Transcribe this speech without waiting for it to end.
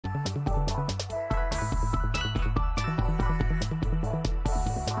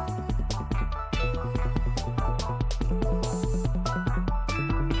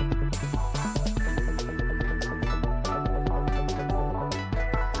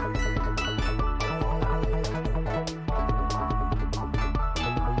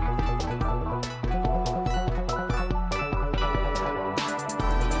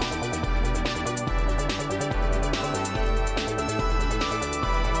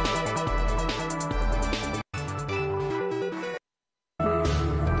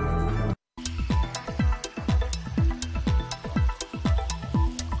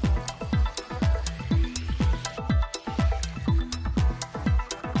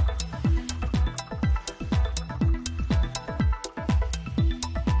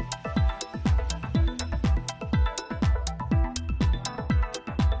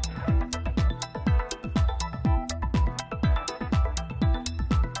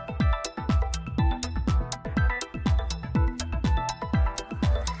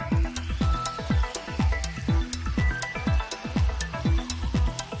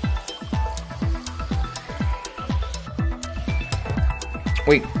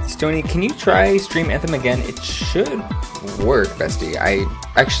Wait, Stony, can you try Stream Anthem again? It should work, bestie. I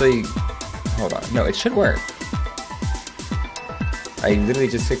actually... Hold on. No, it should work. I literally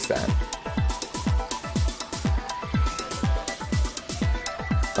just fixed that.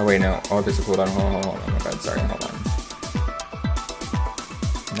 Oh, wait, no. Oh, there's a cooldown. Hold on. Oh, my bad. Sorry. Hold on.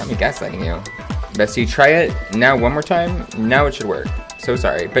 Not me gaslighting you. Bestie, try it now one more time. Now it should work. So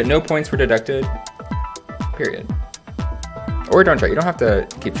sorry. But no points were deducted. Period. Or don't try. You don't have to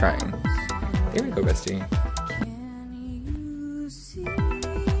keep trying. There we go, bestie.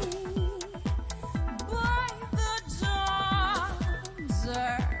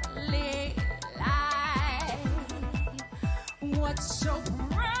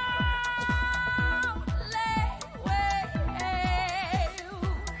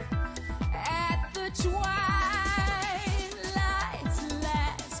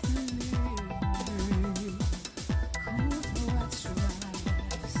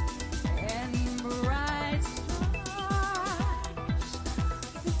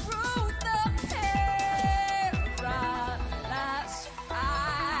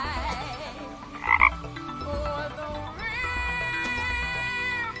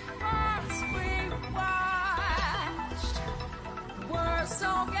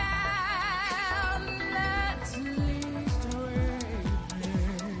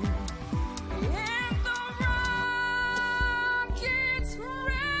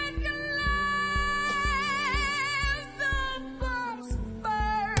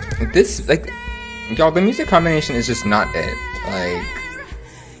 This, like, y'all, the music combination is just not it. Like,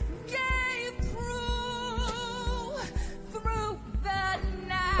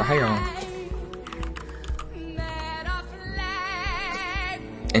 but hi, y'all.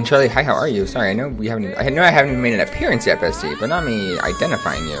 And Charlie, hi, how are you? Sorry, I know I haven't even made an appearance yet, bestie, but not me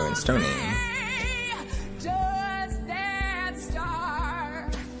identifying you and Stony.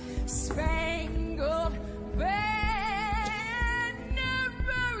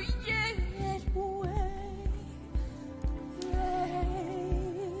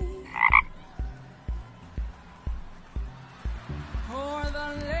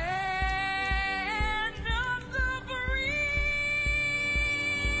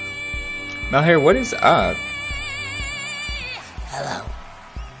 Malhair, what is up? Hello.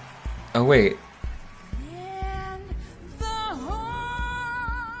 Oh, wait.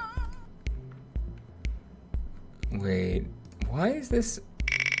 Wait. Why is this...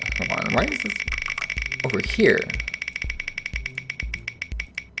 Hold on. Why is this over here?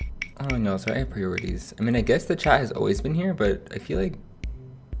 Oh, no. Sorry, I have priorities. I mean, I guess the chat has always been here, but I feel like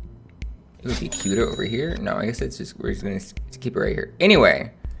it would be cuter over here. No, I guess it's just... We're just going to keep it right here.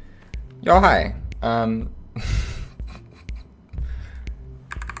 Anyway. Y'all, hi.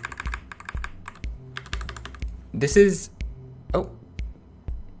 This is... Oh.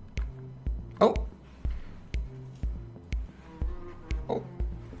 Oh. Oh.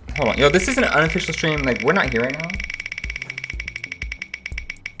 Hold on. Yo, this is an unofficial stream. Like, we're not here right now.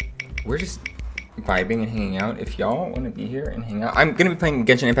 We're just vibing and hanging out. If y'all want to be here and hang out... I'm going to be playing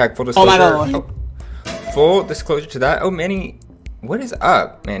Genshin Impact, full disclosure. Oh my God. Oh. Full disclosure to that. Oh, Manny... What is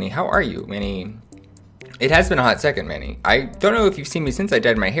up, Manny? How are you, Manny? It has been a hot second, Manny. I don't know if you've seen me since I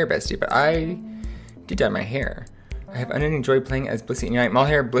dyed my hair, bestie, but I did dye my hair. I have unending joy playing as Blissey and Unite.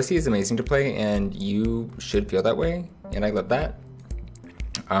 Malhair, Blissey is amazing to play, and you should feel that way, and I love that.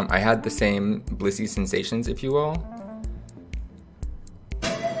 I had the same Blissey sensations, if you will.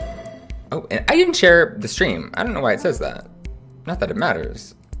 Oh, and I didn't share the stream. I don't know why it says that. Not that it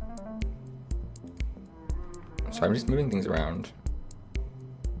matters. So I'm just moving things around.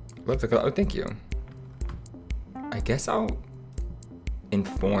 Love the color. Oh, thank you. I guess I'll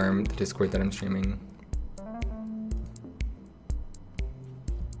inform the Discord that I'm streaming.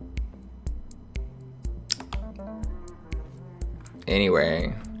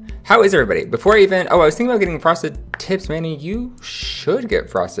 Anyway, how is everybody? Before I even... Oh, I was thinking about getting frosted tips, Manny. You should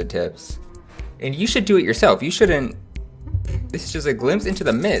get frosted tips. And you should do it yourself. You shouldn't... This is just a glimpse into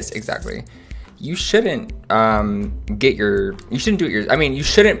the mist. Exactly. You shouldn't you shouldn't do it I mean, you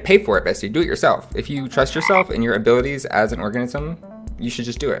shouldn't pay for it, bestie. Do it yourself. If you trust yourself and your abilities as an organism, you should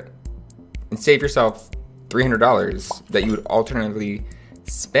just do it. And save yourself $300 that you would alternatively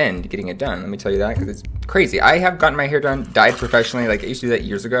spend getting it done. Let me tell you that, because it's crazy. I have gotten my hair done, dyed professionally. Like, I used to do that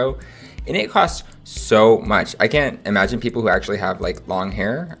years ago, and it costs so much. I can't imagine people who actually have, like, long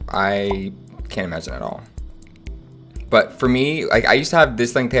hair. I can't imagine at all. But for me, like, I used to have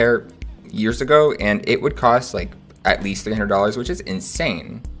this length hair years ago, and it would cost like at least $300, which is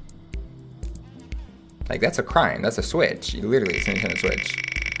insane. Like, that's a crime. That's a switch. You literally, it's a Nintendo Switch.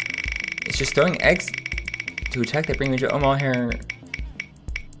 It's just throwing eggs to attack that bring major Omal hair.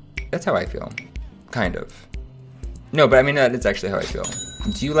 That's how I feel. Kind of. No, but I mean, that's actually how I feel.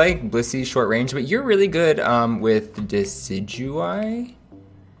 Do you like Blissy's short range? But you're really good with Decidui.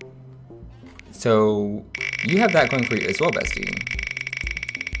 So you have that going for you as well, bestie.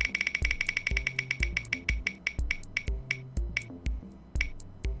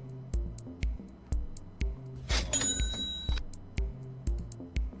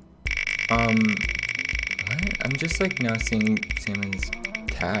 What? I'm just like now seeing Salmon's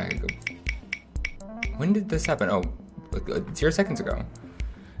tag. When did this happen? Oh, 0 seconds ago.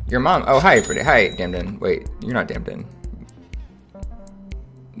 Your mom. Oh, hi, Freddie. Hi, Damden. Wait, you're not Damden.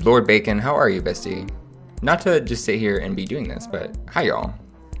 Lord Bacon, how are you, bestie? Not to just sit here and be doing this, but hi, y'all.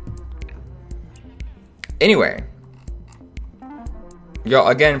 Anyway. Y'all,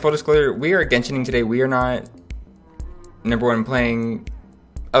 again, full disclosure, we are Genshining today. We are not, number one, playing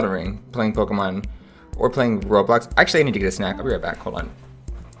Elden Ring, playing Pokemon, or playing Roblox. Actually, I need to get a snack. I'll be right back. Hold on.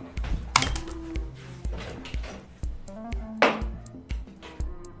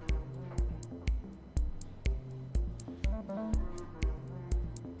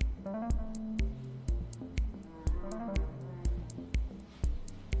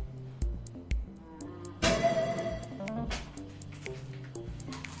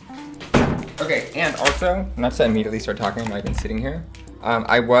 Okay, and also, not to immediately start talking while I've been sitting here,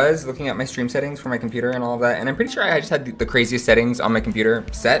 I was looking at my stream settings for my computer and all of that, and I'm pretty sure I just had the craziest settings on my computer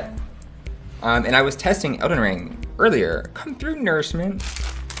set. And I was testing Elden Ring earlier. Come through, nourishment.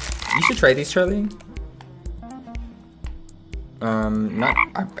 You should try these, Charlie.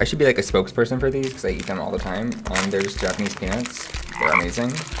 I should be like a spokesperson for these because I eat them all the time. They're just Japanese peanuts. They're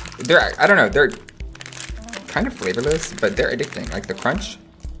amazing. I don't know, they're kind of flavorless, but they're addicting. Like the crunch.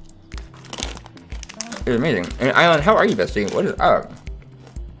 It's amazing. And Island, how are you, bestie? What is up?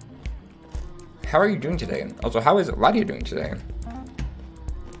 How are you doing today? Also, how is Ladia doing today?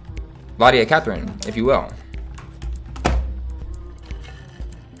 Ladia Catherine, if you will.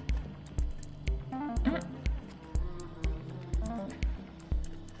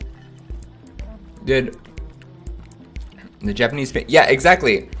 Did the Japanese... Yeah,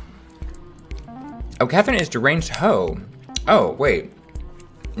 exactly. Oh, Catherine is deranged ho. Oh, wait.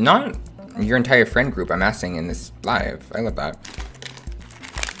 Not your entire friend group I'm asking in this live. I love that.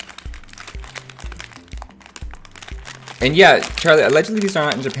 And yeah, Charlie, allegedly these are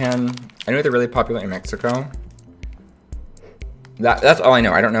not in Japan. I know they're really popular in Mexico. That's all I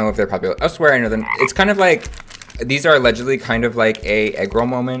know. I don't know if they're popular elsewhere. I know them. It's kind of like, these are allegedly kind of like a egg roll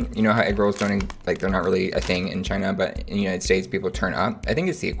moment. You know how egg rolls don't, like, they're not really a thing in China, but in the United States, people turn up. I think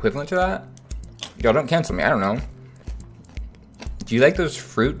it's the equivalent to that. Y'all don't cancel me. I don't know. Do you like those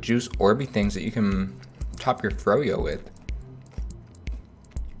fruit juice Orby things that you can top your froyo with?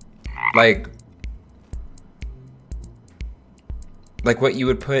 Like what you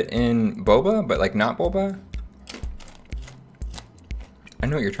would put in boba, but like not boba? I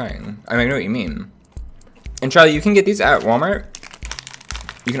know what you're trying. I mean, I know what you mean. And Charlie, you can get these at Walmart.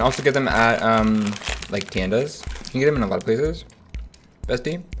 You can also get them at like Tandas. You can get them in a lot of places.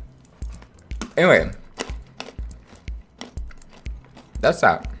 Bestie. Anyway. That's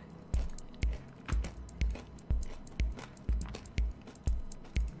that.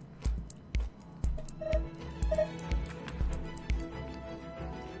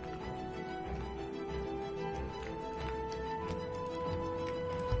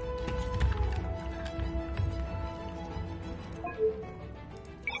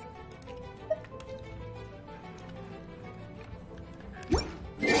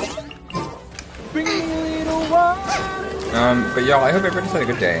 But y'all, I hope everybody's had a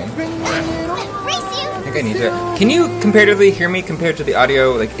good day. I think I need to. Can you comparatively hear me compared to the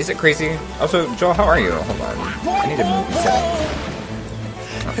audio? Like, is it crazy? Also, Joel, how are you? Hold on. I need to move the settings.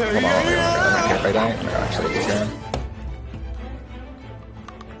 Oh, hold on. I'm not here if I die. Oh my god, actually, is here.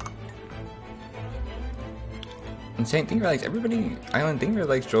 Insane. Think likes everybody. Island. Think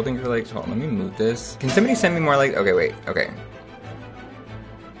likes. Joel. Think likes. Hold on. Let me move this. Can somebody send me more like? Okay, wait. Okay.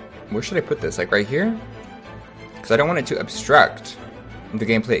 Where should I put this? Like right here? Because I don't want it to obstruct the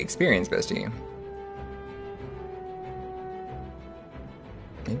gameplay experience, bestie.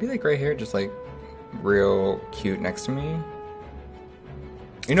 Maybe like right here, just like real cute next to me.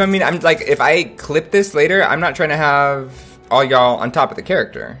 You know what I mean? I'm like, if I clip this later, I'm not trying to have all y'all on top of the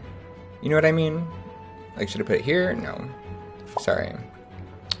character. You know what I mean? Like, should I put it here? No. Sorry.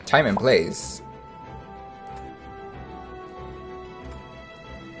 Time and place.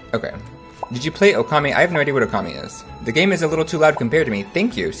 Okay. Did you play Okami? I have no idea what Okami is. The game is a little too loud compared to me.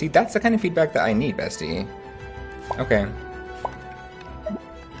 Thank you. See, that's the kind of feedback that I need, bestie. Okay.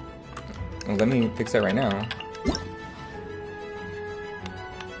 Well, let me fix that right now.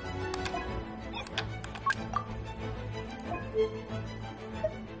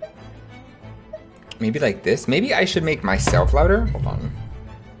 Maybe like this? Maybe I should make myself louder? Hold on.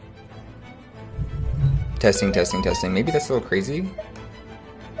 Testing, testing, testing. Maybe that's a little crazy.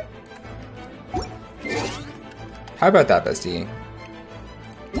 How about that, bestie?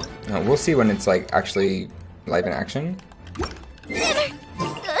 We'll see when it's like actually live in action.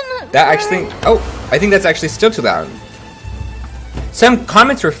 That actually... Oh! I think that's actually still too loud. Some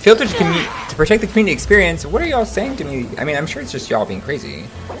comments were filtered to protect the community experience. What are y'all saying to me? I mean, I'm sure it's just y'all being crazy.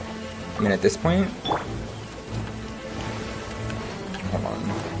 I mean, at this point... Hold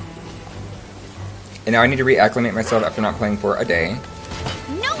on. And now I need to reacclimate myself after not playing for a day.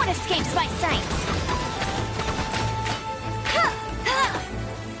 No one escapes my sight.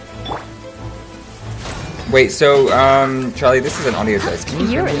 Wait, so, Charlie, this is an audio test. Can you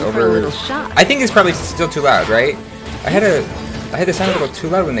hear me over... a little shot. I think it's probably still too loud, right? I had the sound a little too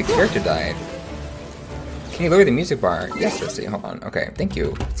loud when the character died. Can you lower the music bar? Yes, let's see. Hold on. Okay, thank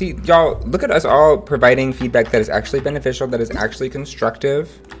you. See, y'all, look at us all providing feedback that is actually beneficial, that is actually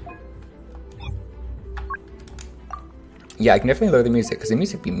constructive. Yeah, I can definitely lower the music, because the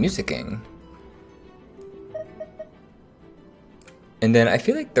music be musicking. And then I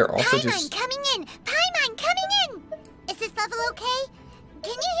feel like they're also Paimon coming in! Paimon coming in! Is this level okay?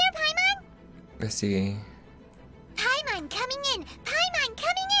 Can you hear Paimon? Let's see. Paimon coming in! Paimon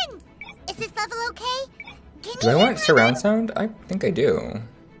coming in! Is this level okay? Can Do I want surround sound? I think I do.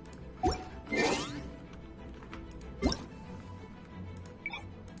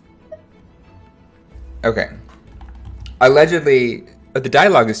 Okay. Allegedly, the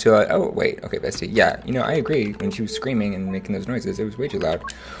dialogue is too loud. Oh, wait. Okay, bestie. Yeah, you know, I agree. When she was screaming and making those noises, it was way too loud.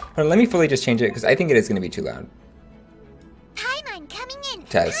 Hold on, let me fully just change it, because I think it is going to be too loud. Paimon coming in!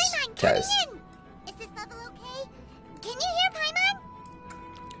 Test. Paimon Test. coming in! Is this level okay? Can you hear Paimon?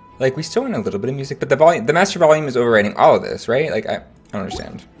 Like, we still want a little bit of music, but the master volume is overriding all of this, right? Like, I don't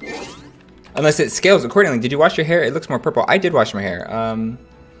understand. Unless it scales accordingly. Did you wash your hair? It looks more purple. I did wash my hair.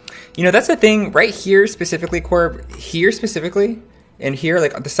 You know, that's the thing. Right here specifically, Corb. Here specifically. And here,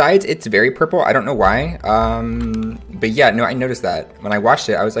 like, on the sides, it's very purple. I don't know why. But yeah, no, I noticed that. When I washed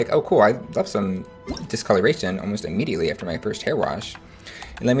it, I was like, oh, cool. I left some discoloration almost immediately after my first hair wash.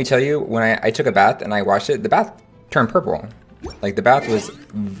 And let me tell you, when I took a bath and I washed it, the bath turned purple. Like, the bath was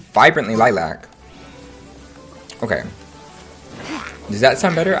vibrantly lilac. Okay. Does that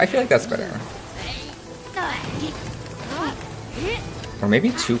sound better? I feel like that's better. Or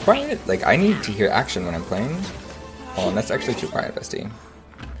maybe too quiet? Like, I need to hear action when I'm playing. Oh, and that's actually too quiet, bestie.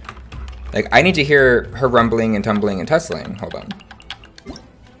 Like, I need to hear her rumbling and tumbling and tussling. Hold on.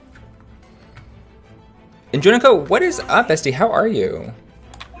 And Junico, what is up, bestie? How are you?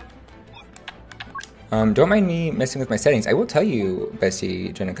 Don't mind me messing with my settings. I will tell you,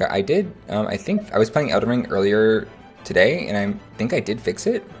 bestie Jenica, I did, I think I was playing Elden Ring earlier today, and I think I did fix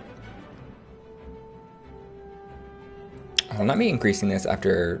it. Oh, not me increasing this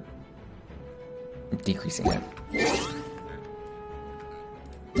after decreasing it.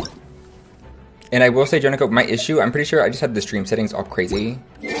 And I will say, Jenica, my issue, I'm pretty sure I just had the stream settings all crazy.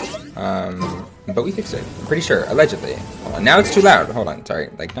 But we fixed it. I'm pretty sure, allegedly. Hold on, now it's too loud. Hold on, sorry.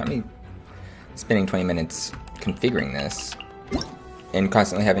 Like, not me spending 20 minutes configuring this and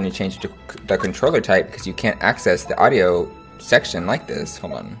constantly having to change the controller type because you can't access the audio section like this.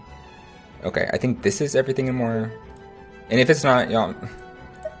 Hold on. Okay, I think this is everything and more. And if it's not, y'all,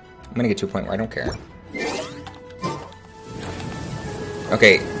 I'm gonna get to a point where I don't care.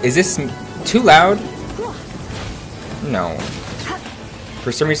 Okay, is this too loud? No.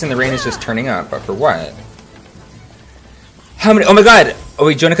 For some reason the rain is just turning up, but for what? How many? Oh my god! Oh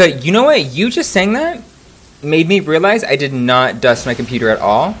wait, Jonica, you know what? You just saying that made me realize I did not dust my computer at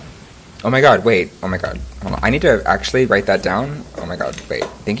all. Oh my god, wait. Oh my god. Hold on. I need to actually write that down. Oh my god, wait.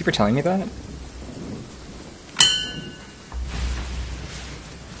 Thank you for telling me that.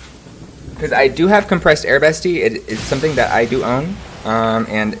 Because I do have compressed air, bestie. It's something that I do own.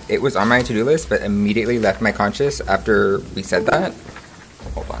 And it was on my to-do list, but immediately left my conscious after we said that.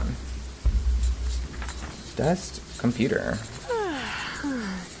 Hold on. Dust computer.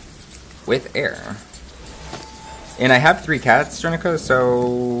 With air. And I have 3 cats, Jernica,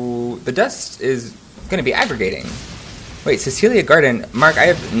 so the dust is going to be aggregating. Wait, Cecilia Garden. Mark, I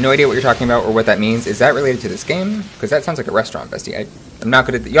have no idea what you're talking about or what that means. Is that related to this game? Because that sounds like a restaurant, bestie. I'm not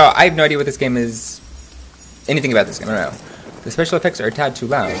good at... Y'all, I have no idea what this game is... Anything about this game, I don't know. The special effects are a tad too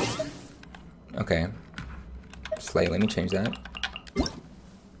loud. Okay. Slay, let me change that.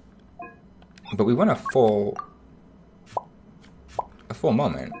 But we want a full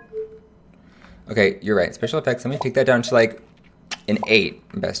moment. Okay, you're right. Special effects, let me take that down to like an 8,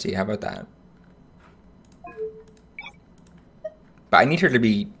 bestie. How about that? But I need her to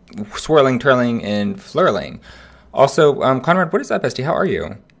be swirling, twirling, and flurling. Also, Conrad, what is up, bestie? How are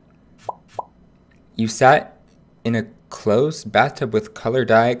you? You sat in a closed bathtub with color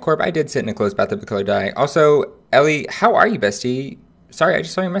dye. Corb, I did sit in a closed bathtub with color dye. Also, Ellie, how are you, bestie? Sorry, I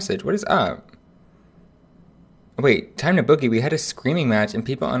just saw your message. What is up? Wait, time to boogie. We had a screaming match and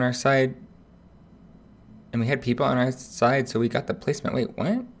people on our side. And we had people on our side, so we got the placement. Wait,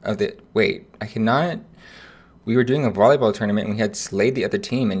 what? Wait, I cannot. We were doing a volleyball tournament and we had slayed the other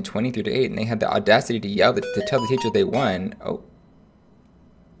team in 23-8, and they had the audacity to yell to tell the teacher they won. Oh.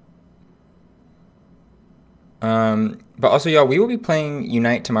 But also, y'all, we will be playing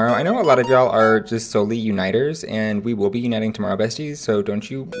Unite tomorrow. I know a lot of y'all are just solely Uniters, and we will be uniting tomorrow, besties, so don't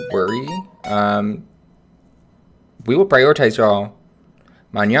you worry. We will prioritize y'all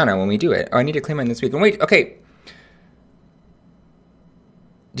mañana when we do it. Oh, I need to claim mine this week. And wait, okay.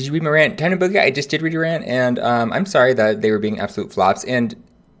 Did you read my rant? Time to boogie. I just did read your rant, and I'm sorry that they were being absolute flops. And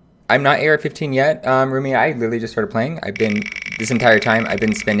I'm not AR-15 yet, Rumi. I literally just started playing. I've been this entire time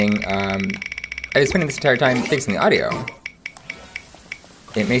spending this entire time fixing the audio.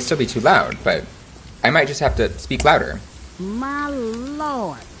 It may still be too loud, but I might just have to speak louder. My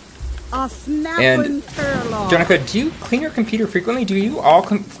lord. A and Jonica, do you clean your computer frequently? Do you all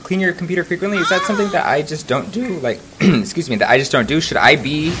clean your computer frequently? Is that something that I just don't do? Like, excuse me, that I just don't do? Should I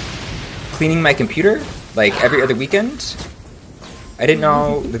be cleaning my computer like every other weekend? I didn't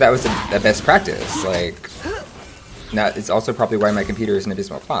know that was the best practice. Like, that is also probably why my computer is an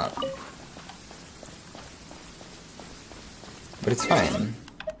abysmal flop. But it's fine.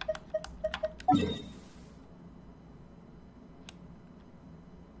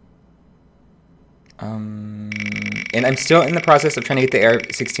 And I'm still in the process of trying to get the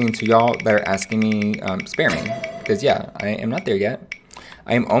AR-16, so y'all that are asking me, spare me. Because, yeah, I am not there yet.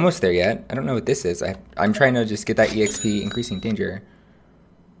 I am almost there yet. I don't know what this is. I'm trying to just get that EXP, increasing danger.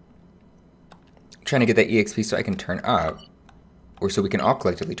 I'm trying to get that EXP so I can turn up. Or so we can all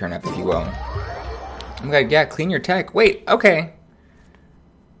collectively turn up, if you will. Oh my god, yeah, clean your tech. Wait, okay.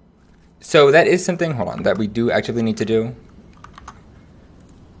 So that is something, hold on, that we do actively need to do.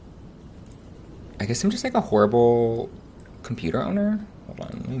 I guess I'm just like a horrible computer owner. Hold on,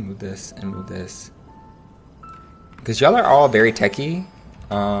 let me move this and move this. Because y'all are all very techie,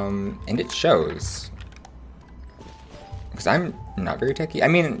 and it shows. Because I'm not very techie. I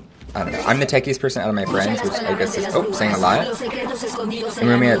mean, I don't know. I'm the techiest person out of my friends, which I guess is, saying a lot. And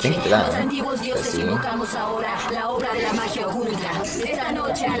Rumi, thank you for that. Let's see.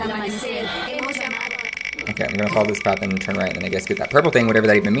 Okay, I'm gonna follow this path and turn right, and then I guess get that purple thing, whatever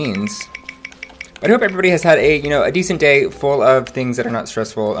that even means. But I hope everybody has had a decent day full of things that are not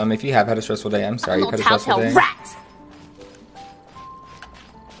stressful. If you have had a stressful day, I'm sorry you've had a stressful day.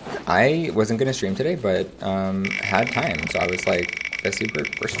 I wasn't gonna stream today, but had time, so I was like, "Bessie,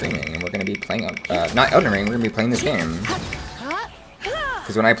 we're streaming, and we're gonna be playing not Elden Ring. We're gonna be playing this game."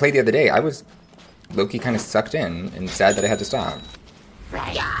 Because when I played the other day, I was low-key kind of sucked in and sad that I had to stop.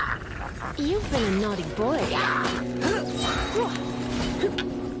 You've been a naughty boy.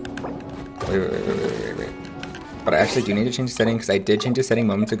 Wait. But I actually do need to change the setting because I did change the setting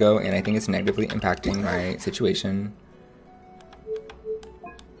moments ago, and I think it's negatively impacting my situation.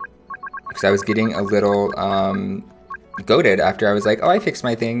 Because I was getting a little goated after I was like, oh, I fixed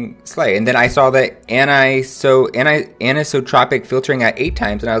my thing, slay. And then I saw that anisotropic filtering at 8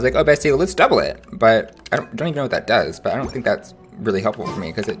 times, and I was like, oh, bestie, let's double it. But I don't even know what that does, but I don't think that's really helpful for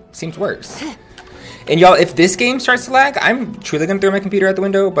me because it seems worse. And y'all, if this game starts to lag, I'm truly going to throw my computer out the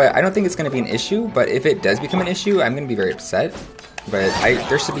window, but I don't think it's going to be an issue. But if it does become an issue, I'm going to be very upset. But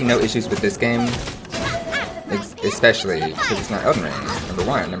there should be no issues with this game, especially because it's not Elden Ring, number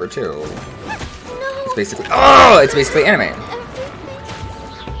 1. Number 2, it's basically, it's basically anime.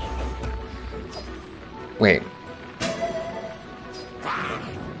 Wait.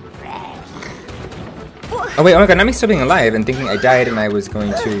 Oh wait, oh my god, now I'm still being alive and thinking I died and I was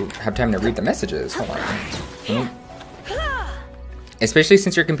going to have time to read the messages. Hold on. Especially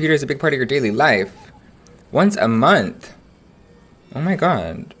since your computer is a big part of your daily life. Once a month. Oh my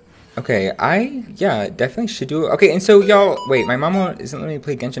god. Okay, yeah, definitely should do it. Okay, and so y'all, wait, my mama isn't letting me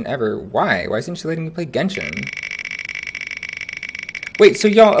play Genshin ever. Why? Why isn't she letting me play Genshin? Wait, so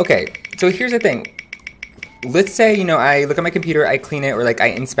y'all, okay, so here's the thing. Let's say, I look at my computer, I clean it, or I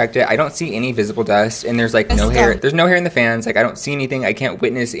inspect it, I don't see any visible dust, and there's no hair. There's no hair in the fans, I don't see anything, I can't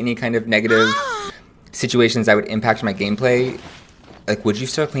witness any kind of negative situations that would impact my gameplay. Would you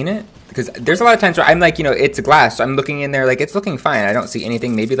still clean it? Because there's a lot of times where I'm it's a glass, so I'm looking in there, it's looking fine, I don't see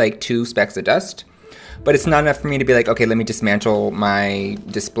anything, maybe 2 specks of dust, but it's not enough for me to be okay, let me dismantle my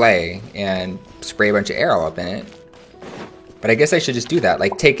display and spray a bunch of air all up in it. But I guess I should just do that.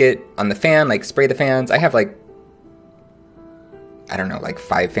 Like, take it on the fan, like, spray the fans. I have, like, I don't know, like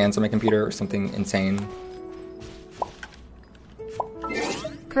 5 fans on my computer or something insane.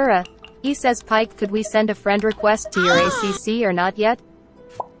 Kura, he says, Pike, could we send a friend request to your ACC or not yet?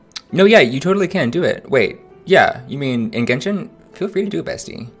 No, yeah, you totally can do it. Wait, yeah, you mean in Genshin? Feel free to do it,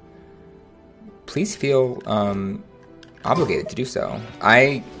 bestie. Please feel obligated to do so.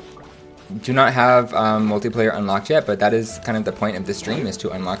 I do not have multiplayer unlocked yet, but that is kind of the point of this stream, is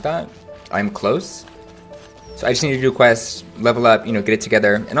to unlock that. I'm close. So I just need to do quests, level up, you know, get it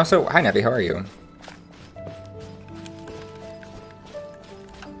together. And also, hi Navi, how are you?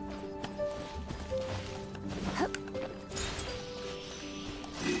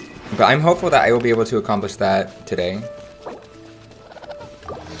 But I'm hopeful that I will be able to accomplish that today.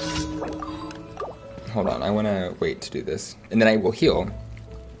 Hold on, I want to wait to do this. And then I will heal.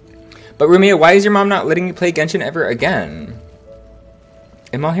 But Rumia, why is your mom not letting you play Genshin ever again?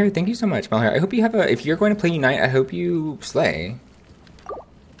 And Malhair, thank you so much, Malhair. I hope you have a... If you're going to play Unite, I hope you slay.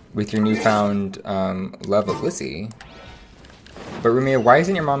 With your newfound love of Lissy. But Rumia, why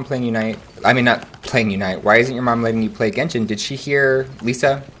isn't your mom playing Unite? I mean, not playing Unite. Why isn't your mom letting you play Genshin? Did she hear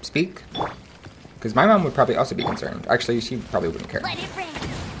Lisa speak? Because my mom would probably also be concerned. Actually, she probably wouldn't care. Let it rain.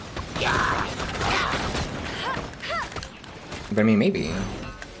 But I mean, maybe.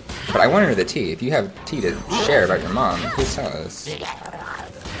 But I want to know the tea. If you have tea to share about your mom, please tell us.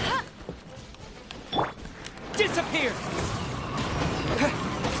 Disappear.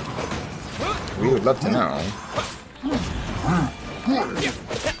 We would love to know.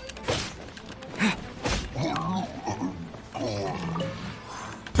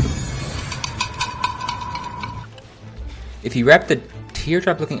 If you wrap the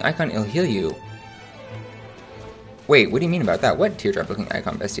teardrop looking icon, it'll heal you. Wait, what do you mean about that? What teardrop looking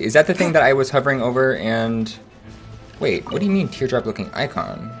icon, bestie? Is that the thing that I was hovering over and... Wait, what do you mean teardrop looking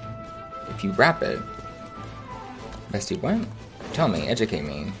icon? If you wrap it. Bestie, what? Tell me, educate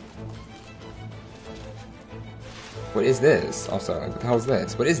me. What is this? Also, what the hell is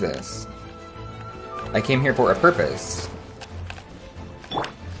this? What is this? I came here for a purpose. Oh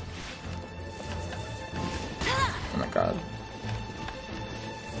my god.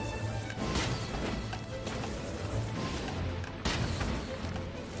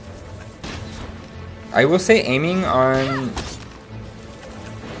 I will say aiming on...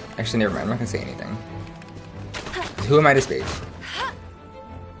 Actually, never mind. I'm not going to say anything. Who am I to speak?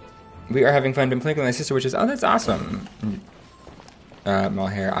 We are having fun. Been playing with my sister, which is... Oh, that's awesome.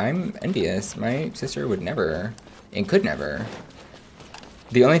 Malhair, I'm envious. My sister would never, and could never.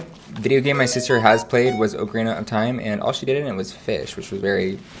 The only video game my sister has played was Ocarina of Time, and all she did in it was fish, which was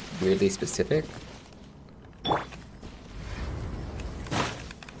very weirdly specific.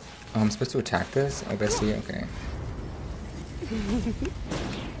 Oh, I'm supposed to attack this? Oh, bestie? Okay.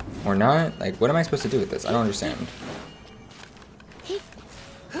 Or not? Like, what am I supposed to do with this? I don't understand.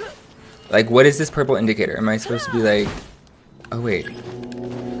 Like, what is this purple indicator? Am I supposed to be like... Oh, wait.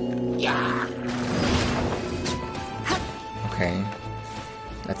 Okay.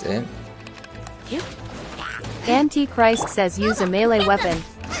 That's it? Antichrist says use a melee weapon.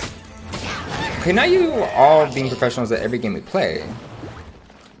 Okay, not you all being professionals at every game we play.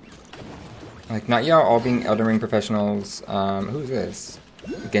 Like, not y'all all being Elden Ring professionals. Who's this?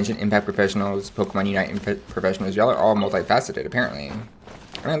 Genshin Impact professionals, Pokemon Unite professionals. Y'all are all multifaceted, apparently.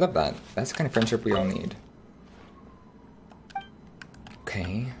 And I love that. That's the kind of friendship we all need.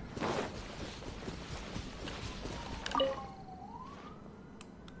 Okay.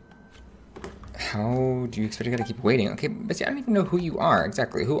 How do you expect I gotta keep waiting? Okay, but see, I don't even know who you are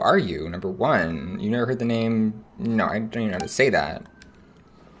exactly. Who are you? Number one. You never heard the name? No, I don't even know how to say that.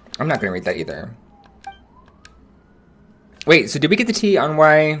 I'm not gonna read that either. Wait, so did we get the tea on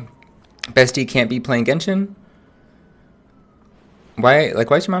why Bestie can't be playing Genshin? Why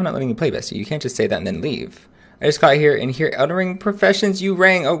is your mom not letting you play Bestie? You can't just say that and then leave. I just got here and hear Elden Ring professions you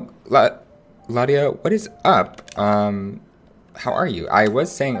rang. Oh, Ladia, what is up? How are you? I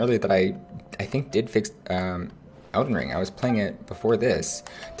was saying earlier that I think did fix Elden Ring. I was playing it before this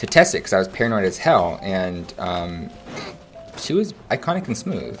to test it because I was paranoid as hell, and she was iconic and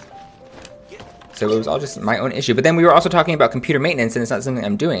smooth. So it was all just my own issue. But then we were also talking about computer maintenance, and it's not something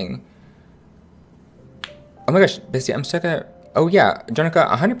I'm doing. Oh my gosh, Bestie, I'm stuck at... Oh yeah, Jonica,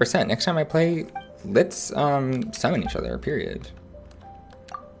 100%. Next time I play, let's summon each other, period.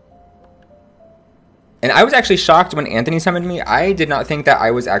 And I was actually shocked when Anthony summoned me. I did not think that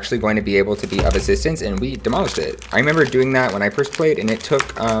I was actually going to be able to be of assistance, and we demolished it. I remember doing that when I first played, and it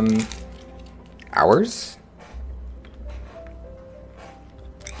took hours.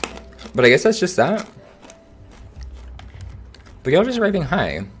 But I guess that's just that. But y'all just arriving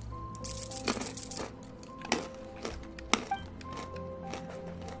high.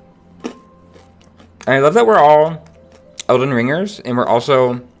 And I love that we're all Elden Ringers, and we're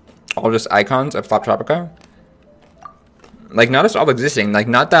also all just icons of Flop Tropica. Like, not us all existing, like,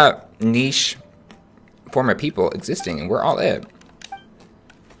 not that niche form of people existing, and we're all it.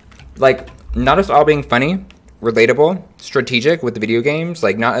 Like, not us all being funny, relatable, strategic with the video games,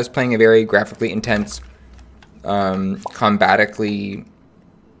 like, not us playing a very graphically intense, combatically,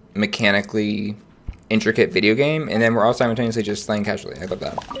 mechanically intricate video game, and then we're all simultaneously just playing casually. I love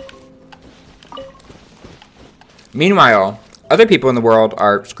that. Meanwhile, other people in the world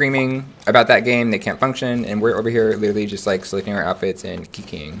are screaming about that game, they can't function, and we're over here literally just like selecting our outfits and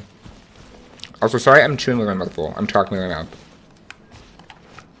kikiing. Also, sorry I'm chewing with my mouthful. I'm talking with my mouth.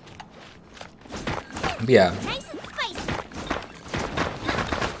 But yeah. Nice and spicy.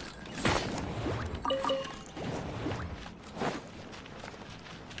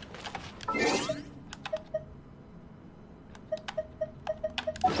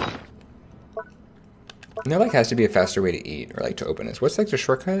 There like has to be a faster way to eat or like to open this. What's like the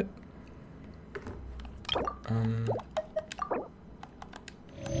shortcut?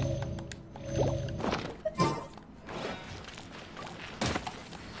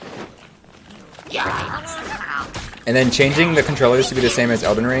 And then changing the controllers to be the same as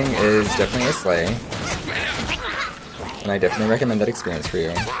Elden Ring is definitely a slay. And I definitely recommend that experience for you.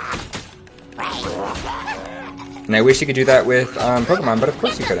 And I wish you could do that with Pokemon, but of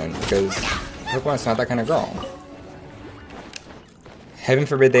course you couldn't, because Pokemon's not that kind of girl. Heaven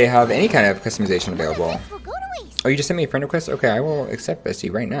forbid they have any kind of customization available. Will go to waste. Oh, you just sent me a friend request? Okay, I will accept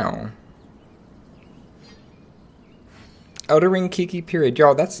Bestie right now. Elden Ring Kiki period.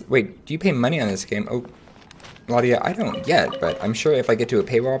 Y'all, that's... Wait, do you pay money on this game? Oh, Claudia, I don't yet, but I'm sure if I get to a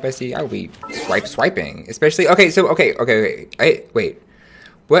paywall, Bestie, I'll be swiping. Especially... Okay, wait.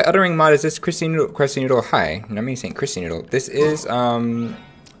 What Elden Ring mod is this? Crusty Noodle, hi. Not me saying Crusty Noodle. This is,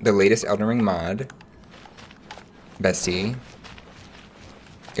 the latest Elden Ring mod. Bestie.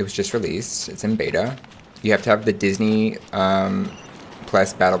 It was just released. It's in beta. You have to have the Disney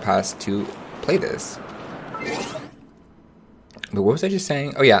Plus Battle Pass to play this. But what was I just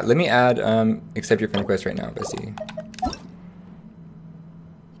saying? Oh yeah, let me add accept your friend request right now, Bessie.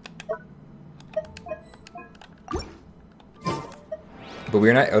 But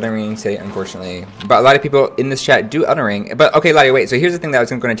we're not Elden Ring today, unfortunately. But a lot of people in this chat do Elden Ring. But okay, Lottie, wait. So here's the thing that I was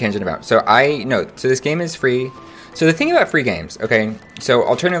going to go on a tangent about. So so this game is free. So the thing about free games, okay? So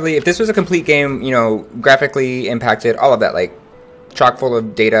alternatively, if this was a complete game, you know, graphically impacted, all of that, like chock full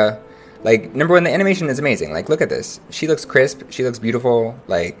of data. Like, number one, the animation is amazing. Like, look at this. She looks crisp. She looks beautiful.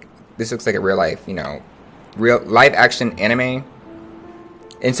 Like, this looks like a real life, you know, real live action anime.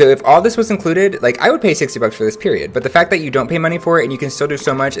 And so if all this was included, like, I would pay $60 for this, period. But the fact that you don't pay money for it and you can still do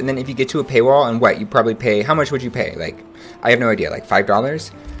so much, and then if you get to a paywall and what, you probably pay, how much would you pay? Like, I have no idea, like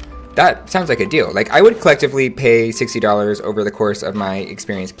 $5? That sounds like a deal. Like, I would collectively pay $60 over the course of my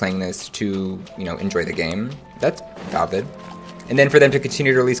experience playing this to, you know, enjoy the game. That's valid. And then for them to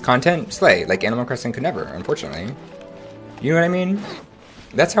continue to release content, slay. Like, Animal Crossing could never, unfortunately. You know what I mean?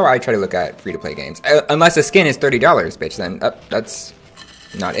 That's how I try to look at free-to-play games. Unless a skin is $30, bitch, then that's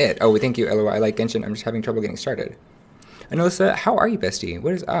not it. Oh, thank you, LOL. I like Genshin. I'm just having trouble getting started. And Alyssa, how are you, bestie?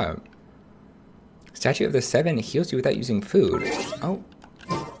 What is up? Statue of the Seven heals you without using food. Oh.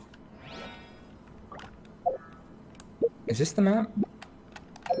 Is this the map?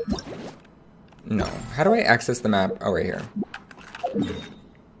 No. How do I access the map? Oh, right here.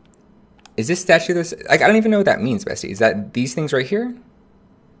 Is this statue this? Like, I don't even know what that means, bestie. Is that these things right here?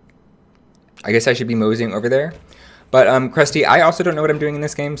 I guess I should be moseying over there. But, Krusty, I also don't know what I'm doing in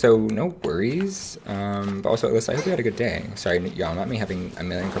this game, so no worries. But also, Alyssa, I hope you had a good day. Sorry, y'all, not me having a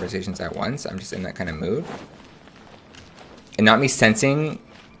million conversations at once. I'm just in that kind of mood. And not me sensing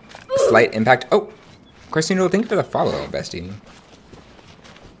slight impact. Oh! Krusty Noodle, thank you for the follow, bestie.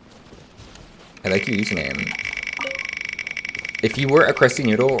 I like your username. If you were a Krusty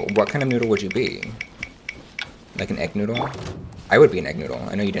Noodle, what kind of noodle would you be? Like an egg noodle? I would be an egg noodle.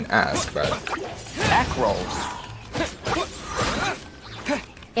 I know you didn't ask, but... Back rolls.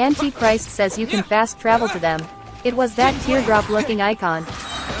 Antichrist says you can fast travel to them. It was that teardrop-looking icon.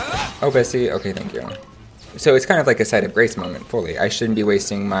 Oh, bestie? Okay, thank you. So it's kind of like a site of grace moment, fully. I shouldn't be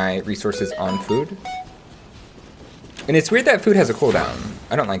wasting my resources on food. And it's weird that food has a cooldown.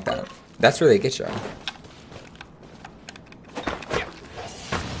 I don't like that. That's where they get you.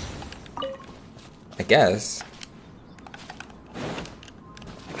 I guess.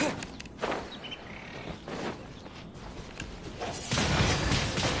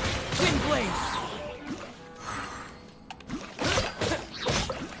 Twin blaze.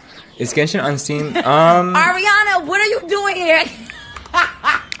 Is Genshin on Steam? Ariana, what are you doing here?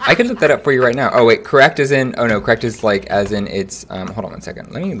 I could look that up for you right now. Oh wait, correct is in. Oh no, correct is like as in it's. Hold on 1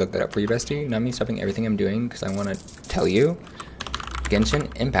 second. Let me look that up for you, bestie. Not me stopping everything I'm doing because I want to tell you.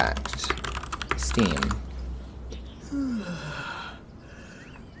 Genshin Impact, Steam.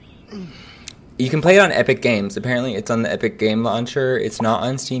 You can play it on Epic Games. Apparently, it's on the Epic Game Launcher. It's not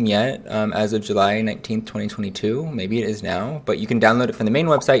on Steam yet, as of July 19th, 2022. Maybe it is now, but you can download it from the main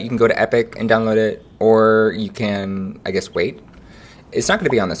website. You can go to Epic and download it, or you can, I guess, wait. It's not going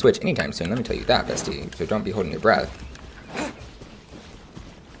to be on the Switch anytime soon, let me tell you that, bestie. So don't be holding your breath.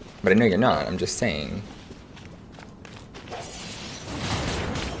 But I know you're not, I'm just saying.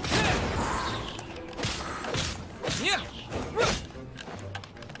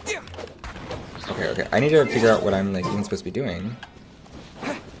 Okay, I need to figure out what I'm like even supposed to be doing.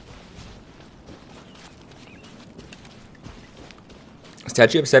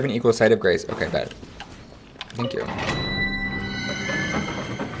 Statue of 7 equals Site of Grace. Okay, bet. Thank you.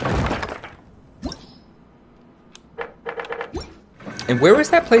 And where was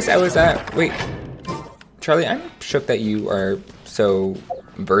that place I was at? Wait, Charlie, I'm shook that you are so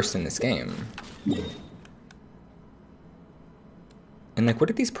versed in this game. And like, what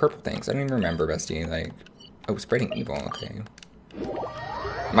are these purple things? I don't even remember, bestie. Like, oh, spreading evil. Okay.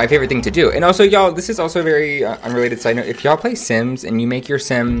 My favorite thing to do. And also, y'all, this is also a very unrelated side note. If y'all play Sims and you make your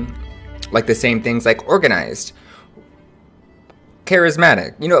Sim like the same things, like organized,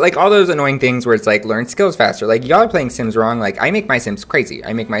 charismatic, you know, like all those annoying things where it's like learn skills faster. Like y'all are playing Sims wrong. Like I make my Sims crazy.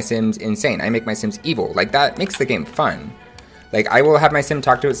 I make my Sims insane. I make my Sims evil. Like that makes the game fun. Like I will have my Sim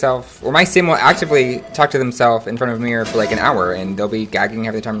talk to itself, or my Sim will actively talk to themselves in front of a mirror for like an hour, and they'll be gagging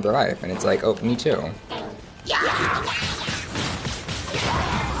half the time of their life. And it's like, oh, me too. No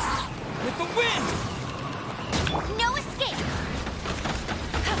escape.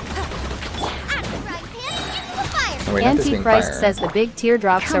 Oh, wait, not this being Antichrist Fyre. says the big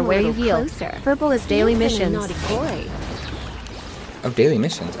teardrops are where you heal. Purple is daily missions. Oh, daily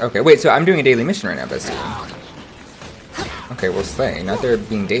missions. Okay, wait, so I'm doing a daily mission right now, bestie. Okay, well, slay. Not there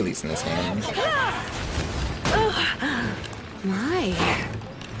being dailies in this game. My.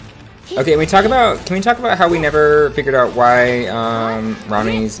 Okay, can we talk about how we never figured out why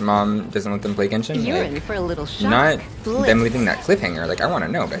Rami's mom doesn't let them play Genshin? You're Like, in for a little shock. not them leaving that cliffhanger. Like, I want to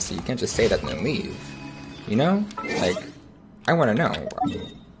know, bestie. You can't just say that and then leave. You know? Like, I want to know.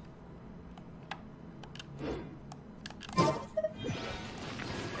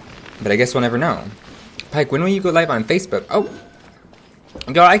 But I guess we'll never know. Pike, when will you go live on Facebook? Oh,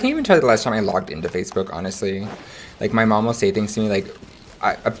 y'all, I can't even tell you the last time I logged into Facebook, honestly. Like, my mom will say things to me like,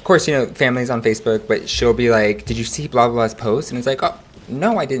 of course, you know, family's on Facebook, but she'll be like, did you see blah, blah, blah's post? And it's like, oh,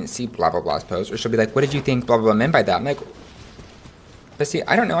 no, I didn't see blah, blah, blah's post. Or she'll be like, what did you think blah, blah, blah meant by that? I'm like, but see,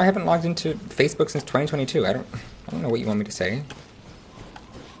 I don't know. I haven't logged into Facebook since 2022. I don't know what you want me to say.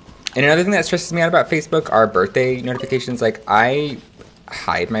 And another thing that stresses me out about Facebook are birthday notifications. Like, I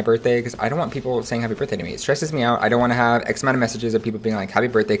hide my birthday because I don't want people saying happy birthday to me. It stresses me out. I don't want to have X amount of messages of people being like happy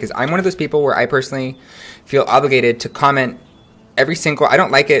birthday, because I'm one of those people where I personally feel obligated to comment every single, I don't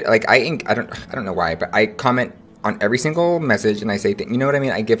like it, like I don't know why, but I comment on every single message and I say you know what I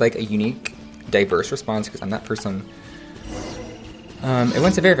mean? I give like a unique, diverse response because I'm that person. It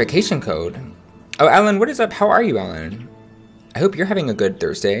wants a verification code. Oh, Alan, what is up? How are you, Alan? I hope you're having a good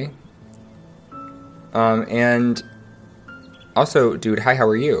Thursday. And also, dude, hi, how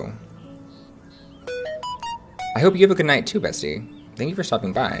are you? I hope you have a good night too, bestie. Thank you for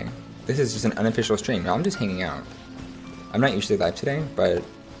stopping by. This is just an unofficial stream. I'm just hanging out. I'm not usually live today, but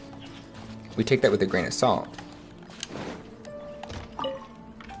we take that with a grain of salt.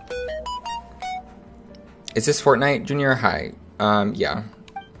 Is this Fortnite Junior High? Yeah.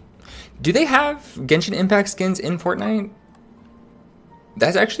 Do they have Genshin Impact skins in Fortnite?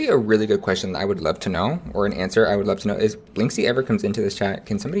 That's actually a really good question that I would love to know, or an answer I would love to know. Is Blinksy ever comes into this chat,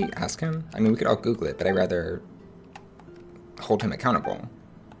 can somebody ask him? I mean, we could all Google it, but I'd rather hold him accountable.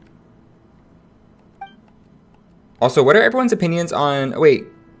 Also, what are everyone's opinions on... Oh, wait.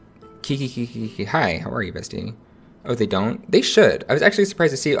 Kiki. Hi, how are you, bestie? Oh, they don't? They should. I was actually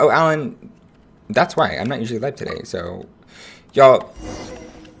surprised to see... Oh, Alan, that's why. I'm not usually live today, so... Y'all,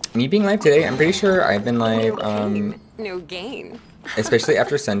 me being live today, I'm pretty sure I've been live... No gain. Especially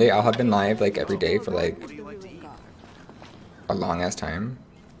after Sunday, I'll have been live, like, every day for, like, a long-ass time.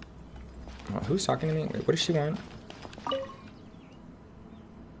 Oh, who's talking to me? Wait, what does she want?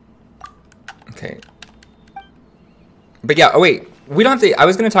 Okay. But yeah, oh wait, we don't have to, I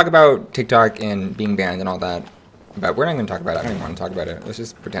was going to talk about TikTok and being banned and all that, but we're not going to talk about it. I don't even want to talk about it. Let's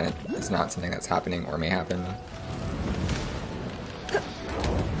just pretend it's not something that's happening or may happen.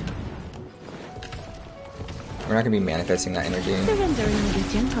 We're not gonna be manifesting that energy. Surrender and be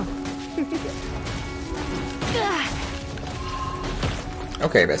gentle.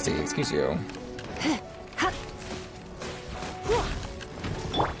 Okay, bestie, excuse you.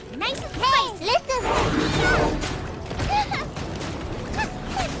 Nice and spicy. Listen.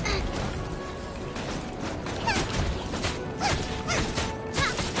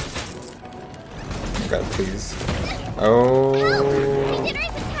 Oh God, please. Oh. My dinner is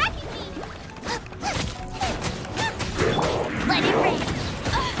attacking me. Let it rain.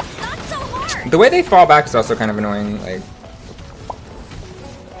 Not so hard. The way they fall back is also kind of annoying. Like,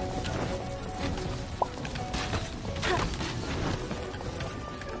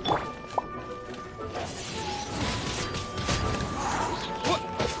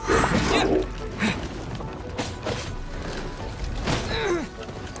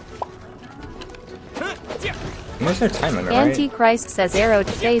 what's their time limit, right? Antichrist says arrow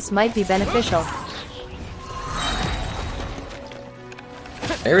to face might be beneficial.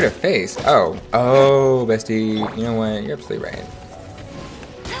 Arrow to face. Oh. Oh, bestie. You know what? You're absolutely right.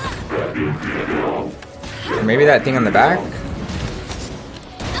 Or maybe that thing on the back?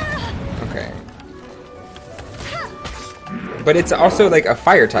 Okay. But it's also like a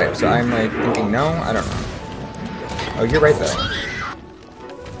fire type, so I'm like thinking, no? I don't know. Oh, you're right though.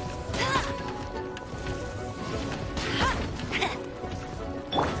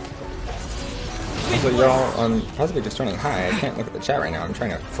 So y'all, possibly just joining. Hi, I can't look at the chat right now. I'm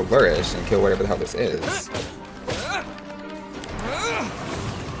trying to flourish and kill whatever the hell this is.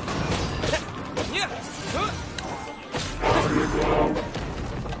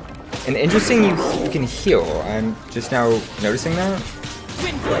 And interesting, you can heal. I'm just now noticing that.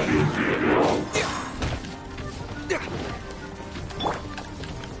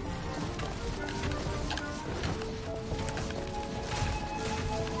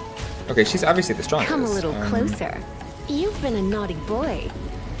 Okay, she's obviously the strongest. Come a little closer. You've been a naughty boy.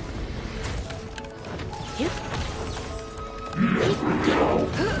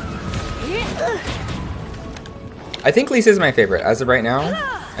 I think Lisa's my favorite as of right now.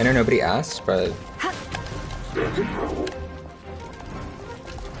 I know nobody asked, but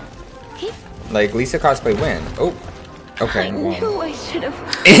like Lisa cosplay win. Oh, okay. I knew I should have.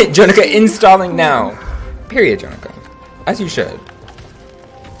 Jonica installing now. Period, Jonica. As you should.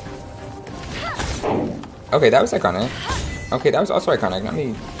 Okay, that was iconic. Okay, that was also iconic. Not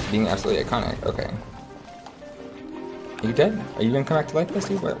me being absolutely iconic. Okay. Are you dead? Are you gonna come back to life,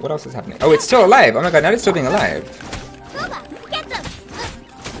 Bestie? What else is happening? Oh, it's still alive! Oh my god, now it's still being alive. Get them.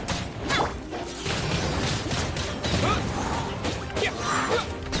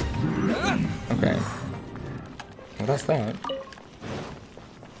 Okay. Well, that's that.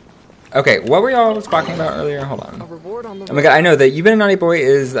 Okay, what were y'all talking about earlier? Hold on. Oh my god, I know that You've Been a Naughty Boy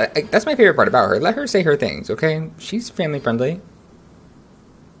is... that's my favorite part about her. Let her say her things, okay? She's family friendly.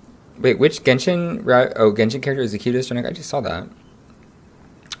 Wait, which Genshin... Oh, Genshin character is the cutest? I just saw that.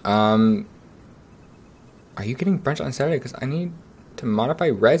 Are you getting brunch on Saturday? Because I need to modify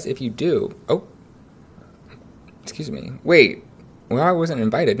res if you do. Oh. Excuse me. Wait. Well, I wasn't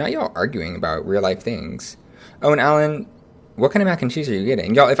invited. Not y'all arguing about real life things. Oh, and Alan... What kind of mac and cheese are you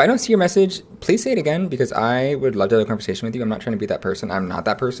getting? Y'all, if I don't see your message, please say it again, because I would love to have a conversation with you. I'm not trying to be that person. I'm not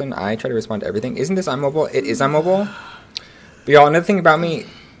that person. I try to respond to everything. Isn't this on mobile? It is on mobile. But y'all, another thing about me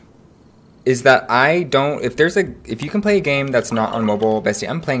is that I don't... If you can play a game that's not on mobile, bestie,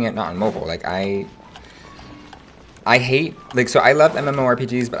 I'm playing it not on mobile. Like, I hate... Like, so I love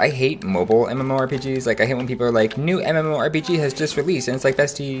MMORPGs, but I hate mobile MMORPGs. Like, I hate when people are like, new MMORPG has just released. And it's like,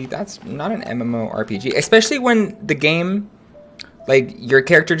 bestie, that's not an MMORPG. Especially when the game... Like, your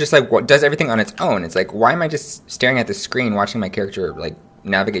character just, like, does everything on its own. It's like, why am I just staring at the screen watching my character, like,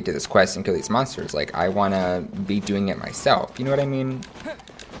 navigate to this quest and kill these monsters? Like, I want to be doing it myself. You know what I mean?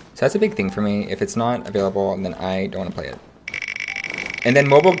 So that's a big thing for me. If it's not available, then I don't want to play it. And then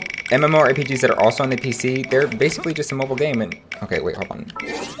mobile MMORPGs that are also on the PC, they're basically just a mobile game. And okay, wait, hold on.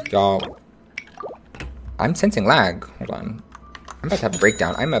 Y'all, I'm sensing lag. Hold on. I'm about to have a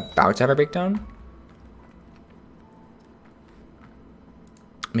breakdown. I'm about to have a breakdown.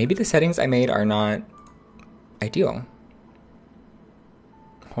 Maybe the settings I made are not ideal.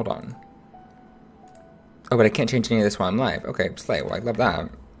 Hold on. Oh, but I can't change any of this while I'm live. Okay, slay. Well, I love that.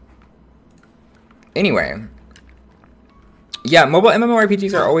 Anyway. Yeah, mobile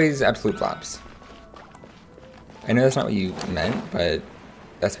MMORPGs are always absolute flops. I know that's not what you meant, but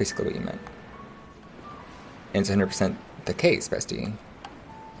that's basically what you meant. And it's 100% the case, bestie.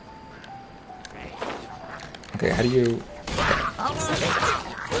 Okay, how do you...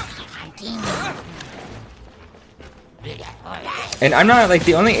 Okay. And I'm not, like,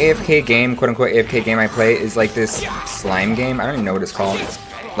 the only AFK game, quote-unquote AFK game I play is, like, this slime game. I don't even know what it's called.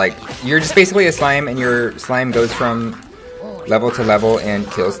 Like, you're just basically a slime, and your slime goes from level to level and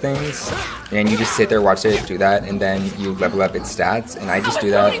kills things. And you just sit there, watch it do that, and then you level up its stats. And I just do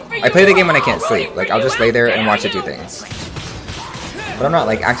that. I play the game when I can't sleep. Like, I'll just lay there and watch it do things. But I'm not,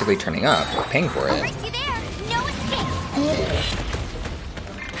 like, actively turning up or paying for it. Brace you there. No escape.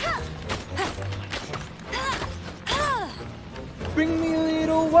 Bring me a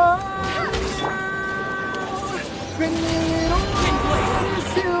little water. Bring me a little water,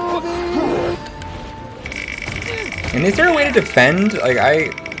 Sylvie. And is there a way to defend? Like,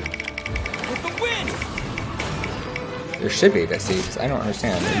 there should be, Bessie, because I don't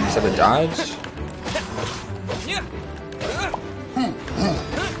understand. You just have to dodge?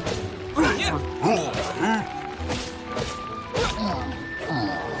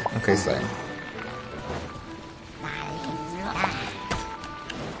 Okay, Slay.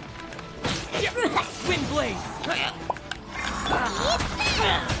 Wind blade.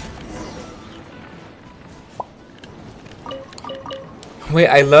 Wait,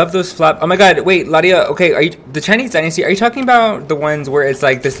 I love those flop. Oh my god, wait, Ladia, okay, are you, the Chinese dynasty, are you talking about the ones where it's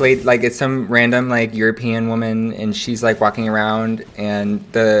like this late, like it's some random like European woman and she's like walking around and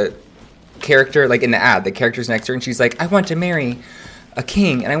the character, like in the ad, the character's next to her and she's like, I want to marry a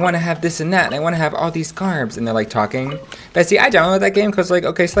king and I want to have this and that and I want to have all these carbs, and they're like talking. Bessie, I downloaded that game because like,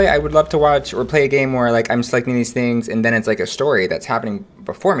 okay, Slay, I would love to watch or play a game where like I'm selecting these things and then it's like a story that's happening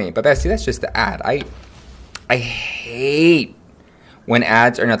before me. But Bessie, that's just the ad. I hate when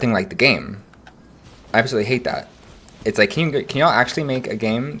ads are nothing like the game. I absolutely hate that. It's like, can y'all actually make a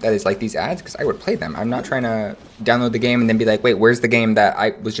game that is like these ads? Because I would play them. I'm not trying to download the game and then be like, wait, where's the game that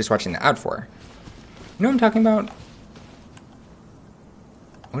I was just watching the ad for? You know what I'm talking about?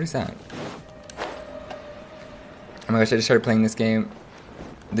 What is that? Oh my gosh, I just started playing this game.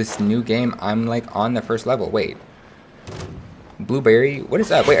 This new game, I'm like on the first level. Wait. Blueberry? What is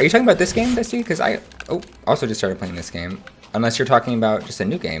that? Wait, are you talking about this game, Bestie? Because I also just started playing this game. Unless you're talking about just a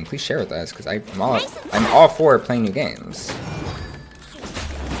new game, please share with us because I'm all for playing new games.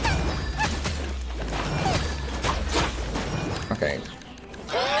 Okay.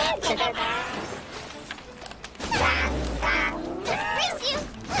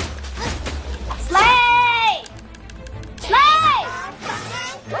 Slay! Slay!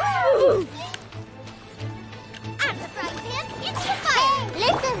 Woo! I'm the frying pan. It's the fire.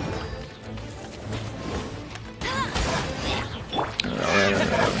 Listen.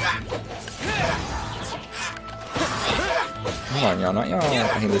 Hold on, y'all, not y'all.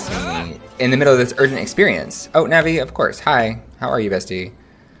 Hey, listen to me. In the middle of this urgent experience. Oh, Navi, of course. Hi. How are you, bestie?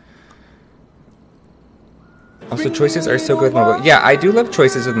 Also, choices are so good with mobile. Yeah, I do love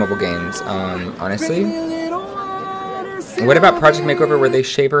choices with mobile games, honestly. What about Project Makeover where they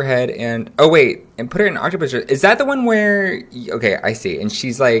shave her head and... Oh, wait. And put her in octopus... Is that the one where... Okay, I see. And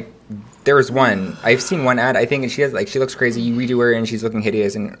she's like... There was one. I've seen one ad, I think, and she has, like, she looks crazy. You redo her and she's looking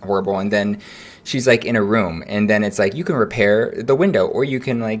hideous and horrible. And then she's, like, in a room. And then it's like, you can repair the window. Or you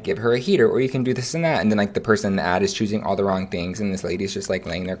can, like, give her a heater. Or you can do this and that. And then, like, the person in the ad is choosing all the wrong things. And this lady's just, like,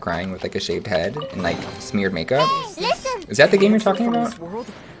 laying there crying with, like, a shaved head and, like, smeared makeup. Listen. Is that the game you're talking about?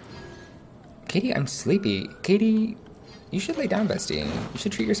 Katie, I'm sleepy. Katie... You should lay down, bestie. You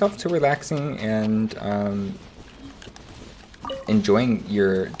should treat yourself to relaxing and enjoying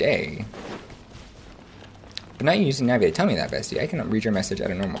your day. But not using Navi to tell me that, bestie. I can read your message at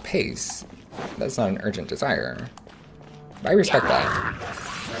a normal pace. That's not an urgent desire. But I respect that.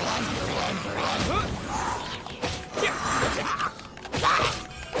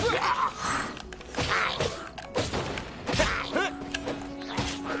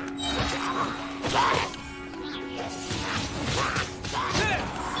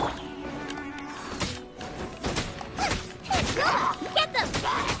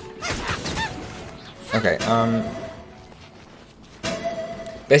 Okay,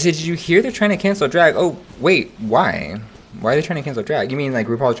 Bessie, did you hear they're trying to cancel Drag? Oh, wait, why? Why are they trying to cancel Drag? You mean like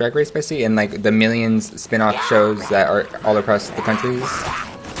RuPaul's Drag Race, Bessie? And like the millions spin-off shows that are all across the countries?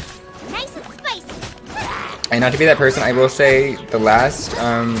 Nice and spicy. And not to be that person, I will say the last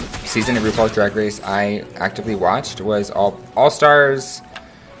season of RuPaul's Drag Race I actively watched was All Stars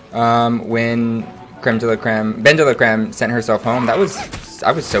when Ben de la Creme sent herself home. I was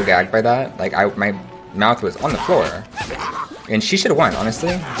so gagged by that. Like my mouth was on the floor. And she should have won,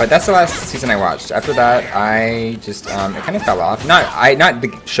 honestly. But that's the last season I watched. After that, I just, it kind of fell off. Not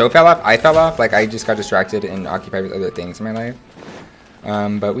the show fell off, I fell off. Like, I just got distracted and occupied with other things in my life.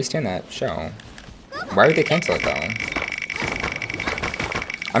 But we stand that show. Why would they cancel it, though?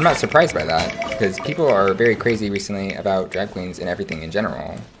 I'm not surprised by that, because people are very crazy recently about drag queens and everything in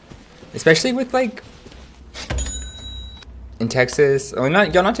general. Especially with, like, in Texas, well,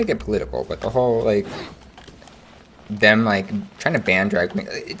 not to get political, but the whole, like, them, like, trying to ban drag queens.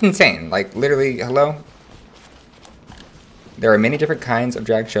 It's insane. Like, literally, hello? There are many different kinds of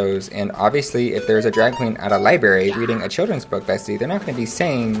drag shows, and obviously, if there's a drag queen at a library reading a children's book, Bestie, they're not going to be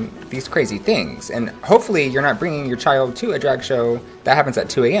saying these crazy things. And hopefully, you're not bringing your child to a drag show that happens at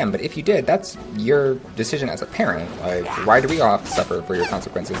 2 a.m. But if you did, that's your decision as a parent. Like, why do we all have to suffer for your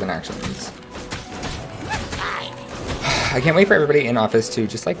consequences and actions? I can't wait for everybody in office to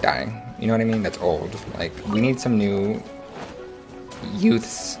just, like, die. You know what I mean? That's old. Like, we need some new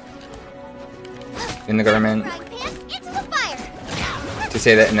youths in the government to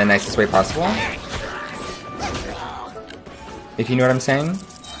say that in the nicest way possible. If you know what I'm saying.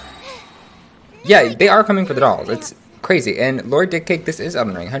 Yeah, they are coming for the dolls. It's crazy. And Lord Dick Cake, this is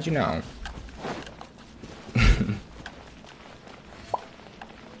Elden Ring. How'd you know?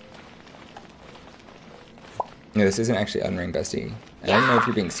 No, this isn't actually Elden Ring, Bestie. I don't know if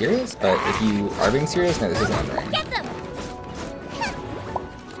you're being serious, but if you are being serious, no, this isn't Elden Ring.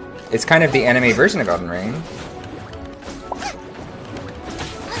 It's kind of the anime version of Elden Ring.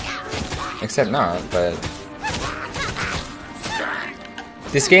 Except not, but...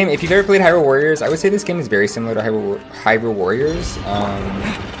 This game, if you've ever played Hyrule Warriors, I would say this game is very similar to Hyrule Warriors.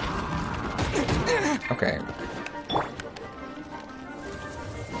 Okay.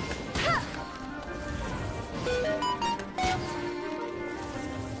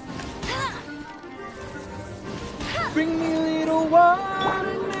 Bring me a little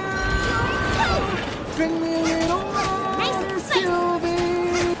water now. Bring me a little water,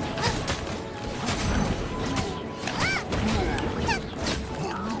 Sylvie.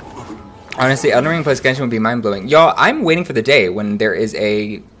 Honestly, Elden Ring plus Genshin would be mind-blowing. Y'all, I'm waiting for the day when there is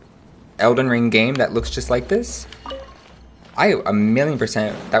a Elden Ring game that looks just like this. A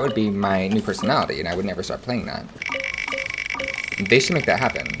 1,000,000%, that would be my new personality, and I would never start playing that. They should make that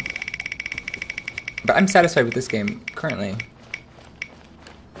happen. But I'm satisfied with this game, currently.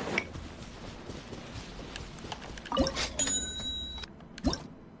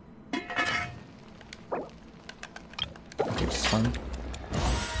 Okay, just one.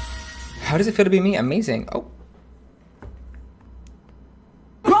 How does it feel to be me? Amazing. Oh.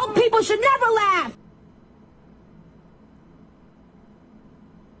 Broke people should never laugh!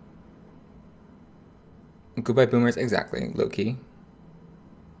 Goodbye, boomers. Exactly. Low-key.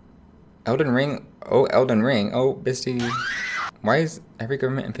 Elden Ring. Oh, Elden Ring. Oh, Bisty. Why is every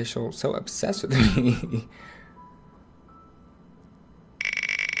government official so obsessed with me?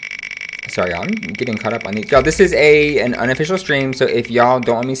 Sorry, y'all. I'm getting caught up on these. Y'all, this is an unofficial stream, so if y'all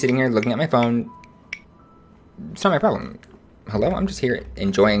don't want me sitting here looking at my phone, it's not my problem. Hello? I'm just here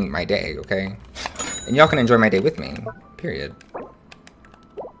enjoying my day, okay? And y'all can enjoy my day with me. Period.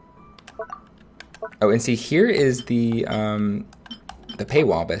 Oh, and see, here is the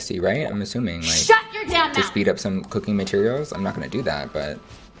paywall, Bestie, right? I'm assuming, like, Shut your damn to mouth! speed up some cooking materials. I'm not gonna do that, but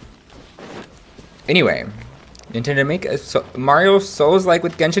anyway, Nintendo make a Mario Souls-like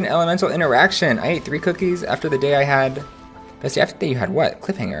with Genshin Elemental interaction. I ate 3 cookies after the day I had. Bestie, after the day you had what?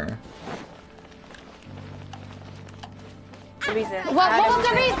 Cliffhanger. What was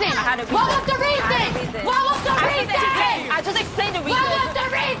the reason? What was the reason? What was the reason? I just explained the reason. What was the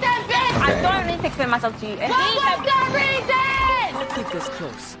reason, bitch? Okay. I don't need to explain myself to you. What was the reason? I'll keep this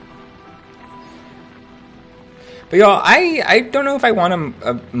close. But y'all, I don't know if I want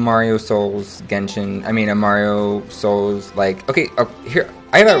a Mario Souls Genshin. I mean, a Mario Souls, like, okay, here,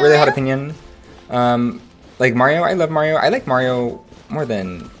 I have a really hot opinion. Like Mario, I love Mario. I like Mario more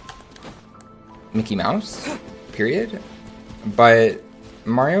than Mickey Mouse, period. But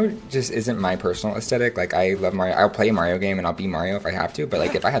Mario just isn't my personal aesthetic. Like, I love Mario. I'll play a Mario game and I'll be Mario if I have to. But,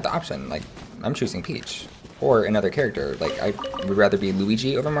 like, if I had the option, like, I'm choosing Peach or another character. Like, I would rather be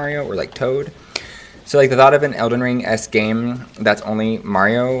Luigi over Mario or, like, Toad. So, like, the thought of an Elden Ring-esque game that's only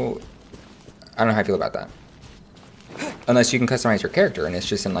Mario, I don't know how I feel about that. Unless you can customize your character and it's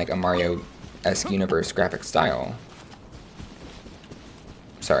just in, like, a Mario-esque universe graphic style.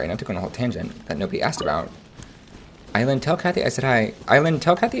 Sorry, not to go on a whole tangent that nobody asked about. Island, tell Kathy I said hi. Island,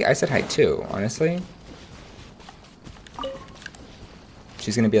 tell Kathy I said hi too, honestly.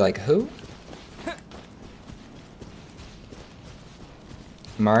 She's gonna be like, who?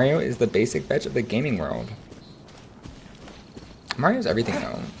 Mario is the basic bitch of the gaming world. Mario's everything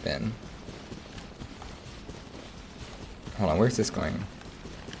though, Ben. Hold on, where's this going?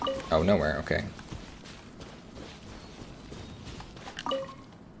 Oh, nowhere, okay.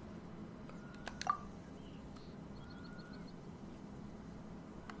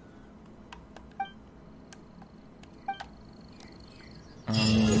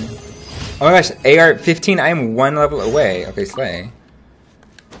 Oh my gosh, AR 15, I am 1 level away. Okay, slay.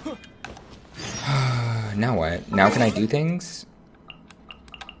 Now what? Now can I do things?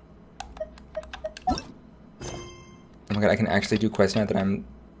 Oh my god, I can actually do quests now that I'm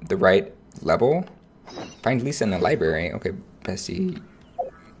the right level? Find Lisa in the library. Okay, Bessie.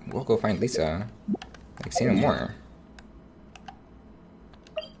 We'll go find Lisa. Like, say no more.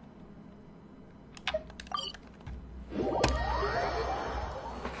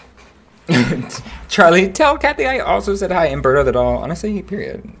 Charlie, tell Kathy I also said hi, and Berto the doll. Honestly,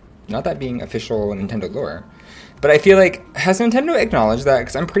 period. Not that being official Nintendo lore. But I feel like, has Nintendo acknowledged that?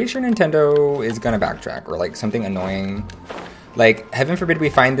 Because I'm pretty sure Nintendo is gonna backtrack, or like something annoying. Like, heaven forbid we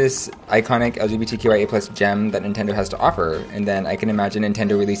find this iconic LGBTQIA+ gem that Nintendo has to offer, and then I can imagine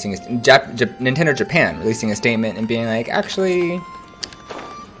Nintendo releasing Nintendo Japan releasing a statement and being like, actually,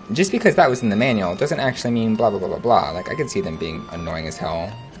 just because that was in the manual doesn't actually mean blah blah blah blah blah. Like, I could see them being annoying as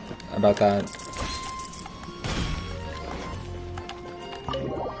hell about that.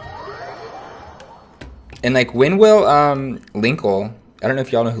 And like, when will Linkle, I don't know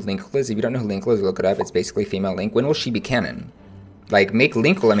if y'all know who Linkle is. If you don't know who Linkle is, look it up. It's basically female Link. When will she be canon? Like, make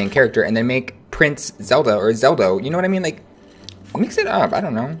Linkle a main character and then make Prince Zelda or Zeldo. You know what I mean? Like, mix it up. I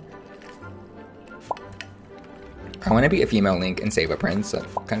don't know. I want to be a female Link and save a prince. That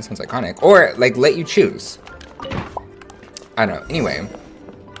kind of sounds iconic. Or, like, let you choose. I don't know. Anyway,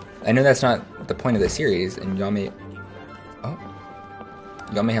 I know that's not the point of the series, and y'all may... Oh.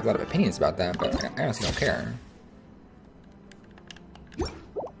 Y'all may have a lot of opinions about that, but I honestly don't care.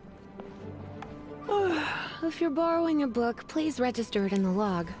 If you're borrowing a book, please register it in the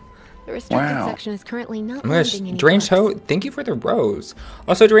log. The restricted section is currently not lending any Deranged Ho, books. thank you for the rose.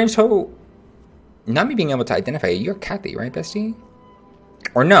 Also, Deranged Ho, not me being able to identify you, you're Kathy, right, bestie?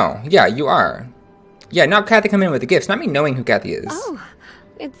 Or no, yeah, you are. Yeah, not Kathy coming in with the gifts, not me knowing who Kathy is. Oh,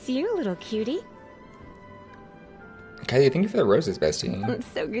 it's you, little cutie. Kathy, thank you for the roses, bestie. It's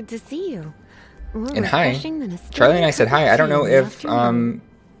so good to see you. More And hi. refreshing than a Charlie and I said hi. I don't know if, afternoon.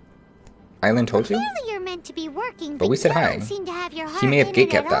 Island told you? Clearly you're meant to be working, But we said you hi. don't seem to have your He may have heart in it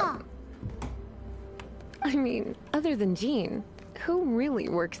gatekept at that. all. I mean, other than Jean, who really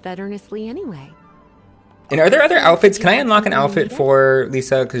works that earnestly anyway? And are there other outfits? Can I unlock an outfit for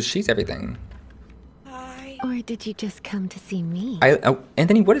Lisa? Because she's everything. Or did you just come to see me?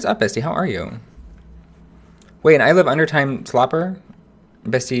 Anthony, what is up, bestie? How are you? Wait, and I live Undertime Slopper?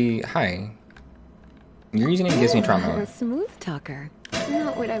 Bestie, hi. Your username gives me trauma. A smooth talker.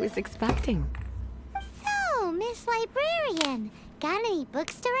 Not what I was expecting. So, Miss Librarian, got any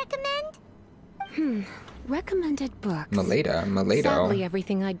books to recommend? Recommended books. Malado. Sadly,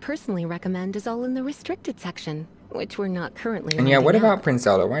 everything I'd personally recommend is all in the restricted section, which we're not currently And yeah, what lending about out. Prince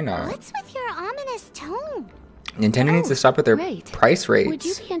Zelda? Why not? What's with your ominous tone? Nintendo needs to stop with their Great. price rates. Would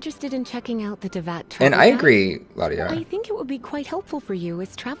you be interested in checking out the Devat travel And I guide? agree, Claudia. I think it would be quite helpful for you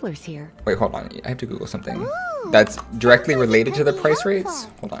as travelers here. Wait, hold on. I have to Google something. Ooh, That's directly sounds like it related to could the be price helpful. rates?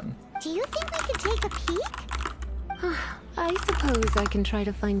 Hold on. Do you think we could take a peek? I suppose I can try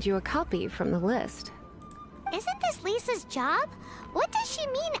to find you a copy from the list. Isn't this Lisa's job? What does she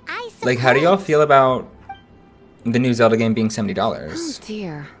mean, I suppose? Like, how do y'all feel about the new Zelda game being Oh $70?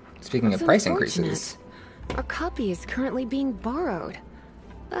 dear. Speaking That's of price unfortunate. increases. Our copy is currently being borrowed.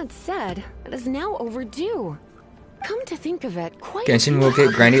 That said, it is now overdue. Come to think of it, quite a Genshin few will get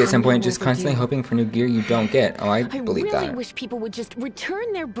have grindy at some come point, just constantly overdue. hoping for new gear you don't get. Oh, I believe really that. wish people would just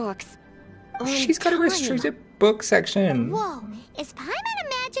return their books. on She's got a time. restricted book section. Whoa, is Paimon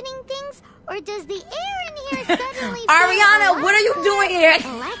imagining things, or does the air in here suddenly feel Ariana, what are you doing here?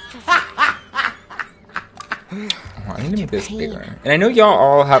 electric? Oh, I need to make this bigger. And I know y'all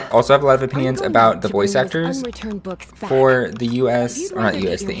all also have a lot of I'm opinions going about back the to voice bring those actors unreturned books back. for the If US, you'd or not rather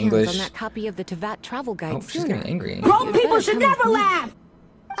get US, your the hands on English. that copy of the Tevat travel guide Oh, she's sooner. getting angry. Grown people should never laugh!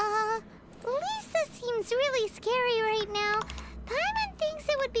 Lisa seems really scary right now. Paimon thinks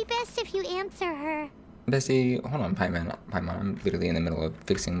it would be best if you answer her. Bessie, hold on, Paimon. I'm literally in the middle of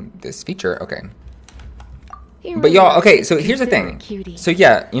fixing this feature. Okay. Here But we y'all, are. okay, so here's the Consider thing. it cutie. So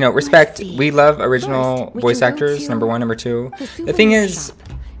yeah, you know, respect. see. We love original First, we voice can go actors, to number one, number two. The The thing souvenir is, shop.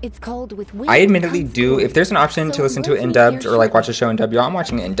 It's called With Wind I admittedly Comes do, Glory. if there's an option to So listen to it let's in meet dubbed here or like watch a shortly. show in dubbed, y'all, I'm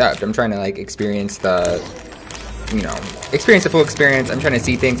watching it in dubbed. I'm trying to like experience the, you know, experience the full experience. I'm trying to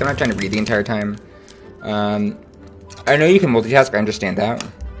see things. I'm not trying to read the entire time. I know you can multitask, I understand that.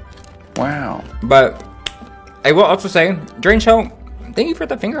 Wow. But I will also say, during show, thank you for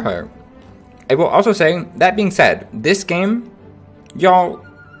the finger heart. I will also say, that being said, this game, y'all,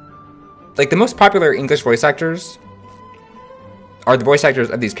 like the most popular English voice actors are the voice actors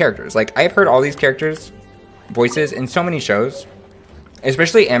of these characters. Like, I've heard all these characters' voices in so many shows.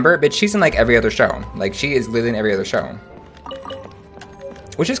 Especially Amber, but she's in like every other show. Like she is literally in every other show.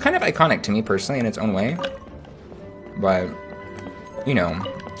 Which is kind of iconic to me personally in its own way. But, you know,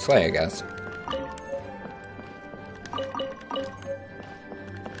 slay, I guess.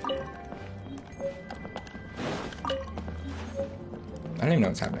 I don't even know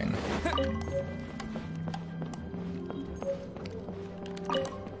what's happening.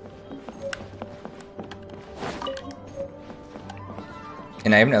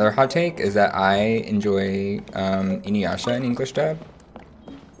 And I have another hot take, is that I enjoy Inuyasha in English dub.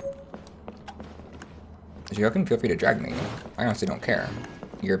 So y'all can feel free to drag me. I honestly don't care.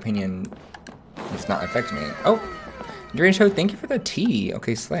 Your opinion does not affect me. Oh! During show, thank you for the tea.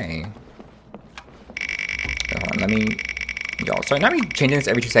 Okay, slay. Hold on, let me... Y'all, so not me changing this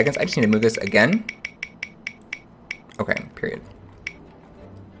every 2 seconds. I just need to move this again. Okay, period.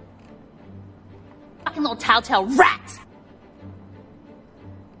 Fucking little telltale rat!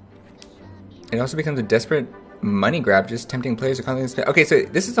 It also becomes a desperate money grab, just tempting players to constantly spend. Okay, so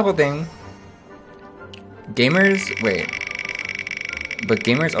this is the whole thing. Gamers, wait. But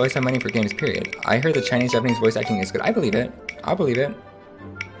gamers always have money for games, period. I heard the Chinese-Japanese voice acting is good. I believe it. I'll believe it.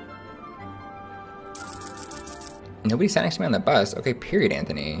 Nobody sat next to me on the bus. Okay, period,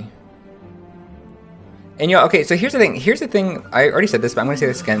 Anthony. And y'all, okay, so here's the thing. Here's the thing. I already said this, but I'm going to say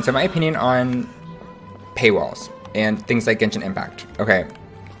this again. So my opinion on paywalls and things like Genshin Impact. Okay.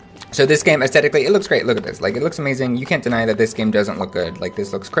 So this game, aesthetically, it looks great. Look at this. Like, it looks amazing. You can't deny that this game doesn't look good. Like,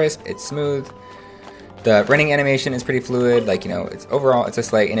 this looks crisp. It's smooth. The running animation is pretty fluid. Like, you know, it's overall, it's a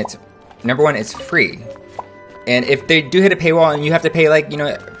slay. And it's, number one, it's free. And if they do hit a paywall and you have to pay, like, you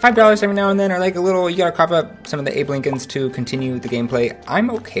know, $5 every now and then, or like a little, you gotta cough up some of the Abe Lincolns to continue the gameplay, I'm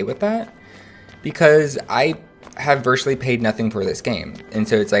okay with that. Because I have virtually paid nothing for this game. And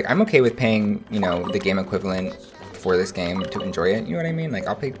so it's like, I'm okay with paying, you know, the game equivalent for this game to enjoy it. You know what I mean? Like,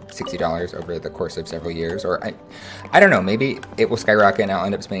 I'll pay $60 over the course of several years. Or I don't know, maybe it will skyrocket and I'll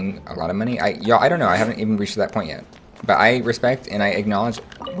end up spending a lot of money. Y'all, I don't know. I haven't even reached that point yet. But I respect and I acknowledge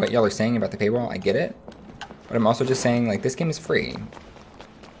what y'all are saying about the paywall. I get it. But I'm also just saying, like, this game is free.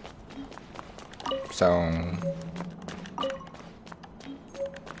 So...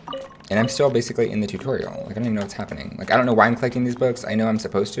 And I'm still basically in the tutorial. Like, I don't even know what's happening. Like, I don't know why I'm collecting these books. I know I'm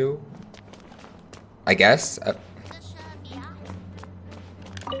supposed to. I guess.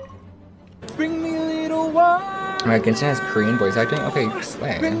 Bring me a little water. Genshin has Korean voice acting? Okay,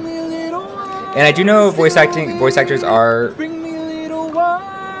 slay. And I do know voice actors are... Bring me a little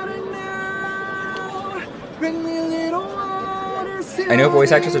water now. Bring me a little water. I know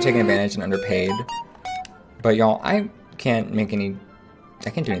voice actors are taking advantage and underpaid. But y'all, I can't make any... I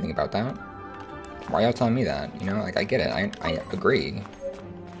can't do anything about that. Why are y'all telling me that? You know, like, I get it. I agree.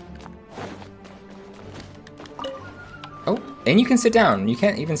 Oh, and you can sit down. You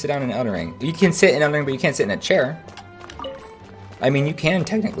can't even sit down in Elden Ring. You can sit in Elden Ring, but you can't sit in a chair. I mean, you can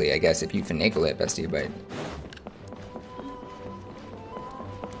technically, I guess, if you finagle it, bestie, but...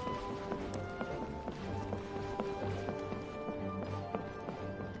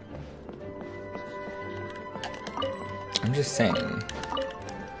 I'm just saying.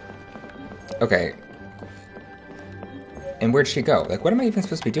 Okay. And where'd she go? Like, what am I even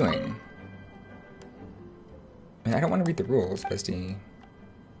supposed to be doing? I mean, I don't want to read the rules, bestie.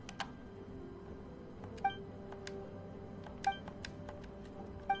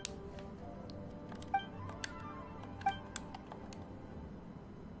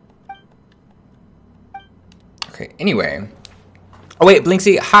 Okay, anyway. Oh, wait,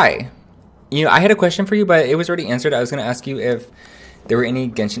 Blinksy, hi. You know, I had a question for you, but it was already answered. I was going to ask you if there were any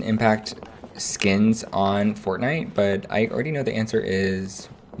Genshin Impact skins on Fortnite, but I already know the answer is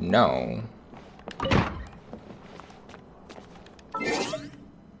no.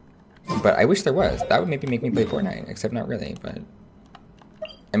 But I wish there was. That would maybe make me play Fortnite, except not really, but...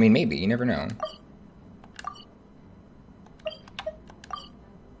 I mean, maybe. You never know.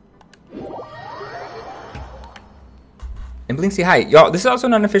 And Blinksy, hi. Y'all, this is also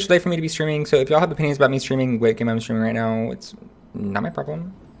not an official day for me to be streaming, so if y'all have opinions about me streaming what game I'm streaming right now, it's not my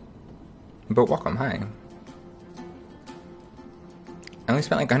problem. But welcome, hi. I only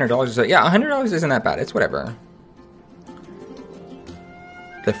spent like $100 or so. Yeah, $100 isn't that bad. It's whatever.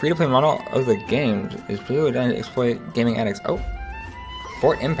 The free-to-play model of the game is purely designed to exploit gaming addicts. Oh,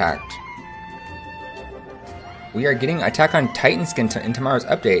 Fort Impact. We are getting Attack on Titan skin in tomorrow's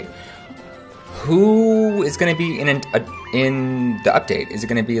update. Who is going to be in the update? Is it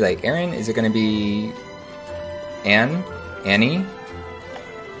going to be like Aaron? Is it going to be Annie?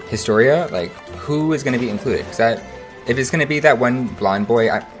 Historia? Like, who is going to be included? Because if it's going to be that one blonde boy,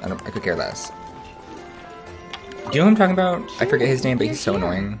 I could care less. Do you know who I'm talking about? I forget his name, but he's so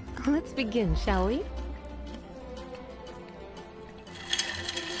annoying. Let's begin, shall we?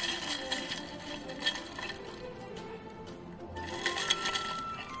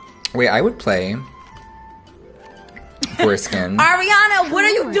 Wait, I would play for a skin. Ariana, what are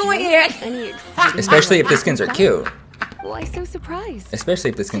you doing here? Especially if the skins are cute. Why so surprised?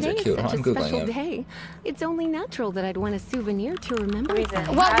 Especially if the skins are Today cute. is such I'm a Googling special it. day. It's only natural that I'd want a souvenir to remember Reason. that.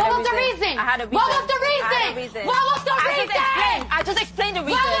 What was the reason? I had a reason. What was the I had a reason? What was the reason? I just explained the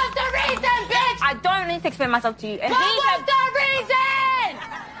reason. What was the reason, bitch? I don't need to explain myself to you. And What these was have- the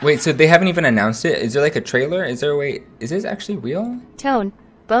reason? Wait, so they haven't even announced it? Is there like a trailer? Is there a way? Is this actually real? Tone.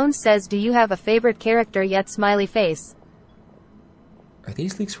 Bones says, do you have a favorite character yet? Smiley face. Are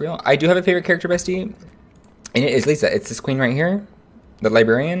these leaks real? I do have a favorite character, bestie. And it is Lisa. It's this queen right here. The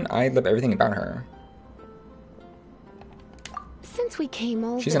librarian. I love everything about her. Since we came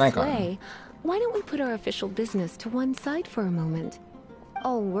all She's this an icon. way, why don't we put our official business to one side for a moment?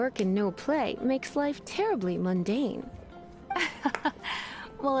 All work and no play makes life terribly mundane.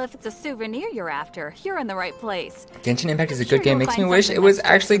 Well, if it's a souvenir you're after, you're in the right place. Genshin Impact is a Sure, good game. you'll Makes me find wish something it was that's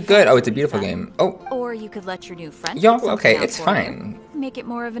just actually for good. Oh, it's a fancy, beautiful Lisa. game. Oh, Or you could let your new friend y'all. pick something Okay, out it's for fine. you. Make it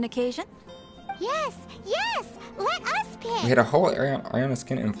more of an occasion. Yes, yes, let us pick. We had a whole Ariana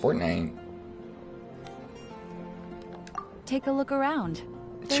skin in Fortnite. Take a look around. She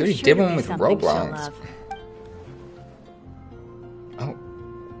There's already sure did to one be with something she'll Roblox. love. Oh,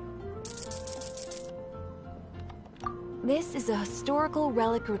 This is a historical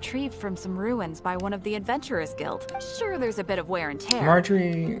relic retrieved from some ruins by one of the Adventurers Guild. Sure, there's a bit of wear and tear.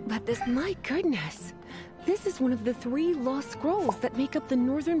 Marjorie. But this My goodness! This is one of the 3 lost scrolls that make up the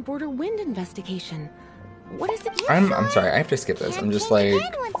Northern Border Wind investigation. What is it? I'm sorry. I have to skip this. I'm just like, Change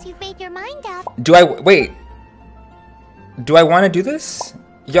again once you've made your mind up. do I wait? Do I want to do this?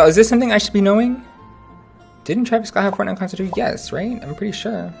 Yo, is this something I should be knowing? Didn't Travis Scott have Fortnite concert too? Yes, right? I'm pretty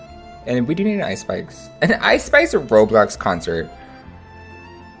sure. And we do need an Ice Spikes. An Ice Spikes or Roblox concert.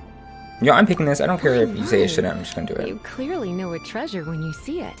 Yo, I'm picking this. I don't care if you say it shouldn't. I'm just gonna do it. You clearly know a treasure when you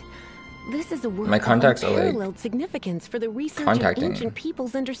see it. This is a work My contacts of are, like, unparalleled significance for the research contacting. of ancient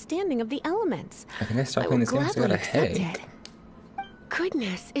people's understanding of the elements. I think I stopped I playing would this game because I got gladly a accept headache. it.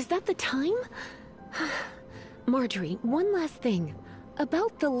 Goodness, is that the time? Marjorie, one last thing.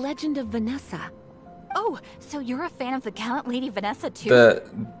 About the legend of Vanessa. Oh, so you're a fan of the gallant Lady Vanessa too? The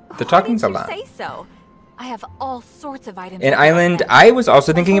Why talking's a didn't lot. you say so? I have all sorts of items. In about Island, Vanessa. I was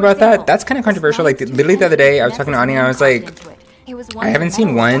also thinking For about that. example, That's kind of this controversial. Like, lion's literally the other day, I was Vanessa's talking to Ani and I was name like, carved into it. It was I one of haven't the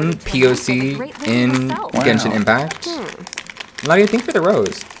seen medals one awarded to Vanessa, the POC great lady in herself. Genshin Impact. A lot of you think for the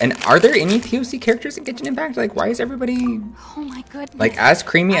Rose. And are there any POC characters in Genshin Impact? Like, why is everybody Oh my goodness. like as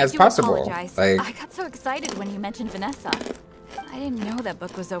creamy I as do possible? apologize. Like, I got so excited when you mentioned Vanessa. I didn't know that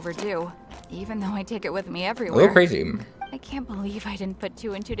book was overdue, even though I take it with me a everywhere. little crazy. I can't believe I didn't put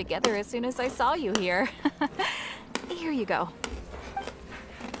 2 and 2 together as soon as I saw you here. Here you go.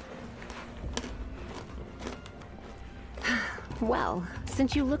 Well,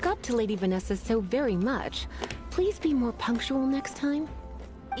 since you look up to Lady Vanessa so very much, please be more punctual next time.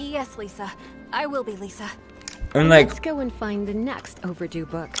 Yes, Lisa. I will be, Lisa. And like, Let's go and find the next overdue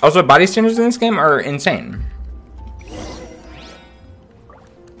book. also body standards in this game are insane.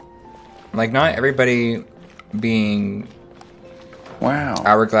 Like, not everybody being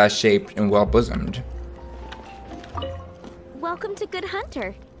hourglass shaped and well bosomed. Welcome to Good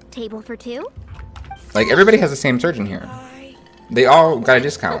Hunter. Table for 2? Like, everybody has the same surgeon here. They all got a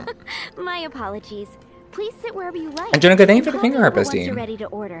discount. My apologies. Please sit wherever you like. And Jenica, thank you for the Call finger me heart, over once bestie. you're ready to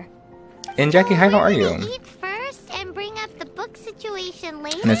order. And Jackie, hi, how are We're you? gonna eat first and bring up the book situation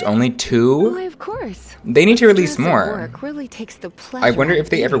later. And there's only 2? Why, of course. They need to release Stress at more. Work really takes the pleasure I wonder out if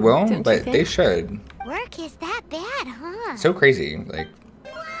they of ever eating, will, don't you but they think? should. Work is that bad, huh? So crazy. Like,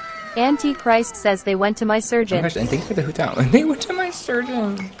 Antichrist says they went to my oh my surgeon. gosh, and thanks for the hoot out. They went to my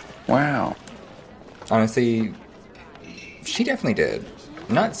surgeon. Wow. Honestly, she definitely did.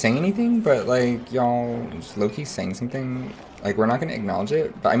 Not saying anything, but like, y'all, just low-key saying something. Like, we're not gonna acknowledge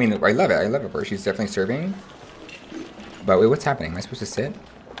it. But I mean, I love it. I love it for her. She's definitely serving. But wait, what's happening? Am I supposed to sit?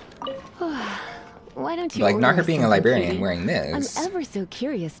 Why don't you Like, not order her being a something, librarian cutie? wearing this. I'm ever so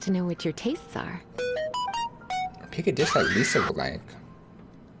curious to know what your tastes are. Pick a dish that Lisa would like.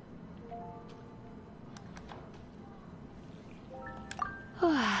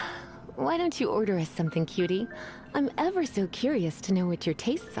 Why don't you order us something, cutie? I'm ever so curious to know what your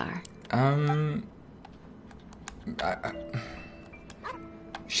tastes are.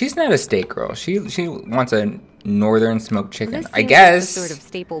 She's not a steak girl. She wants a northern smoked chicken. This I seems guess. like the sort of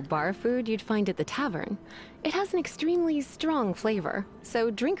staple bar food you'd find at the tavern. It has an extremely strong flavor, so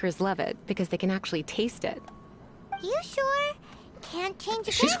drinkers love it because they can actually taste it. You sure? Can't change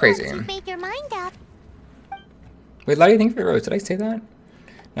a She's girl crazy. once you've made your mind up. Wait, Lottie, thank you for the rose. Did I say that?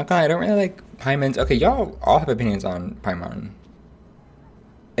 Not gonna lie, I don't really like Paimon's. Okay, y'all all have opinions on Paimon.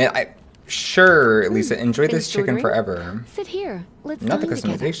 And sure, Lisa, enjoy this Finished chicken ordering? forever. Sit here. Let's Not the dine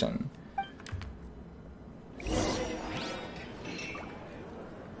together. customization.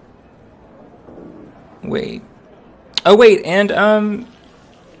 Wait. Oh wait, and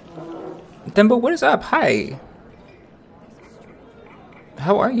Thimble, what is up? Hi.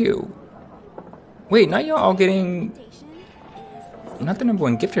 How are you? Wait, not y'all all getting not the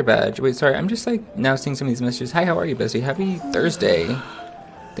 #1 gifter badge. Wait, sorry, I'm just like now seeing some of these messages. Hi, how are you, bestie? Happy Thursday.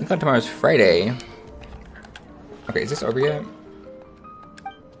 Think on tomorrow's Friday. Okay, is this over yet?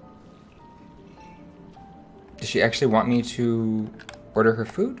 Does she actually want me to order her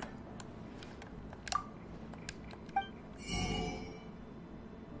food?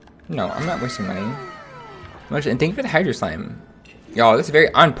 No, I'm not wasting money. And thank you for the Hydro Slime. Y'all, this is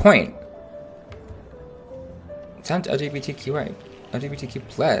very on point. It sounds LGBTQI. LGBTQ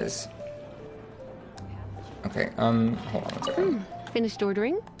plus. Okay, hold on one second. Finished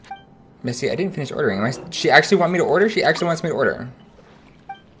ordering? Missy, I didn't finish ordering. She actually want me to order? She actually wants me to order.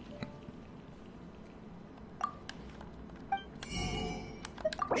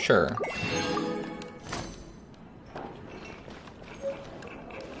 Sure.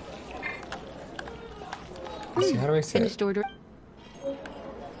 Let's see, how do I sit? Finished order.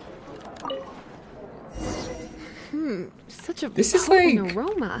 Such a This is potent like-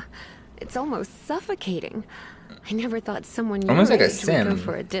 aroma. It's almost suffocating. I never thought someone Almost your like a age would go sim.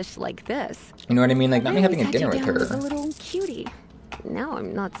 for a dish like this. You know what I mean? Like, not me I having a always had dinner you with down as a her. little cutie. Now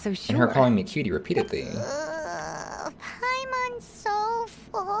I'm not so sure. And her calling me cutie repeatedly. Paimon's so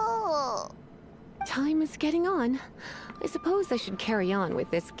full. Time is getting on. I suppose I should carry on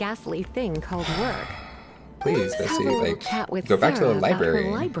with this ghastly thing called work. Please, Let's have a Bessie, little like, chat with go back to Sarah the about her library.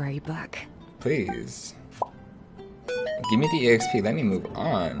 library book. Please. Give me the EXP, let me move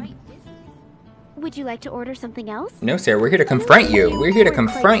on. Would you like to order something else? No, Sarah, we're here to confront you. We're here to Weren't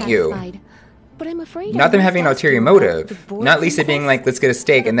quite confront you. satisfied, But I'm afraid Not I them must having an ask you ulterior about motive. the board Not Lisa being princess. like, let's get a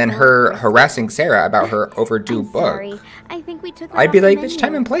steak, and then her harassing Sarah about her overdue I'm book. sorry. I think we took that I'd be off the like, menu. bitch,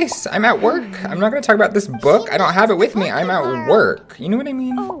 time and place. I'm at work. I'm not gonna talk about this book. I don't have it with me. I'm at work. You know what I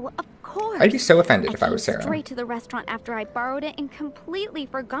mean? Oh, of course. I'd be so offended if I came was Sarah. straight to the restaurant after I borrowed it and completely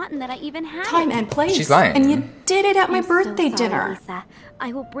forgotten that I even had Time it. and place. She's lying. And you did it at my I'm so birthday sorry, dinner. Lisa.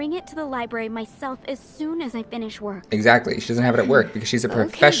 I will bring it to the library myself as soon as I finish work. Exactly. She doesn't have it at work because she's a Okay,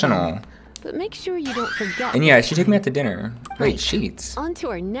 professional. then. But make sure you don't forget. And yeah, she took me out to dinner. Wait, Right. sheets. On to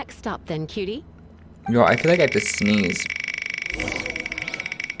our next stop then, cutie. Yo, I feel like I have to sneeze.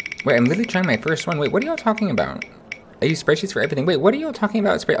 Wait, I'm literally trying my first one. Wait, what are y'all talking about? I use spreadsheets for everything. Wait, what are y'all talking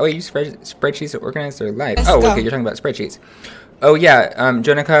about? Oh, I use spreadsheets to organize their life. Let's Oh, go. okay, you're talking about spreadsheets. Oh, yeah,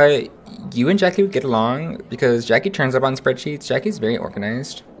 Jonica, you and Jackie would get along because Jackie turns up on spreadsheets. Jackie's very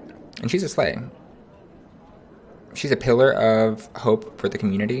organized, and she's a slay. She's a pillar of hope for the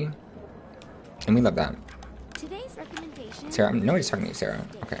community, and we love that. Today's recommendation. Sarah, nobody's talking to you, Sarah.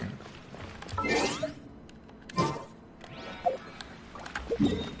 Okay.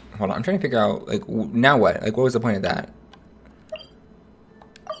 Hold on, I'm trying to figure out, like, now what? Like, what was the point of that?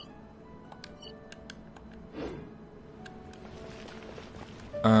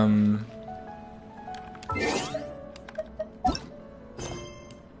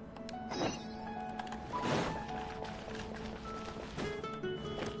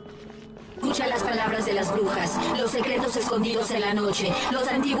 Escucha las palabras de las brujas, los secretos escondidos en la noche, los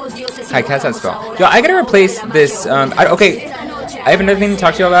antiguos dioses. Hi, cast that spell. Yo, I gotta replace this, okay, I have another thing to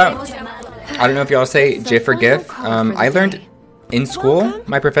talk to you about. I don't know if y'all say GIF or GIF. I learned in school,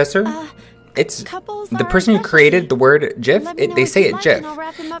 my professor, it's the person who created the word GIF, they say it GIF.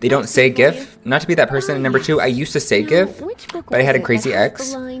 They don't say GIF. Not to be that person. And number two, I used to say GIF, but I had a crazy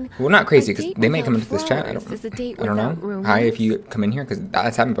ex. Well, not crazy, because they may come into this chat. I don't know. Hi, if you come in here, because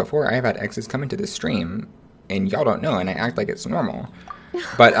that's happened before. I've had exes come into this stream, and y'all don't know, and I act like it's normal.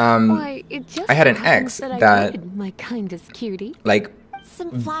 But, Why, it just I had an happens ex I that, did, my kindest cutie. like,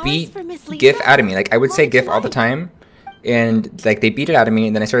 Some flowers beat for Miss Lisa. GIF out of me. Like, I would say What GIF would all you the like? time. And, like, they beat it out of me,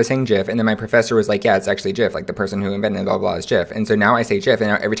 and then I started saying GIF, and then my professor was like, yeah, it's actually GIF. Like, the person who invented blah, blah, blah is GIF. And so now I say GIF, and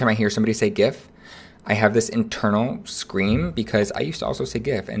now every time I hear somebody say GIF, I have this internal scream, because I used to also say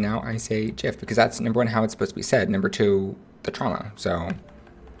GIF, and now I say GIF, because that's, number one, how it's supposed to be said. Number two, the trauma. So,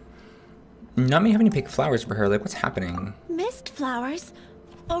 not me having to pick flowers for her. Like, what's happening? Mist flowers.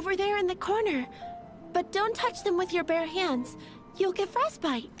 Over there in the corner. But don't touch them with your bare hands. You'll get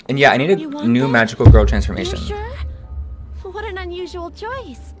frostbite. And yeah, I need You a want new that? magical girl transformation. You sure? What an unusual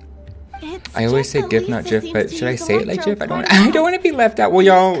choice. I always say GIF, not GIF, but should I say it like GIF? I don't want to be left out. Well,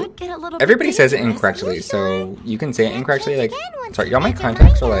 y'all, everybody says it incorrectly, so you can say it incorrectly. Like, sorry, y'all, my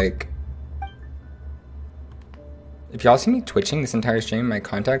contacts are like, if y'all see me twitching this entire stream, my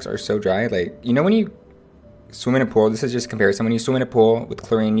contacts are so dry. Like, you know when you swim in a pool, this is just comparison. When you swim in a pool with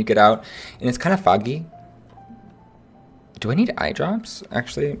chlorine, you get out, and it's kind of foggy. Do I need eye drops?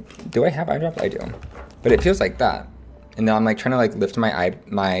 Actually, do I have eye drops? I do. But it feels like that. And now I'm like trying to like lift my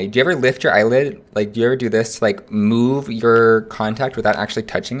do you ever lift your eyelid? Like, do you ever do this to like move your contact without actually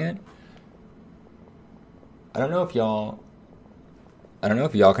touching it? I don't know if y'all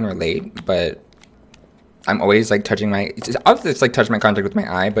can relate, but I'm always like touching I'll just like touch my contact with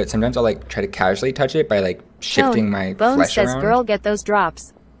my eye, but sometimes I'll like try to casually touch it by like shifting my Bones flesh says, around. girl, get those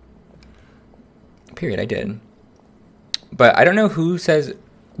drops. Period, I did. But I don't know who says...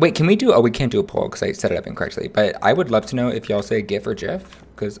 Wait, can we do... Oh, we can't do a poll because I set it up incorrectly. But I would love to know if y'all say GIF or GIF.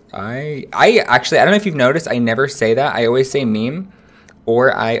 Because I actually... I don't know if you've noticed, I never say that. I always say meme.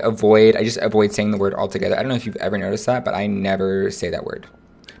 Or I just avoid saying the word altogether. I don't know if you've ever noticed that, but I never say that word.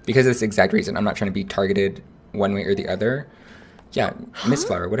 Because of this exact reason. I'm not trying to be targeted one way or the other. Yeah, Miss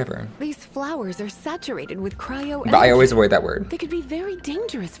Flower, whatever. These flowers are saturated with cryo. But I always avoid that word. They could be very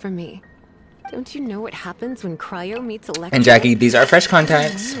dangerous for me. Don't you know what happens when cryo meets electric? And Jackie, these are fresh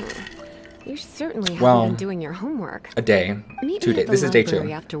contacts. You certainly haven't been doing your homework. A day. Meet 2 me days. at the This is day 2.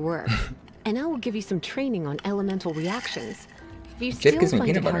 library after work, and I will give you some training on elemental reactions. If you Jeff still gives me find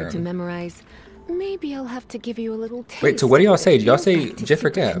peanut it butter. hard to memorize, maybe I'll have to give you a little taste. Wait, so what do y'all say? Do y'all of say what it feels GIF or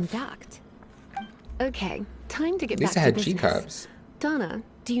like to GIF? conduct. Okay, time to get At least back I to had G business. cups. Donna,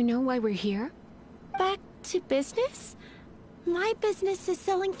 do you know why we're here? Back to business? My business is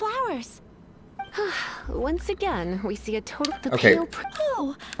selling flowers. Once again, we see a total... The Okay. pale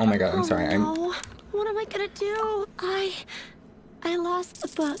Oh. Oh my god, I'm sorry. No. What am I gonna do? I lost the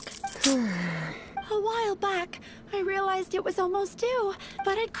book. A while back, I realized it was almost due,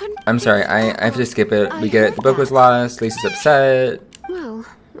 but I couldn't... I'm sorry, I have to skip it. We get it. The book was lost. Lisa's upset. Well,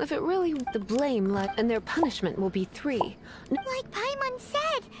 if it really... The blame let... And their punishment will be 3. Like Paimon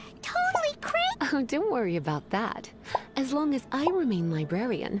said, totally crazy. Oh, don't worry about that. As long as I remain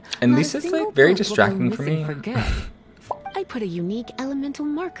librarian... And not a Lisa's, single like, very book will go distracting for missing me. For good. I put a unique elemental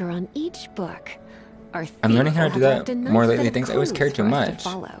marker on each book. Our I'm learning how to thief do will that have a nice more set lately. of Thanks, I always clues care too for us to much.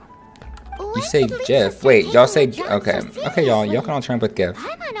 follow. You say GIF. Wait, y'all say... Okay. Okay, y'all can all turn up with GIF.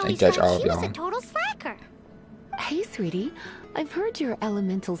 I judge all of She was a y'all. total slacker. Hey, sweetie. I've heard your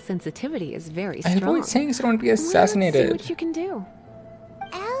elemental sensitivity is very I strong. avoid saying this. I don't want to be Why not see assassinated. what you can do.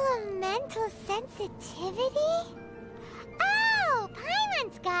 Elemental sensitivity? Oh,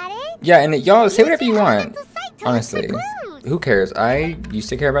 Paimon's got it. Yeah, and y'all say whatever you Use your want. elemental sight to look for Honestly. clues. Who cares? I used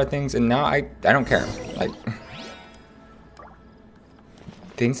to care about things, and now I don't care. Like...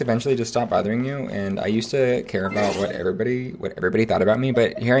 Things eventually just stop bothering you, and I used to care about what everybody thought about me,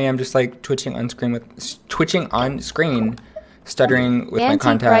 but here I am just like twitching on screen, stuttering with my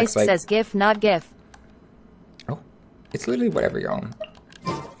contacts. Antichrist Like, says GIF, not GIF. oh, it's literally whatever, y'all.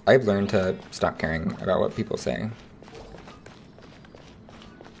 I've learned to stop caring about what people say,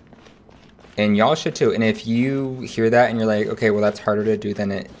 and y'all should too. And if you hear that and you're like, okay, well that's harder to do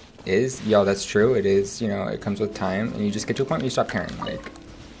than it is, y'all, that's true. It is, you know, it comes with time, and you just get to a point where you stop caring, like.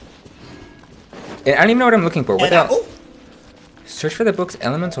 And I don't even know what I'm looking for. What the hell? Search for the book's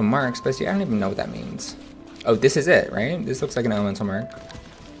elemental marks, but see, I don't even know what that means. Oh, this is it, right? This looks like an elemental mark.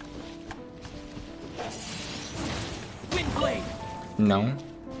 Windblade. No.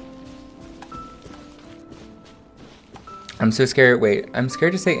 I'm so scared. Wait, I'm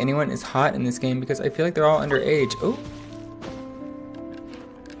scared to say anyone is hot in this game because I feel like they're all underage. Oh.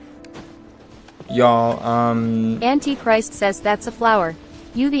 Y'all, Antichrist says that's a flower.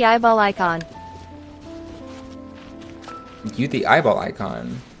 You the eyeball icon. You the eyeball icon.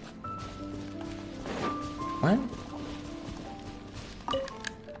 What?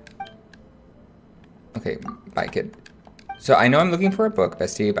 Okay, bye, kid. So I know I'm looking for a book,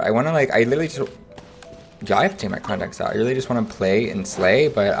 bestie, but I want to like, I literally just... Yeah, I have to take my contacts out. I really just want to play and slay,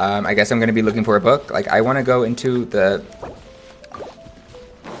 but I guess I'm going to be looking for a book. Like, I want to go into the...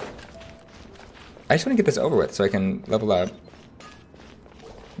 I just want to get this over with so I can level up.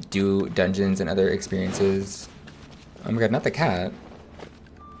 Do dungeons and other experiences. Oh my god, not the cat.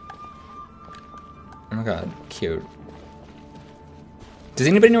 Oh my god, cute. Does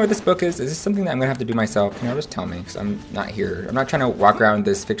anybody know where this book is? Is this something that I'm gonna have to do myself? Can y'all just tell me? Because I'm not here. I'm not trying to walk around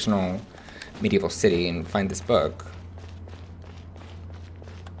this fictional medieval city and find this book.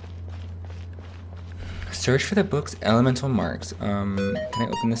 Search for the book's elemental marks. Can I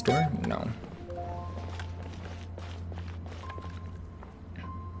open this door? No.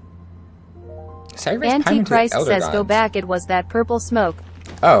 Sacrifice Pine into the Antichrist Elder says Gods. go back, it was that purple smoke.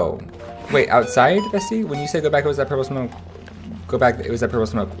 Oh. Wait, outside, bestie? When you say go back, it was that purple smoke. Go back, it was that purple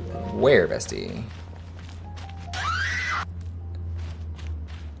smoke. Where, bestie?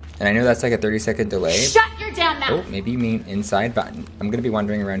 And I know that's like a 30-second delay. Shut your damn mouth! Oh, maybe you mean inside, but I'm gonna be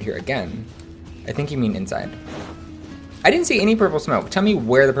wandering around here again. I think you mean inside. I didn't see any purple smoke. Tell me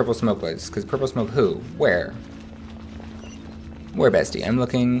where the purple smoke was, because purple smoke who? Where? Where, bestie? I'm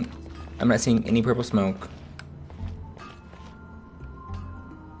looking. I'm not seeing any purple smoke.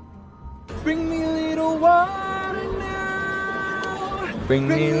 Bring me a little water now. Bring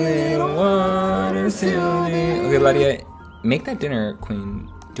me a little water, Sylvie. Okay, Ladia, make that dinner, queen.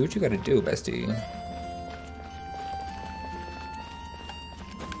 Do what you gotta do, bestie.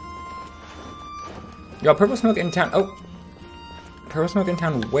 Yo, purple smoke in town. Oh, purple smoke in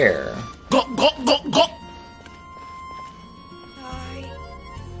town. Where?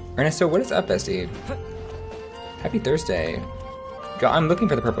 Ernesto, what is up, bestie? Happy Thursday. Yo, I'm looking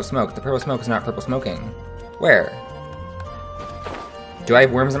for the purple smoke. The purple smoke is not purple smoking. Where? Do I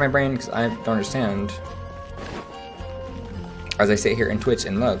have worms in my brain? Because I don't understand. As I sit here and twitch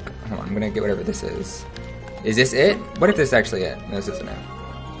and look. Hold on, I'm gonna get whatever this is. Is this it? What if this is actually it? No, this isn't it.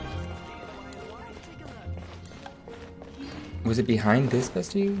 Was it behind this,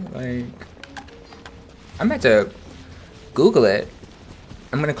 bestie? Like, I'm about to Google it.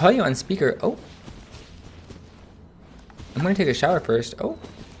 I'm gonna call you on speaker. Oh. I'm gonna take a shower first. Oh.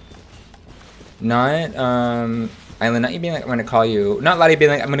 Not, Island, not you being like, I'm gonna call you. Not Lottie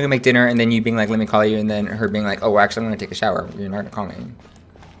being like, I'm gonna go make dinner, and then you being like, let me call you, and then her being like, oh, actually, I'm gonna take a shower. You're not gonna call me.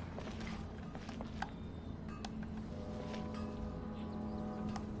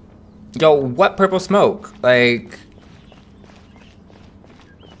 Yo, what purple smoke? Like,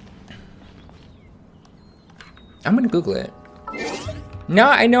 I'm gonna Google it. No,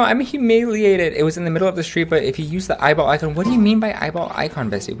 I know, I'm humiliated. It was in the middle of the street, but if you use the eyeball icon, what do you mean by eyeball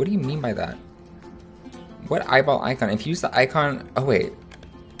icon, bestie? What do you mean by that? What eyeball icon? If you use the icon, oh wait.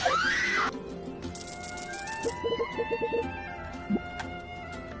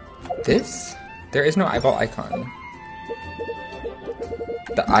 This? There is no eyeball icon.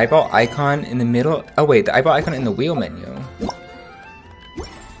 The eyeball icon in the middle, oh wait, the eyeball icon in the wheel menu.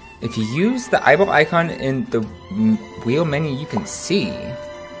 If you use the eyeball icon in the wheel menu, you can see.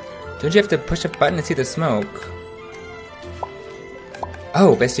 Don't you have to push a button to see the smoke?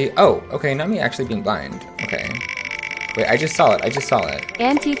 Oh, bestie. Oh, okay, not me actually being blind. Okay. Wait, I just saw it. I just saw it.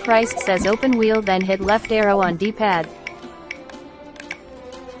 Antichrist says open wheel, then hit left arrow on D-pad.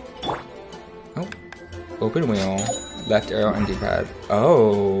 Oh. Open wheel, left arrow on D-pad.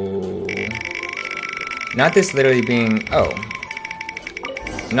 Oh. Not this literally being... Oh.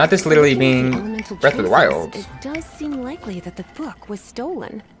 Not this literally being Breath of the Wild. It does seem likely that the book was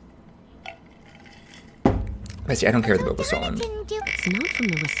stolen. Bestie, I don't care if the book was stolen. It's not from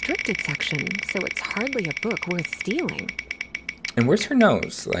the restricted section, so it's hardly a book worth stealing. And where's her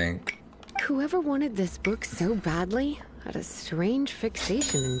nose? Like... Whoever wanted this book so badly had a strange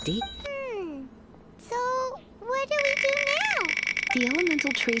fixation indeed. So, what do we do now? The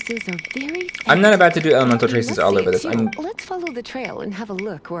elemental traces are very faint. I'm not about to do elemental traces Let's all see over it this. too. Let's follow the trail and have a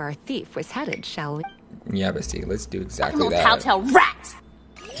look where our thief was headed, shall we? Yeah, bestie, let's do exactly Little that. cowtail rat!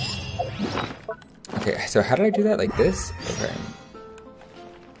 Okay, so how did I do that? Like this? Okay.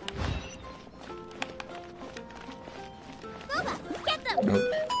 Nope.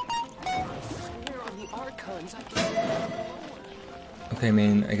 Okay, I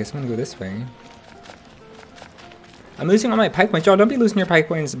mean, I guess I'm gonna go this way. I'm losing all my pike points. Y'all, don't be losing your pike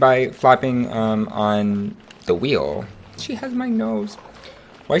points by flopping on the wheel. She has my nose.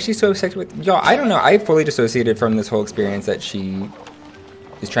 Why is she so obsessed with... Y'all, I don't know. I fully dissociated from this whole experience that she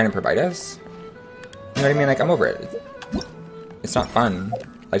is trying to provide us. You know what I mean? Like, I'm over it. It's not fun.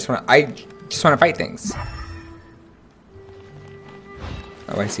 I just want to fight things.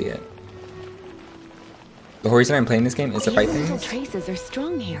 Oh, I see it. The whole reason I'm playing this game is to fight The elemental things. traces are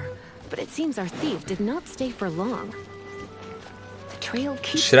strong here, but it seems our thief did not stay for long. The trail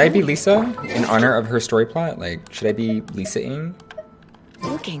keeps Should I be going. Lisa in honor of her story plot? Like, should I be Lisa-ing?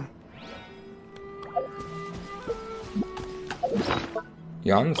 Looking.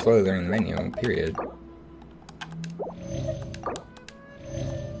 Yeah, I'm slowly learning the menu, period.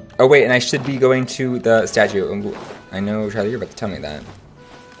 Oh wait, and I should be going to the statue. I know, Charlie, you're about to tell me that.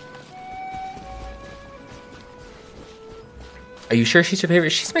 Are you sure she's your favorite?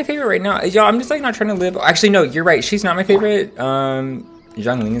 She's my favorite right now. Y'all, I'm just like not trying to live. Actually, no, you're right. She's not my favorite.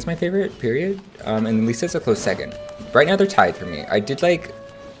 Zhongling is my favorite, period. And Lisa's a close second. Right now they're tied for me. I did like...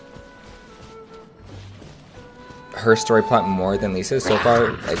 her story plot more than Lisa's so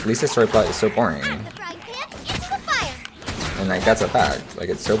far. Like, Lisa's story plot is so boring. And, like, that's a fact. Like,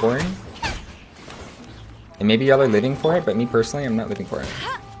 it's so boring. And maybe y'all are living for it, but me personally, I'm not living for it.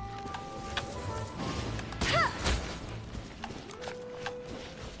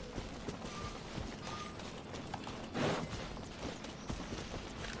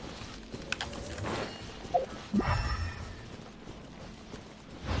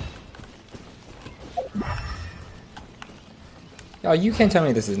 Y'all, you can't tell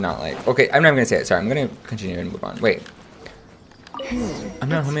me this is not like... Okay, I'm not even gonna say it. Sorry, I'm gonna continue and move on. Wait. I'm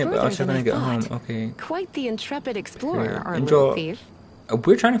not home yet, but I'll check when I get home. Okay. Quite the intrepid explorer, Yeah. our And little Joel- thief.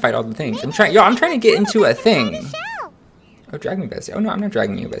 We're trying to fight all the things. I'm trying to get into a thing. Oh, drag me, bestie. Oh, no, I'm not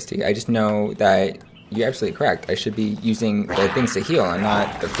dragging you, bestie. I just know that you're absolutely correct. I should be using the things to heal and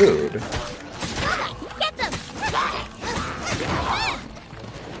not the food.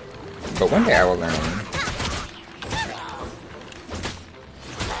 But one day I will learn.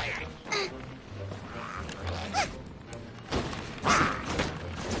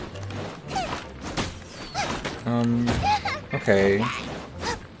 Okay.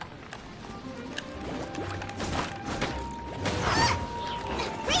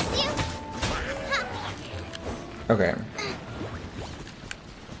 Okay.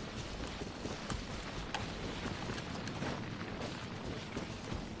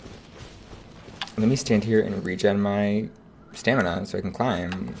 Let me stand here and regen my stamina so I can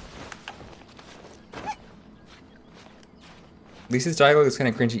climb. Lisa's dialogue is kind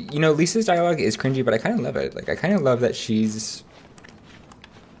of cringy. You know, Lisa's dialogue is cringy, but I kind of love it. Like, I kind of love that she's,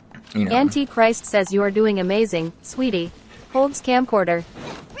 you know. Antichrist says you are doing amazing, sweetie. Holds camcorder.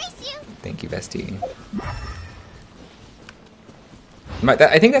 Thank you, bestie.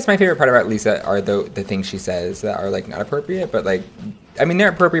 I think that's my favorite part about Lisa are the things she says that are, like, not appropriate, but, like, I mean, they're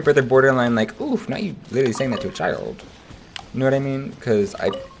appropriate, but they're borderline, like, oof, not you literally saying that to a child. You know what I mean? Because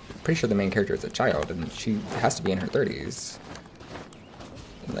I'm pretty sure the main character is a child, and she has to be in her 30s.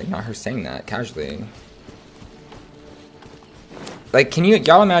 Like, not her saying that casually. Like, can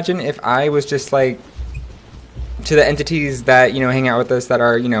y'all imagine if I was just, like, to the entities that, you know, hang out with us that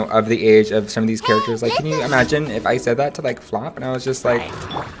are, you know, of the age of some of these characters, like, can you imagine if I said that to, like, Flop, and I was just like,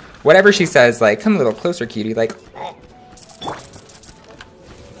 whatever she says, like, come a little closer, cutie, like,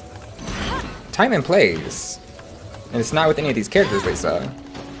 time and place. And it's not with any of these characters, Lisa.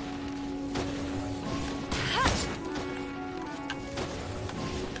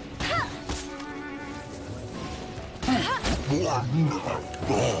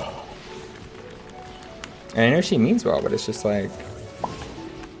 And I know she means well, but it's just like...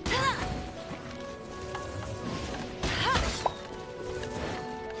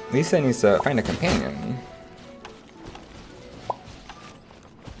 Lisa needs to find a companion.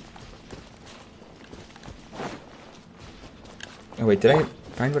 Oh wait, did I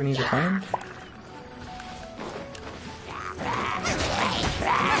find what I need to find?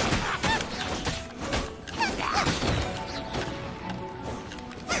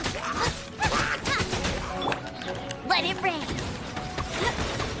 Let it rain.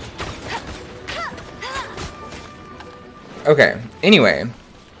 Okay, anyway.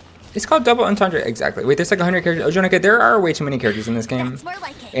 It's called Double Entendre, exactly. Wait, there's like 100 characters. Oh, Jonica, there are way too many characters in this game. That's more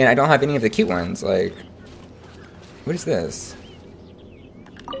like it. And I don't have any of the cute ones, like... What is this?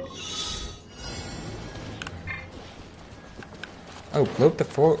 Oh, blow up the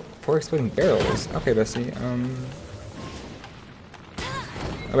four exploding barrels. Okay, bestie,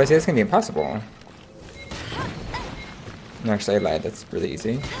 Oh, bestie, that's gonna be impossible. No, actually, I lied. That's really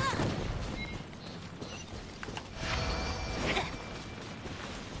easy.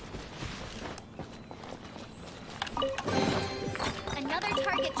 Another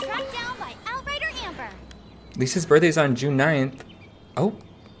target tracked down by Outrider Amber. Lisa's birthday is on June 9th. Oh.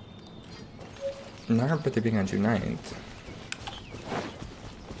 Not her birthday being on June 9th.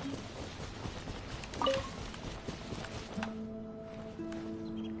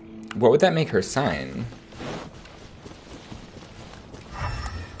 What would that make her sign?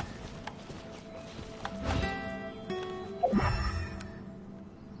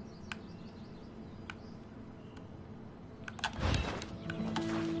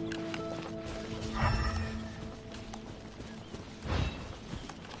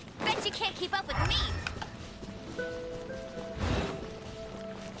 Bet you can't keep up with me.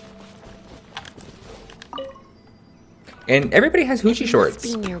 And everybody has hoochie shorts.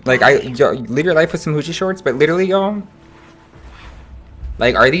 be nearby. Like, y'all live your life with some hoochie shorts, but literally, y'all,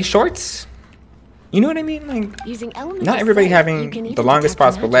 like, are these shorts? You know what I mean? Like, Using elements not of everybody sight, you having can the even longest detect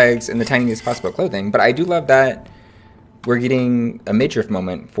possible magic. legs and the tiniest possible clothing, but I do love that we're getting a midriff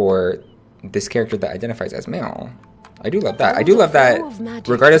moment for this character that identifies as male. I do love that. I do love that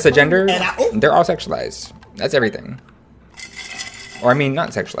regardless of gender, they're all sexualized. That's everything. Or I mean, not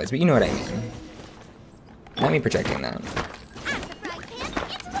sexualized, but you know what I mean. Not me projecting that.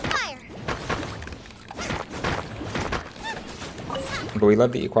 But we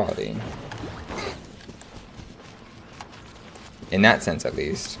love the equality. In that sense, at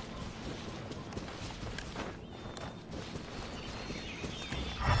least.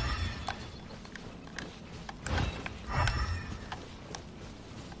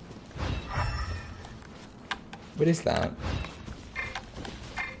 What is that?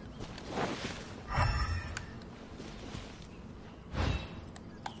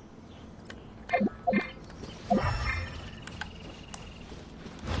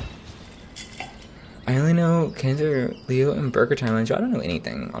 I only know Cancer, Leo, and Burger Challenge. I don't know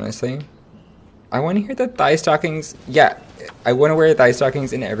anything, honestly. I want to hear the thigh stockings. Yeah, I want to wear thigh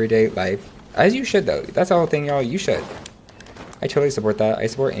stockings in everyday life. As you should, though. That's the whole thing, y'all. You should. I totally support that. I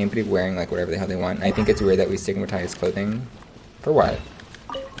support anybody wearing, like, whatever the hell they want. I think it's weird that we stigmatize clothing. For what?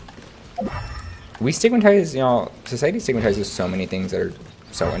 We stigmatize, y'all, society stigmatizes so many things that are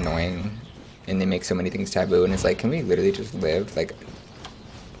so annoying. And they make so many things taboo. And it's like, can we literally just live? Like,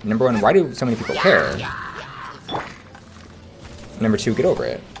 number one, why do so many people care? Number two, get over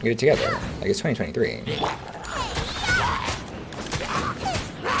it. Get it together. Like, it's 2023.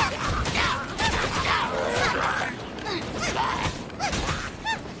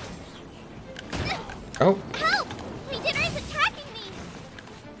 Oh. Help! My dinner is attacking me!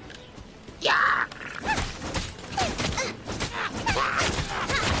 Yeah!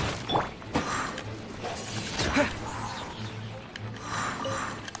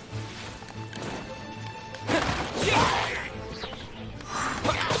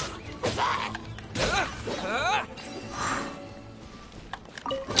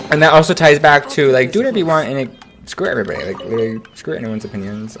 And that also ties back to, like, do whatever you want and it, screw everybody. Like, literally, screw anyone's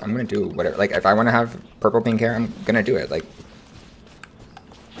opinions. I'm gonna do whatever. Like, if I want to have purple pink hair, I'm gonna do it. Like,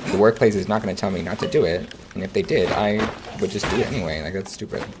 the workplace is not gonna tell me not to do it. And if they did, I would just do it anyway. Like, that's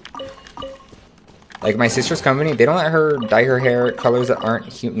stupid. Like, my sister's company, they don't let her dye her hair colors that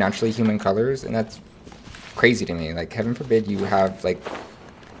aren't naturally human colors. And that's crazy to me. Like, heaven forbid you have, like,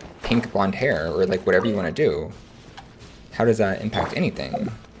 pink blonde hair or, like, whatever you want to do. How does that impact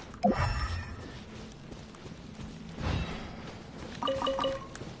anything?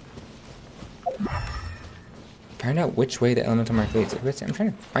 Find out which way the elemental mark leads. I'm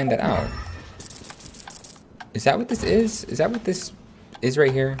trying to find that out. Is that what this is? Is that what this is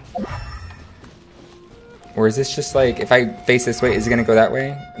right here? Or is this just like, if I face this way, is it going to go that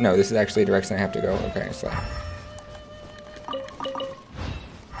way? No, this is actually the direction I have to go. Okay, so.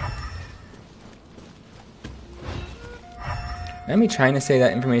 Let me trying to say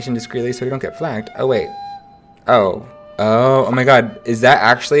that information discreetly so we don't get flagged. Oh, wait. Oh. Oh my god. Is that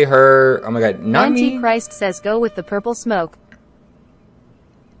actually her? Oh my god. Not me. Antichrist says go with the purple smoke.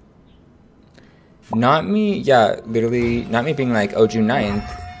 Not me. Yeah, literally. Not me being like, oh, June 9th.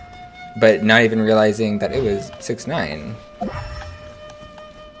 But not even realizing that it was 6/9.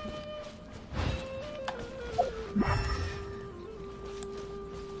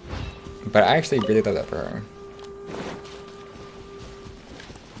 But I actually really love that for her.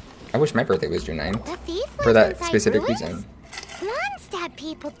 I wish my birthday was June 9th. For that specific reason. Mondstadt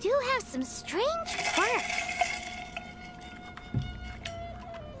people do have some strange quirks.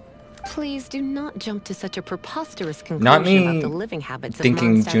 Please do not jump to such a preposterous conclusion Not me about the living habits of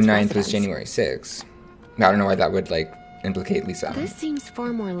thinking Mondstadt's June 9th residents. was January 6th. I don't know why that would, like, implicate Lisa. This seems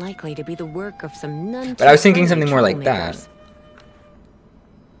far more likely to be the work of some none. But I was thinking something more like that.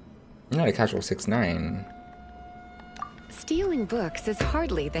 Not a casual 6/9. Stealing books is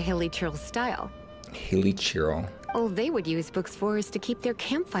hardly the Hilly Churl style. Hilly Churl. All they would use books for is to keep their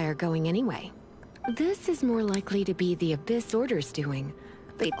campfire going anyway. This is more likely to be the Abyss Order's doing.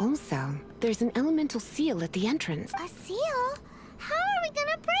 But also, there's an elemental seal at the entrance. A seal? How are we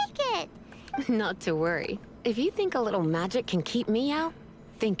gonna break it? Not to worry. If you think a little magic can keep me out,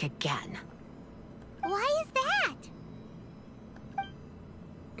 think again. Why is that?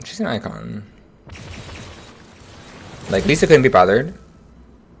 She's an icon. Like, Lisa couldn't be bothered.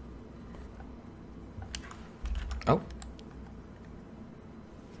 Oh.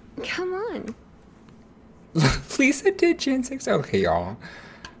 Come on. Lisa did Gen 6. Okay, y'all.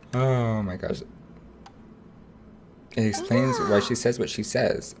 Oh my gosh. It explains why she says what she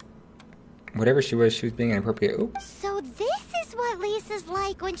says. Whatever she was being inappropriate. Oops. So this is what Lisa's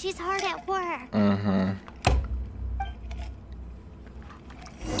like when she's hard at work. Mm-hmm.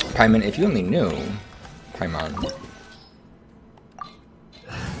 Paimon, if you only knew. Paimon.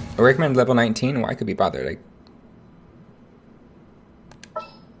 I recommend level 19. Well, I could be bothered.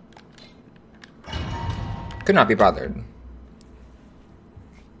 I could not be bothered.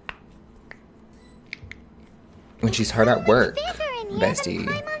 When she's hard at work, bestie.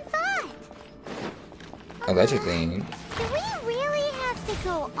 Allegedly. Do we really have to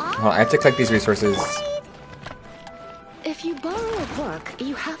go all Well, I have to collect these resources. If you borrow a book,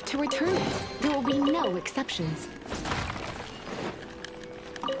 you have to return it. There will be no exceptions.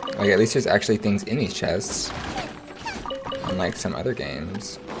 Like, at least there's actually things in these chests. Unlike some other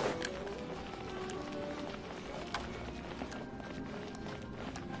games.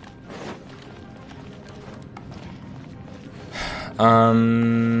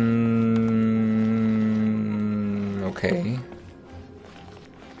 Okay.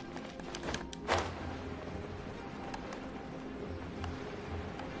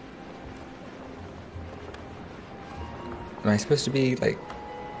 Am I supposed to be, like,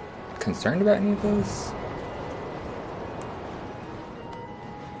 concerned about any of this?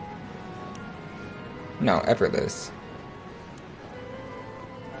 No, effortless.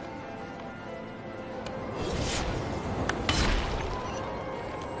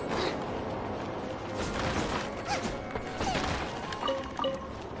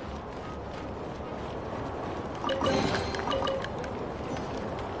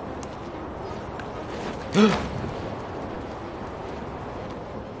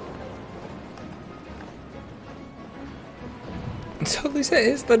 So Lisa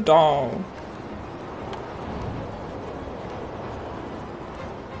is the doll.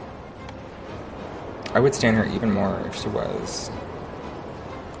 I would stand her even more if she was.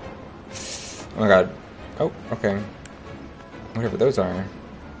 Oh my god. Oh, okay. Whatever those are.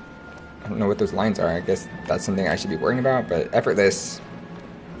 I don't know what those lines are. I guess that's something I should be worrying about, but effortless.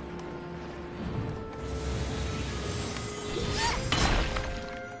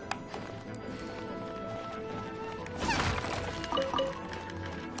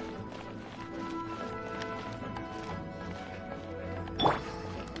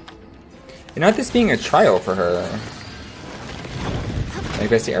 And not this being a trial for her. Like,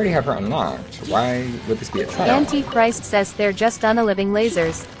 Bestie, I already have her unlocked. Why would this be a trial? Antichrist says they're just unaliving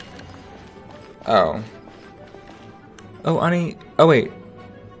lasers. Oh. Oh, Ani. Oh, wait.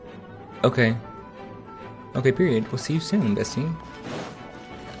 Okay. Okay, period. We'll see you soon, Bestie.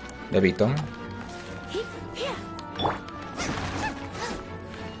 Bebito.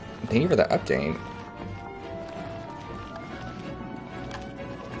 Thank you for the update.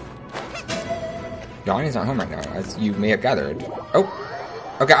 Donnie's not home right now, as you may have gathered. Oh!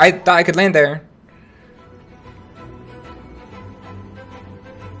 Okay, I thought I could land there.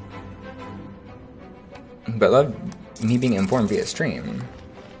 But love me being informed via stream.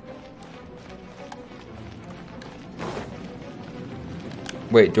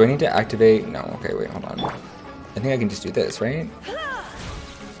 Wait, do I need to activate? No, okay, wait, hold on. I think I can just do this, right?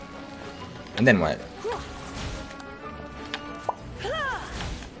 And then what?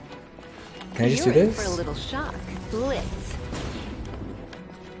 Can I just do this? For a little shock. Blitz.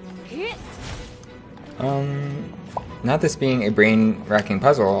 Not this being a brain-racking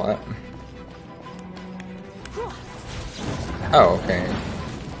puzzle. Oh, okay.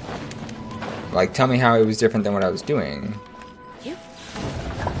 Like, tell me how it was different than what I was doing.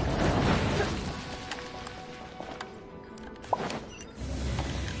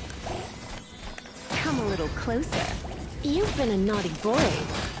 Come a little closer. You've been a naughty boy.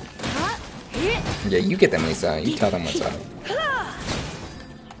 Yeah, you get them, Lisa. You tell them what's up.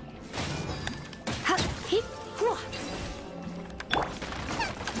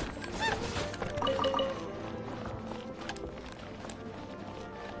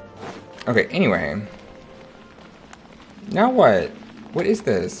 Okay, anyway. Now what? What is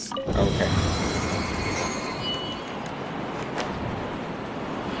this? Okay.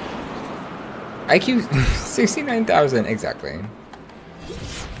 IQ 69,000, exactly.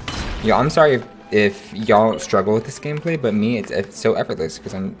 Yo, I'm sorry if y'all struggle with this gameplay, but me, it's so effortless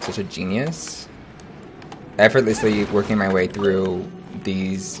because I'm such a genius. Effortlessly working my way through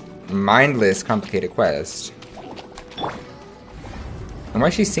these mindless, complicated quests. And why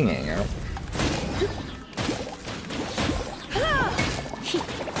is she singing? I don't...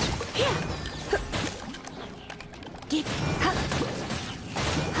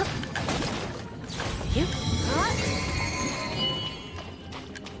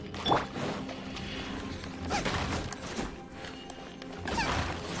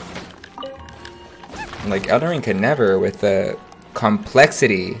 Like, Elden Ring could never with the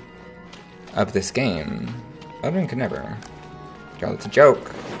complexity of this game. Elden Ring could never. Y'all, it's a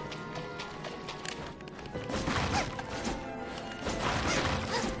joke.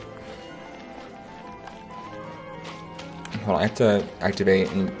 Hold on, I have to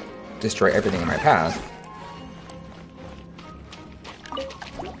activate and destroy everything in my path.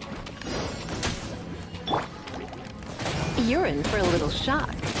 You're in for a little shock.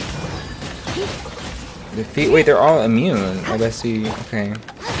 Defeat. Wait, they're all immune. Oh, let's see. Okay.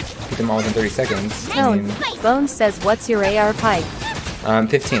 Defeat them all within 30 seconds. I mean, Bones says, what's your AR, Pike?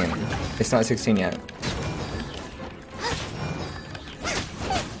 15. It's not 16 yet.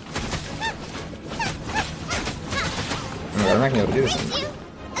 Oh my god, I'm not gonna be able to do this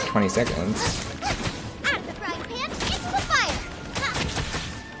in 20 seconds. Out of the frying pan, into the fire.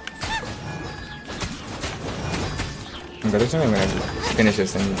 Oh my god, there's no way I'm gonna finish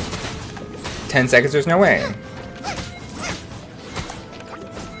this in 10 seconds. There's no way.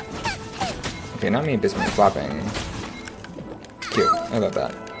 Okay, not me Bismarck flopping. Cute. I love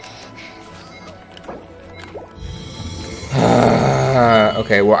that.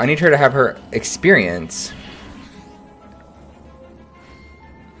 Okay, well, I need her to have her experience.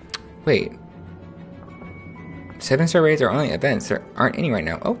 Wait. 7-star raids are only events. There aren't any right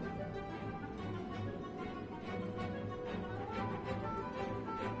now. Oh.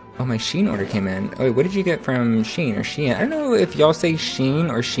 Oh, my Sheen order came in. Oh, wait, what did you get from Sheen or Shein? I don't know if y'all say Sheen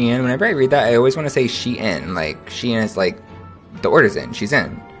or Shein. Whenever I read that, I always want to say Shein. Like, Shein is like, the order's in. She's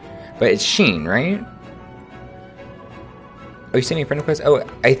in. But it's Sheen, right? Oh, you sent me a friend request? Oh,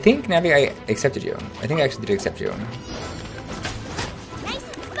 I think, Navi, I accepted you. I think I actually did accept you. Nice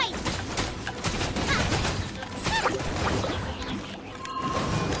and spicy.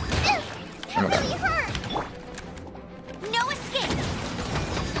 Oh my god. Really hurt. No escape.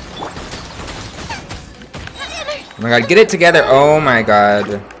 Oh my god, get it together! Oh my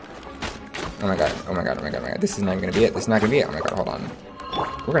god. Oh my god, oh my god, oh my god, oh my god. This is not gonna be it. This is not gonna be it. Oh my god, hold on.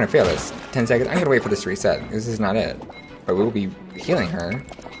 We're gonna fail this. 10 seconds. I'm gonna wait for this to reset. This is not it. But we will be healing her.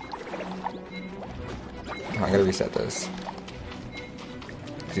 Oh, I gotta reset this.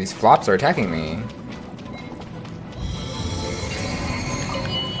 These flops are attacking me.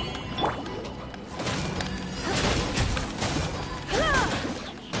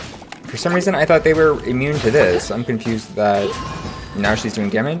 For some reason, I thought they were immune to this. I'm confused that now she's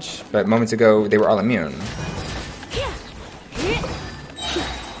doing damage, but moments ago, they were all immune.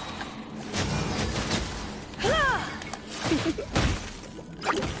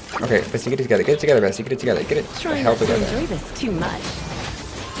 Okay, Bessie, get it together. Get it together, Bessie. Get it together. Get it the hell together. Enjoy this too much.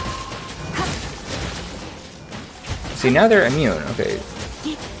 See, now they're immune. Okay.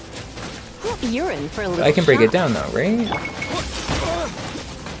 You're in for a little I can break it down, though, right?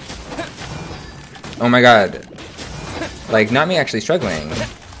 Oh my god. Like, not me actually struggling.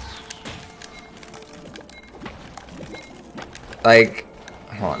 Like,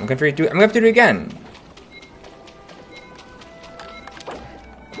 hold on. I'm gonna have to do it again.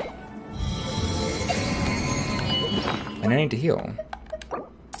 And I need to heal.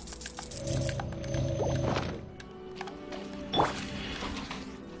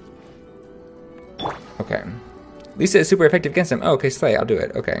 Okay. Lisa is super effective against him. Oh, okay, Slay. I'll do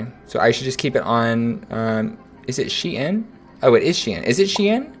it. Okay. So I should just keep it on, is it Shein? Oh, it is Shein. Is it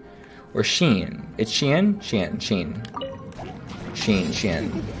Shein? Or Sheen? It's Shein? Shein. Sheen. Sheen.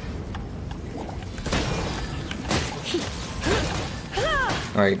 Shein.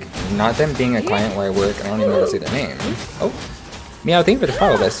 Like, not them being a client where I work, I don't even know how to say their name. Oh. Meow, thank you for the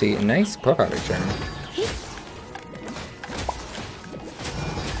follow, Bessie. Nice profile picture.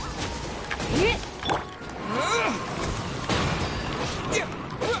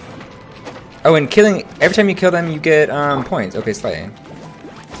 Oh, and killing, every time you kill them, you get points. Okay, Slay.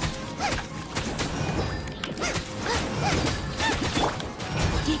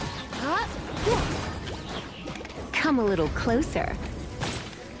 Come a little closer.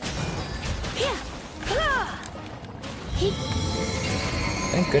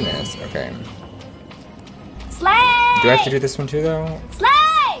 Thank goodness. Okay. Slay! Do I have to do this one too, though?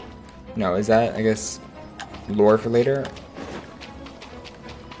 Slay! No, is that, I guess, lore for later?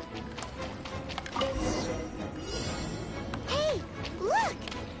 Hey, look!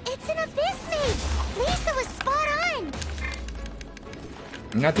 It's an abyss mage! Lisa was spot on!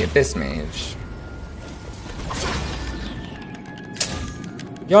 I'm not the Abyss Mage.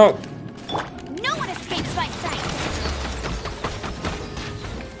 Yo! No one escapes my sight!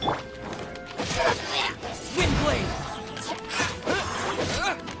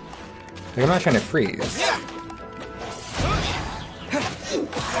 Like, I'm not trying to freeze.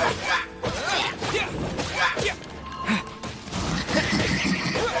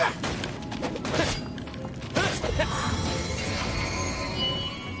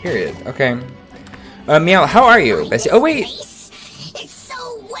 Period. Okay. Meow, how are you, Bessie? Oh, wait! It's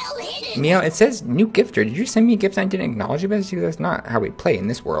so well hidden! Meow, it says new gifter. Did you send me a gift and I didn't acknowledge you, Bessie? That's not how we play in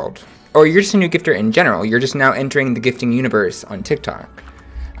this world. Or you're just a new gifter in general. You're just now entering the gifting universe on TikTok.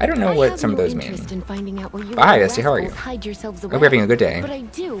 I don't know what some of those mean. Hi, Bessie, how are you? Hope you're having a good day. But I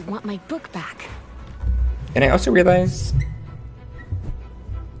do want my book back. And I also realized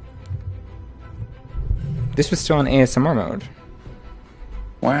this was still on ASMR mode.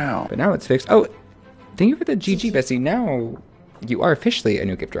 Wow. But now it's fixed. Oh, thank you for the GG, Bessie. Now you are officially a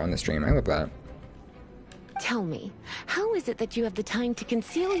new gifter on the stream. I love that. Tell me, how is it that you have the time to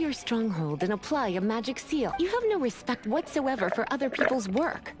conceal your stronghold and apply a magic seal? You have no respect whatsoever for other people's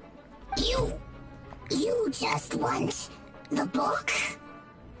work. You just want the book?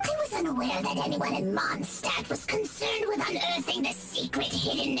 I was unaware that anyone in Mondstadt was concerned with unearthing the secret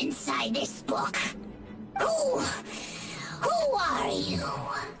hidden inside this book. Who are you?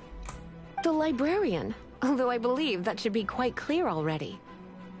 The librarian. Although I believe that should be quite clear already.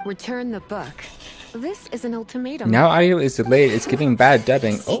 Return the book. This is an ultimatum. Now audio is delayed. It's giving bad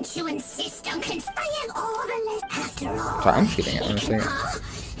dubbing. Oh. You insist on I have all the list after all. Sorry, I'm skipping it, honestly.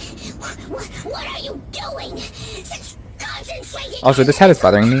 What are you doing? Such concentrated. Also, this hat is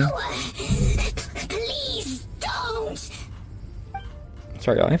bothering me. Please don't.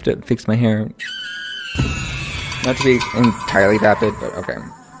 Sorry, y'all. I have to fix my hair. Not to be entirely vapid, but okay.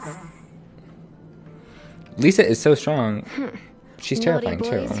 Lisa is so strong. She's terrifying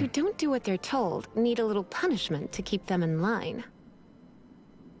Naughty boys too. who don't do what they're told need a little punishment to keep them in line.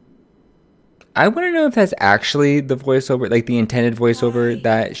 I want to know if that's actually the voiceover, like the intended voiceover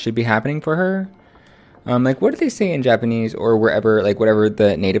that should be happening for her. Like, what do they say in Japanese or wherever, like whatever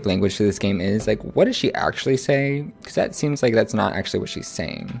the native language to this game is? Like, what does she actually say? Because that seems like that's not actually what she's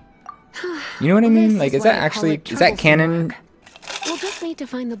saying. You know what I mean? Like, is that actually, is that canon? We'll just need to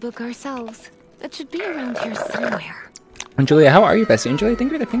find the book ourselves. It should be around here somewhere. And Julia, how are you, Bessie? And Julia,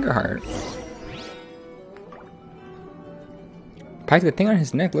 thank you for the finger heart. Pike, the thing on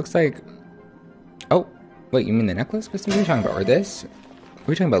his neck looks like... Oh, wait, you mean the necklace? Bessie, what are you talking about? Or this? What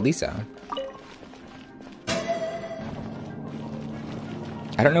are you talking about, Lisa?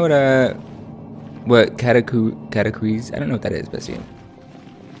 I don't know what categories... I don't know what that is, Bessie.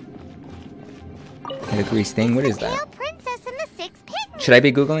 Categories thing? What is that? Should I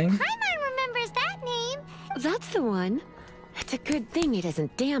be Googling? That's the one. It's a good thing it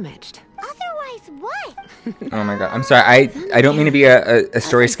isn't damaged. Otherwise, what? Oh my god, I'm sorry. I don't mean to be a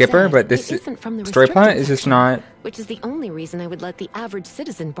story skipper, but this story plot is just not... Which is the only reason I would let the average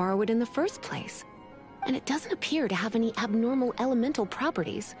citizen borrow it in the first place. And it doesn't appear to have any abnormal elemental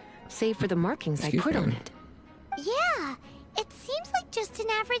properties, save for the markings I put on it. Yeah, it seems like just an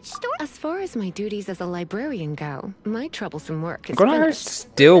average store. As far as my duties as a librarian go, my troublesome work is Gonahar's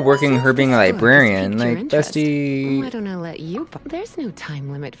still working her being a librarian. Like, bestie... Why don't I let you... There's no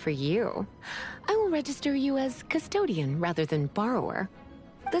time limit for you. I will register you as custodian rather than borrower.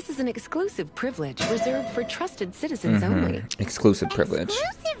 This is an exclusive privilege reserved for trusted citizens only. Exclusive privilege.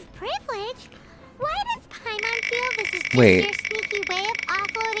 Exclusive privilege? Why does Paimon feel this is just Wait. your sneaky way of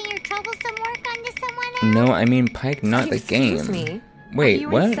offloading your troublesome work onto someone else? No, I mean Pike, not the Excuse game. me. Wait, Are you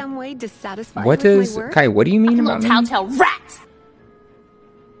what? in some way dissatisfied What with does... my work? Kai, what do you mean about me? Telltale rat!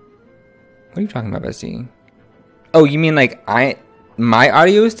 What are you talking about, bestie? Oh, you mean like my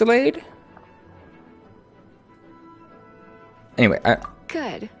audio is delayed? Anyway,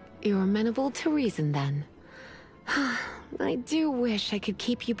 Good. You're amenable to reason then. I do wish I could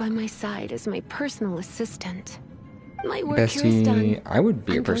keep you by my side as my personal assistant. My work here is done. Bestie, I would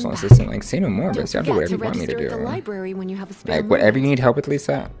be your I'm going personal back. assistant. Like, say no more, Don't bestie. I'll do forget whatever you want me to register at the do. library when you have a spare Like, whatever you moment. need help with,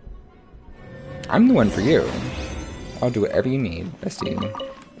 Lisa. I'm the one for you. I'll do whatever you need, bestie.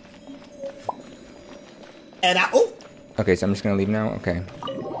 And Okay, so I'm just gonna leave now? Okay.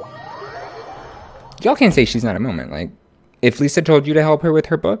 Y'all can't say she's not a moment. Like, if Lisa told you to help her with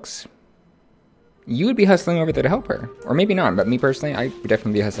her books, you would be hustling over there to help her. Or maybe not, but me personally, I would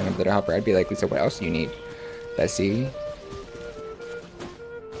definitely be hustling over there to help her. I'd be like, Lisa, what else do you need? Bessie?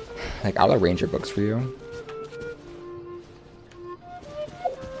 Like, I'll arrange your books for you.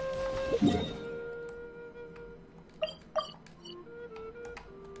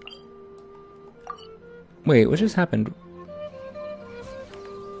 Wait, what just happened?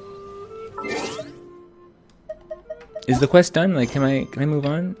 Is the quest done? Like, can I move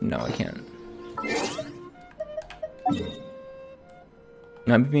on? No, I can't.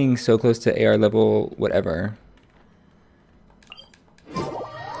 Not being so close to AR level, whatever.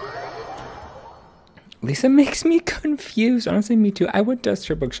 Lisa makes me confused. Honestly, me too. I would dust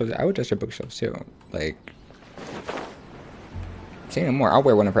her bookshelves. I would dust her bookshelves too. Like, say no more. I'll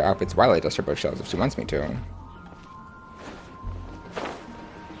wear one of her outfits while I dust her bookshelves if she wants me to.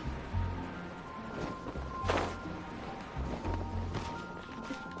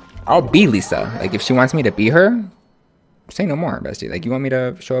 I'll be Lisa. Like, if she wants me to be her, say no more, bestie. Like, you want me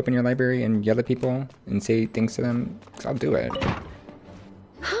to show up in your library and yell at people and say things to them? 'Cause I'll do it.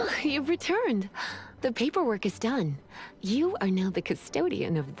 You've returned. The paperwork is done. You are now the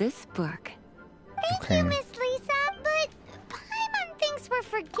custodian of this book. Okay. Thank you, Miss Lisa, but Paimon thinks we're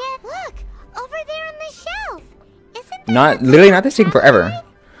forget. Look, over there on the shelf. Isn't that Literally not this taking forever.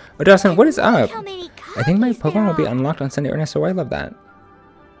 Oh, Dawson, what is up? how many I think my copies Pokemon will be there are? unlocked on Sunday, Ernesto. I love that.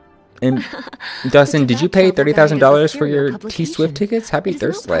 And Dawson, did you pay $30,000 for your T-Swift tickets? Happy It is not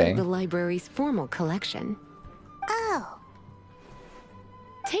part Thursday. of the library's formal collection. Oh.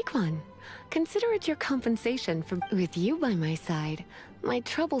 Take one. Consider it your compensation for with you by my side. My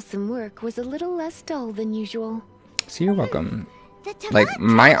troublesome work was a little less dull than usual. So you're welcome. The Like, Tamat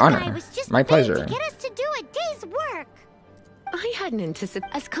my Travel guy honor. was just My paid pleasure. To get us to do a day's work. I hadn't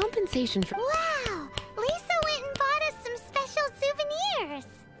anticipated as compensation for. Wow! Lisa went and bought us some special souvenirs.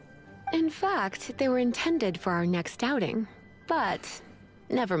 In fact, they were intended for our next outing. But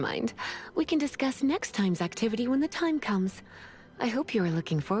never mind. We can discuss next time's activity when the time comes. I hope you are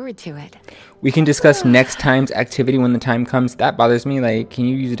looking forward to it. We can discuss next time's activity when the time comes. That bothers me. Like, can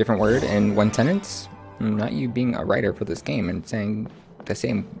you use a different word in one sentence? Not you being a writer for this game and saying the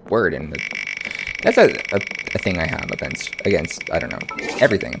same word in the... That's a thing I have against, I don't know,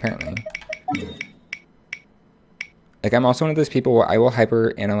 everything, apparently. Like, I'm also one of those people where I will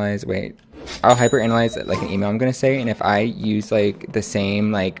hyper-analyze, I'll hyper-analyze, like, an email I'm going to say, and if I use, like, the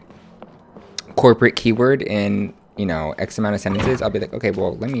same, like, corporate keyword in, you know, X amount of sentences, I'll be like, okay,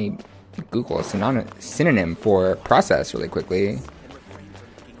 well, let me Google a synonym for process really quickly.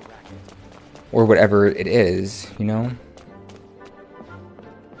 Or whatever it is, you know?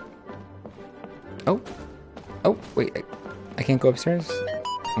 Oh, wait, I can't go upstairs?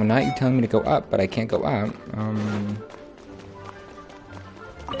 Well, not you telling me to go up, but I can't go up.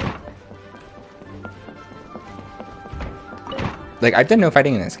 Like, I've done no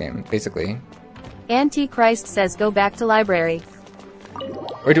fighting in this game, basically. Antichrist says go back to library.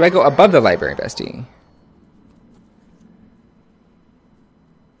 Or do I go above the library, bestie?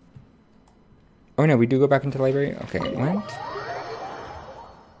 Oh no, we do go back into the library? Okay, what?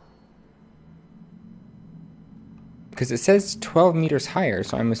 Because it says 12 meters higher,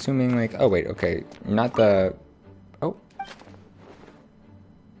 so I'm assuming like, oh wait, okay, not the, oh.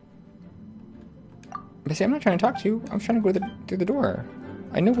 But see, I'm not trying to talk to you. I'm trying to go through the door.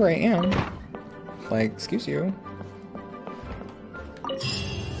 I know where I am. Like, excuse you.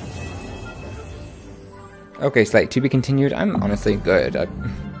 Okay, so like, to be continued. I'm honestly good.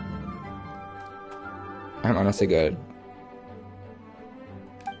 I'm honestly good.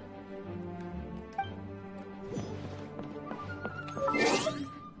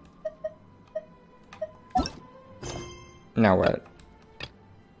 Now what?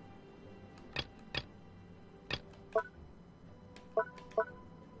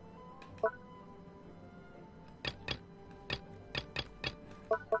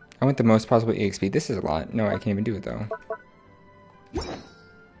 I want the most possible EXP. This is a lot. No, I can't even do it though.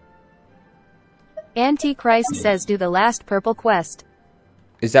 Antichrist says do the last purple quest.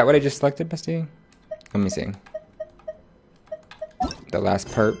 Is that what I just selected, bestie? Let me see. The last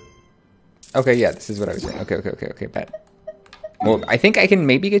perp. Okay, yeah, this is what I was doing. Okay, bet. Well, I think I can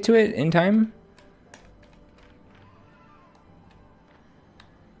maybe get to it in time.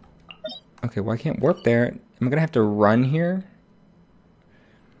 Okay, well, I can't warp there. I'm gonna have to run here.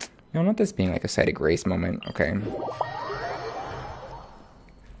 You know, not this being like a sight of grace moment. Okay.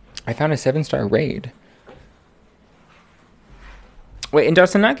 I found a 7-star raid. Wait, and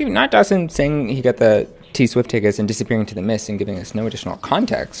Dawson, not Dawson saying he got the T-Swift tickets and disappearing into the mist and giving us no additional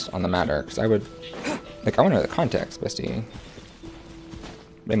context on the matter, because I would, like, I want to know the context, bestie.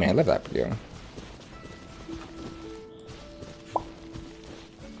 But I mean, I love that for you.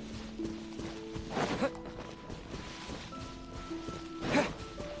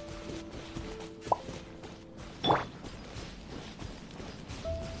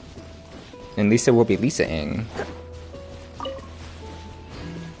 And Lisa will be Lisa-ing.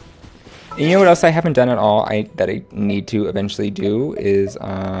 And you know what else I haven't done at all that I need to eventually do is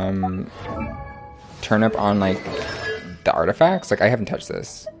turn up on like the artifacts. Like I haven't touched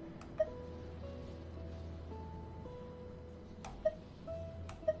this.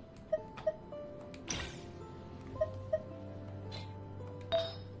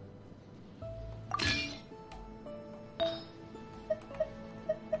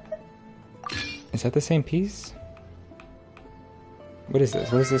 Is that the same piece? What is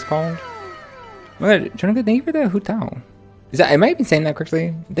this? What is this called? What? Jonathan, thank you for the hutao. Is that? I might be saying that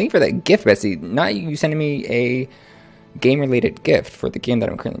correctly. Thank you for that gift, Bessie. Not you sending me a game-related gift for the game that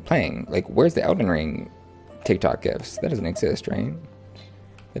I'm currently playing. Like, where's the Elden Ring TikTok gifts? That doesn't exist, right?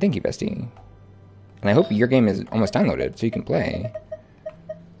 But thank you, bestie. And I hope your game is almost downloaded so you can play.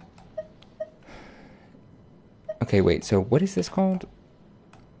 Okay, wait, so what is this called?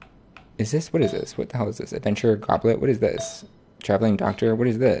 What is this? What the hell is this? Adventure Goblet? What is this? Traveling Doctor? What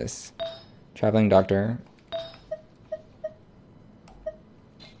is this? Traveling Doctor.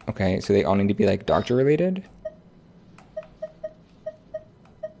 Okay, so they all need to be, like, doctor-related?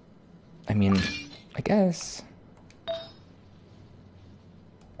 I mean, I guess.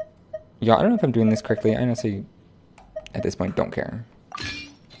 Y'all, I don't know if I'm doing this correctly. I honestly, at this point, don't care.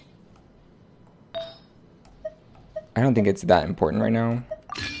 I don't think it's that important right now.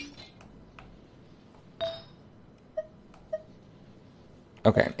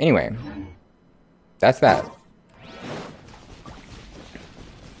 Okay, anyway. That's that.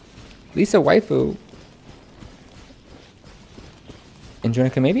 Lisa Waifu. And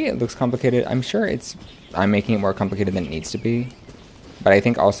Jonica, maybe it looks complicated. I'm sure I'm making it more complicated than it needs to be. But I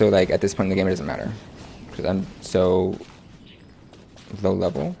think also, like, at this point in the game, it doesn't matter. Because I'm so low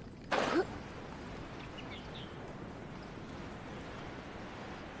level.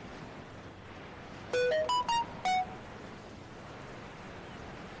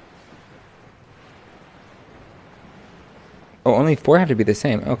 Oh, only 4 have to be the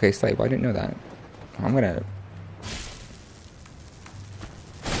same. Okay, Slave. Well, I didn't know that. I'm gonna...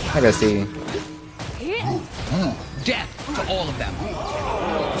 Hi, bestie. Death to all of them.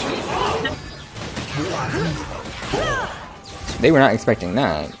 They were not expecting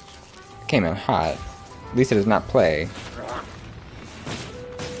that. Came in hot. Lisa does not play.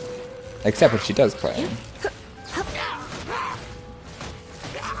 Except when she does play.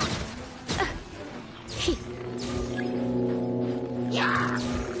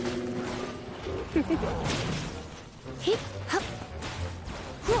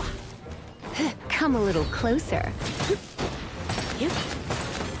 Come a little closer.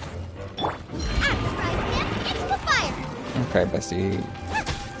 Okay, bestie.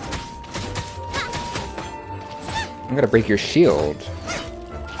 I'm gonna break your shield.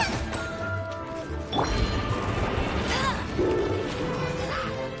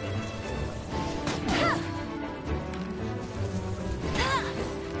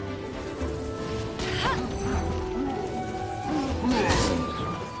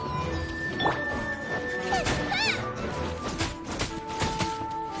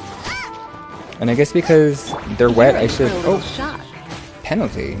 And I guess because they're wet, I should... Oh,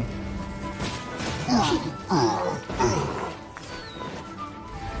 penalty.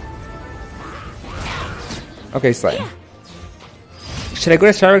 Okay, Slay. Should I go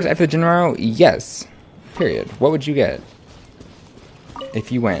to Starbucks after the gym tomorrow? Yes. Period. What would you get?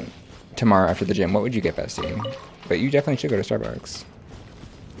 If you went tomorrow after the gym, what would you get, bestie? But you definitely should go to Starbucks.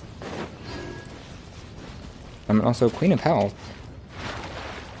 I'm also Queen of Health.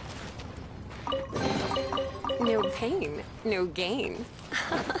 No pain, no gain.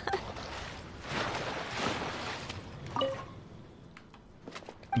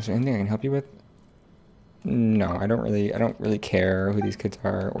 Is there anything I can help you with? No, I don't really care who these kids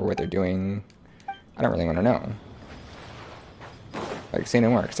are or what they're doing. I don't really want to know. Like, say no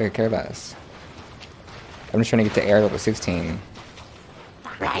more, because I could care less. I'm just trying to get to air level 16.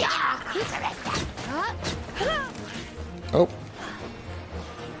 Oh.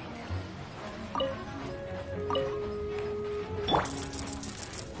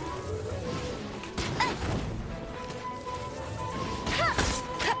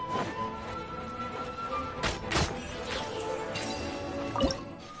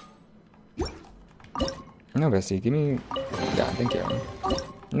 No, bestie, give me... Yeah, thank you.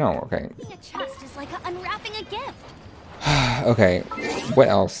 No, okay. A chest is like unwrapping a gift. Okay, what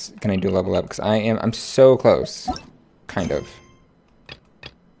else can I do level up? Because I'm so close. Kind of.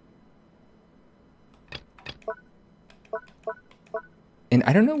 And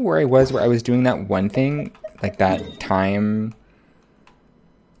I don't know where I was doing that one thing. Like that time...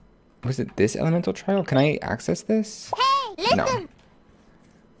 Was it this elemental trial? Can I access this? Hey, listen! No.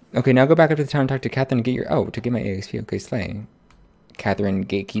 Okay, now go back up to the town and talk to Catherine and get your... Oh, to get my EXP. Okay, slay. Catherine,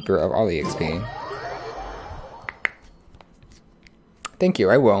 gatekeeper of all EXP. Thank you,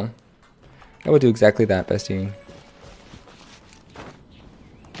 I will. I will do exactly that, bestie.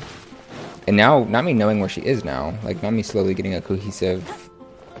 And now, not me knowing where she is now. Like, not me slowly getting a cohesive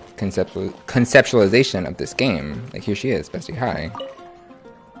conceptualization of this game. Like, here she is, bestie. Hi.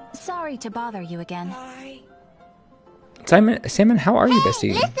 Sorry to bother you again. Salmon, how are you,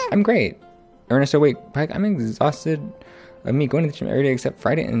 bestie? I'm great. Ernesto, wait, Pike, I'm exhausted of me going to the gym every day except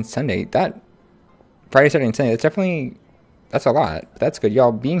Friday and Sunday. That Friday, Saturday, and Sunday. That's definitely, that's a lot. That's good,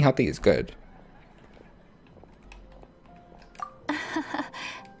 y'all. Being healthy is good.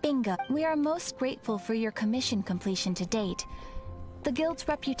 Bingo. We are most grateful for your commission completion to date. The guild's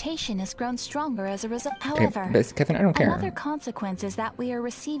reputation has grown stronger as a result. However, okay, but Catherine, I don't care. Another consequence is that we are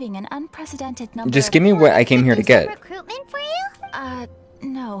receiving an unprecedented number. Just give me what I came here to get. Recruitment for you?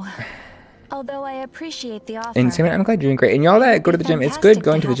 No. Although I appreciate the offer. And Simon, I'm glad you're doing great. And y'all that go to the gym, it's good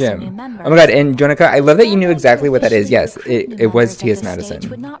going to the gym. Oh my god, and Jonica, I love that you knew exactly what that is. Yes, it was T.S. Madison.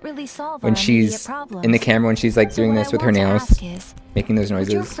 When she's in the camera, when she's like doing this with her nails, making those noises.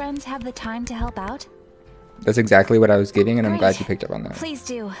 Would your friends have the time to help out? That's exactly what I was giving, and I'm glad you picked up on that. Please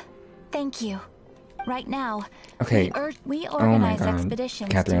do. Thank you. Right now, okay. we organize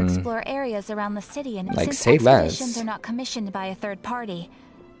expeditions Catherine, to explore areas around the city, and like, since say expeditions less. are not commissioned by a third party,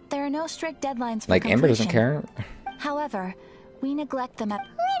 there are no strict deadlines for like completion. Amber doesn't care. However, we neglect them at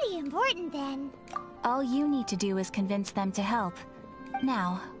Pretty important then. all you need to do is convince them to help.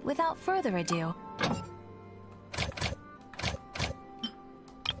 Now, without further ado.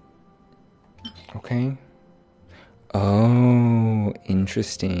 Okay. Oh,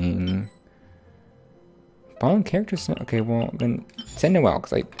 interesting. Following characters. Okay, well then send Noelle,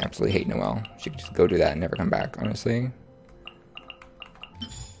 because I absolutely hate Noelle. She could just go do that and never come back, honestly.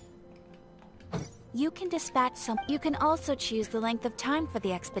 You can dispatch some. You can also choose the length of time for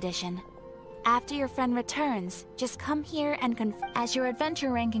the expedition. After your friend returns, just come here and as your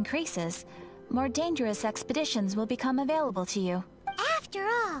adventure rank increases, more dangerous expeditions will become available to you. After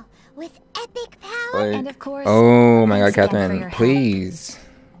all, with epic power Like, and of course. oh my god, thanks again for Catherine, your help. please.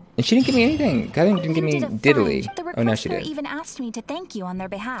 And she didn't give me anything. Catherine didn't give me You did it diddly. fine. The Oh, no, she requester did. even asked me to thank you on their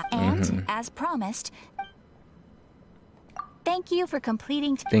behalf. And, as promised, thank you for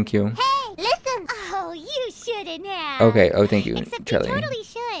completing. Thank you. Hey, listen! Oh, you shouldn't have. Okay, oh, thank you, Except Charlie. you totally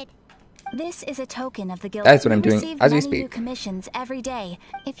should. This is a token of the guild. That's what I'm We doing receive as we many new speak. commissions every day.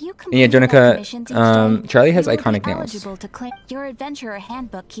 If you And complete yeah, more Jonica, commissions each day, Charlie has you will be iconic nails. eligible to claim. Your adventurer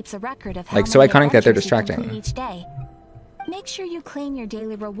handbook keeps a record of how Like, so many iconic that they're adventures you complete distracting. each day. Make sure you claim your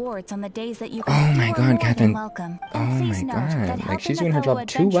daily rewards on the days that you. Oh my You are god, more than Catherine. welcome. Oh And please my note that god. Like, helping she's a doing her fellow job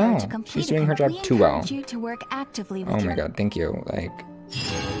too adventurer well. to complete She's a doing her com- job too well. We encourage you to work actively with Oh my your- god, thank you. Like,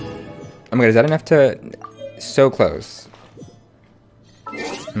 oh my god, is that enough to... So close. Oh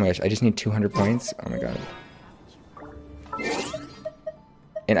my gosh, I just need 200 points. Oh my god.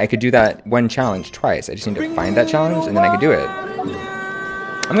 And I could do that one challenge twice. I just need to find that challenge, and then I could do it.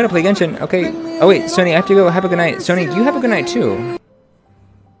 I'm gonna play Genshin. Okay. Oh wait, Sony, I have to go. Have a good night. Sony, you have a good night too.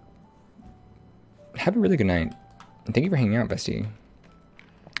 Have a really good night. And thank you for hanging out, bestie.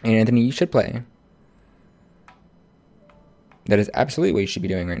 And Anthony, you should play. That is absolutely what you should be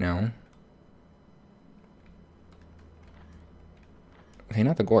doing right now. Okay,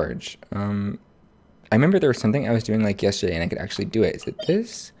 not the gorge. I remember there was something I was doing like yesterday and I could actually do it. Is it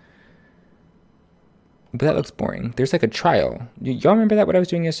this? But that looks boring. There's like a trial. Y'all remember that, what I was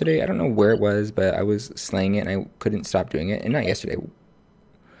doing yesterday? I don't know where it was, but I was slaying it and I couldn't stop doing it. And not yesterday.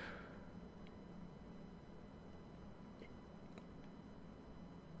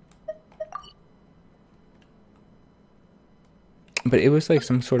 But it was like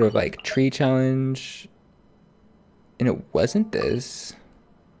some sort of like tree challenge. And it wasn't this.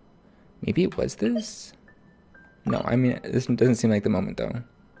 Maybe it was this? No, I mean, this doesn't seem like the moment though.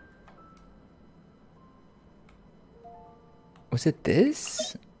 Was it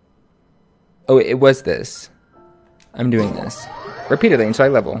this? Oh, it was this. I'm doing this. Repeatedly until I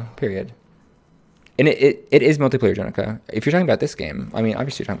level, period. And it is multiplayer, Jonica. If you're talking about this game, I mean,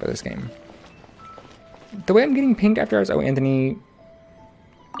 obviously you're talking about this game. The way I'm getting pinged after hours, oh, Anthony.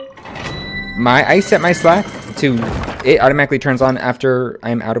 I set my Slack to, it automatically turns on after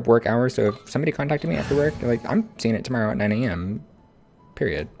I'm out of work hours. So if somebody contacted me after work, they're like, I'm seeing it tomorrow at 9 a.m.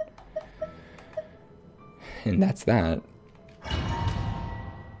 Period. And that's that.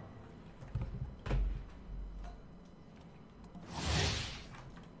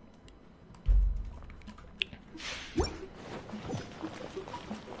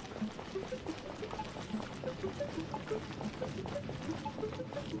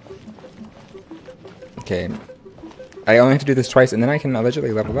 Okay, I only have to do this twice, and then I can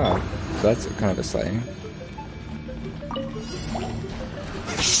allegedly level up. So that's kind of a slay.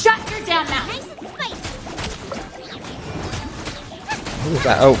 Shut your damn mouth! Who was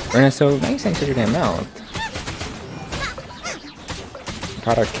that? Oh, Ernesto, now you're saying shut your damn mouth.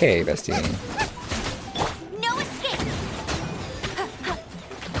 Para K, bestie. No escape.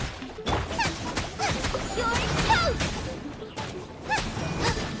 You're toast.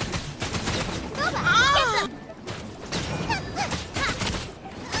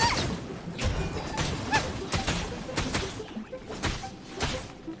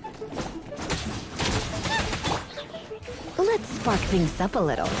 spark things up a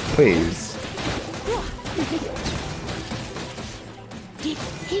little. Please.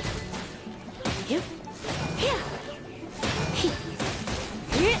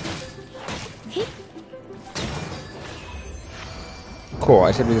 Cool,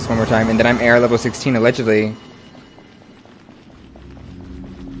 I should do this one more time, and then I'm air level 16, allegedly.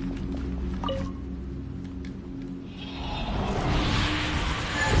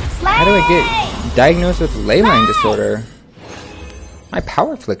 How do I get diagnosed with ley line disorder? My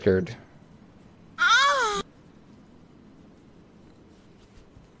power flickered.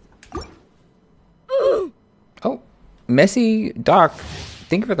 Oh, Messy Doc,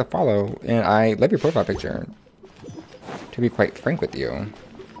 thank you for the follow, and I love your profile picture. To be quite frank with you.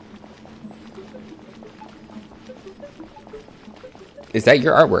 Is that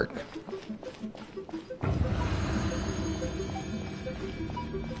your artwork?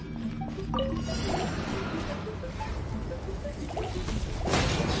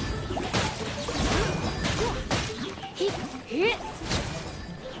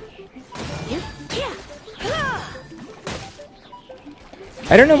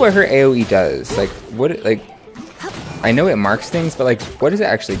 I don't know what her AoE does. Like, what, like, I know it marks things, but like, what does it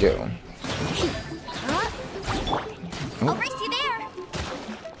actually do? Oh,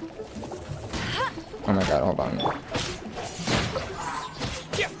 oh my god, hold on.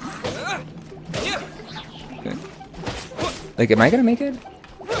 Like, am I gonna make it?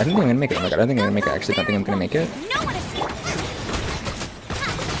 I don't think I'm gonna make it. Oh my god, I don't think I'm gonna make it. I actually don't think I'm gonna make it.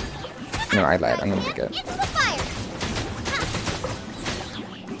 No, I lied. I'm gonna make it.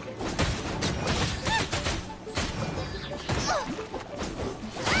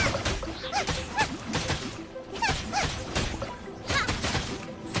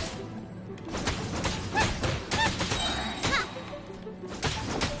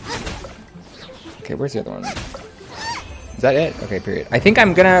 Okay, where's the other one? Is that it? Okay, period. I think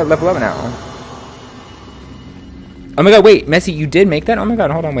I'm gonna level up now. Oh my god, wait, Messy, you did make that? Oh my god,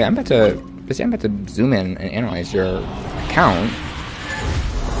 hold on, wait, I'm about to zoom in and analyze your account.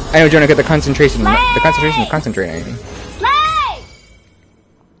 I know, Jonah, get the concentration. The concentration is concentrating.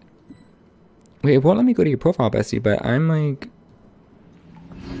 Wait, it won't let me go to your profile, Bessie, but I'm like...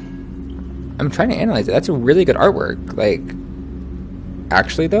 I'm trying to analyze it. That's a really good artwork. Like,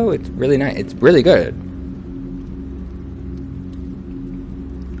 actually, though, it's really nice. It's really good.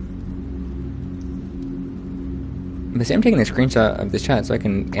 But see, I'm taking a screenshot of this chat so I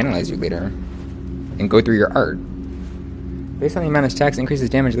can analyze you later and go through your art. Based on the amount of stacks,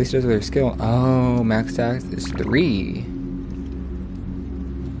 increases damage, at least does with their skill. Oh, max stacks is 3.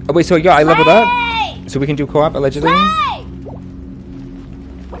 Oh wait, so yeah, I leveled up, so we can do co-op allegedly.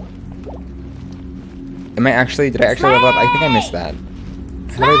 Am I actually? Did I actually level up? I think I missed that.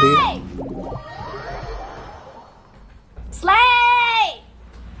 How did I leave?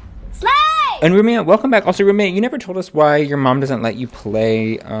 And roommate, welcome back. Also, roommate, you never told us why your mom doesn't let you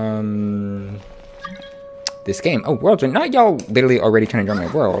play this game. Oh, world join. Not y'all literally already trying to join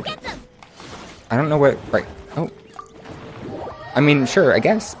my world. I don't know what. Right. Oh. I mean, sure. I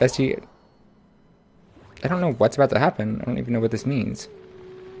guess, Bestie. I don't know what's about to happen. I don't even know what this means.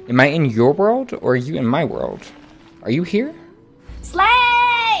 Am I in your world or are you in my world? Are you here? Slay!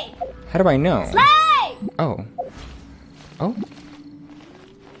 How do I know? Slay! Oh. Oh.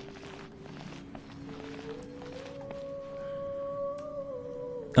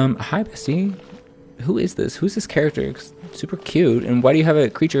 Hi, Bestie. Who is this? Who's this character? It's super cute. And why do you have a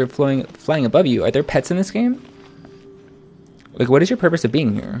creature flying above you? Are there pets in this game? Like, what is your purpose of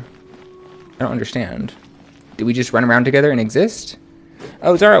being here? I don't understand. Do we just run around together and exist?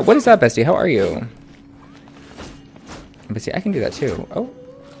 Oh, Zara, what is up, Bestie? How are you? Bestie, I can do that too. Oh.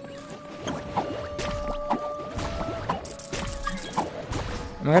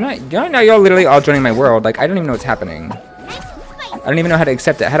 Y'all literally all joining my world. Like, I don't even know what's happening. I don't even know how to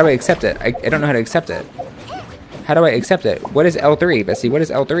accept it. How do I accept it? I don't know how to accept it. How do I accept it? What is L3, Bessie? What is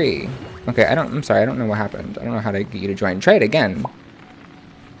L3? Okay, I'm sorry. I don't know what happened. I don't know how to get you to join. Try it again.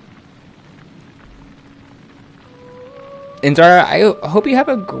 And Zara, I hope you have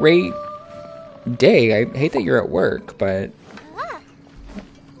a great day. I hate that you're at work, but...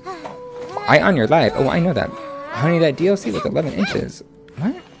 I on your live. Oh, I know that. Honey, that DLC was 11 inches.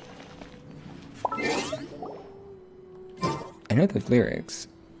 What? I know those lyrics.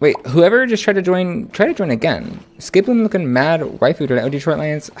 Wait, whoever just tried to join, try to join again. Skiplin looking mad waifu to Detroit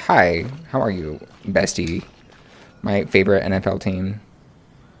Lions. Hi, how are you, Bestie? My favorite NFL team.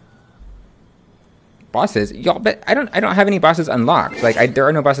 Bosses, y'all, but I don't have any bosses unlocked. Like, there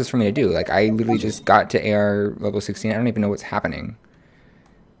are no bosses for me to do. Like, I literally just got to AR level 16. I don't even know what's happening.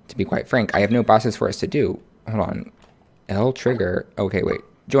 To be quite frank, I have no bosses for us to do. Hold on. L trigger. Okay, wait.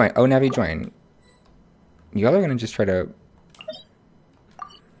 Join. Oh, Navi, join. Y'all are gonna just try to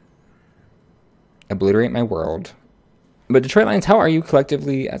obliterate my world. But Detroit Lions, how are you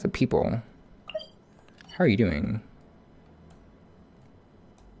collectively as a people? How are you doing?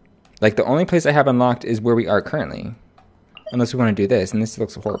 Like, the only place I have unlocked is where we are currently. Unless we want to do this, and this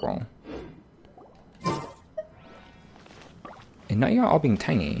looks horrible. And now y'all all being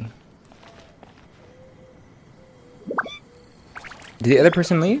tiny. Did the other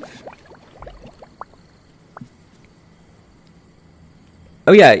person leave?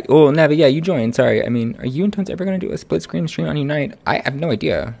 Oh yeah, well, Navi, yeah, you joined. Sorry, I mean, are you and Tones ever going to do a split screen stream on Unite? I have no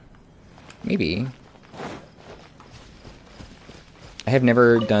idea. Maybe. I have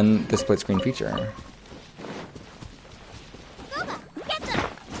never done the split screen feature.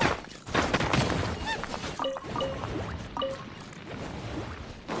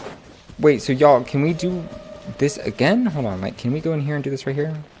 Wait, so y'all, can we do this again? Hold on, like, can we go in here and do this right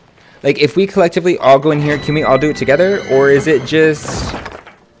here? Like, if we collectively all go in here, can we all do it together? Or is it just...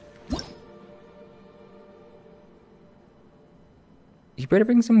 You better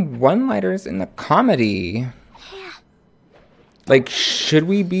bring some one-liners in the comedy. Like, should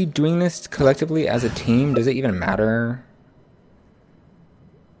we be doing this collectively as a team? Does it even matter?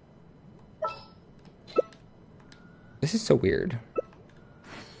 This is so weird.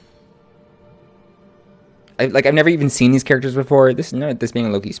 I've never even seen these characters before. This being a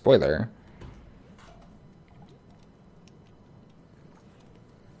low-key spoiler.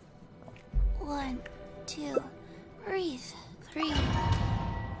 One, two, breathe, three.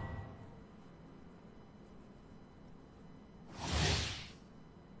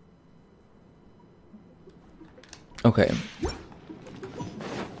 Okay.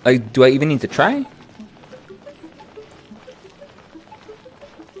 Like, do I even need to try?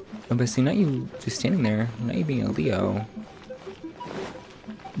 Oh, but see, not you just standing there. Not you being a Leo.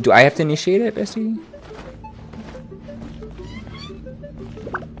 Do I have to initiate it, Bessie?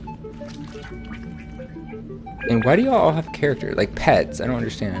 And why do y'all all have characters? Like pets? I don't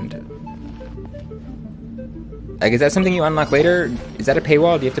understand. Like, is that something you unlock later? Is that a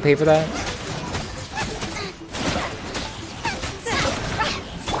paywall? Do you have to pay for that?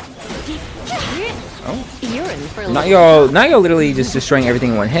 Not y'all literally just destroying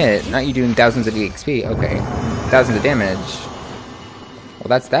everything in one hit. Not you doing thousands of EXP. Okay. Thousands of damage. Well,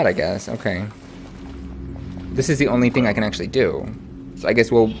 that's that, I guess. Okay. This is the only thing I can actually do. So I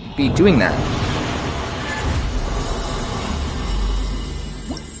guess we'll be doing that.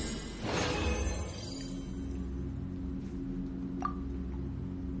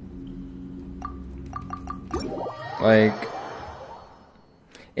 Like...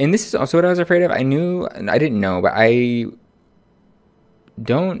 And this is also what I was afraid of. I didn't know, but I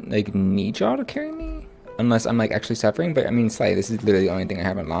don't, like, need y'all to carry me. Unless I'm, like, actually suffering. But, I mean, Slay, this is literally the only thing I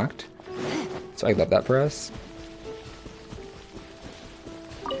have unlocked. So I love that for us.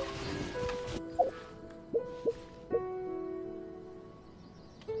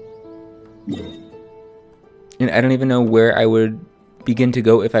 And I don't even know where I would begin to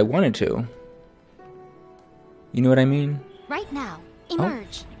go if I wanted to. You know what I mean? Right now.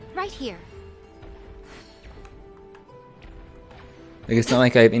 Emerge. Right here. Like, it's not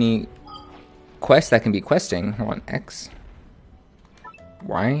like I have any quests that can be questing. Hold on, X.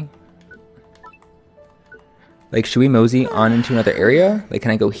 Y. Like, should we mosey on into another area? Like,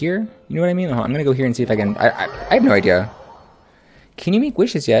 can I go here? You know what I mean? I'm gonna go here and see if I can... I have no idea. Can you make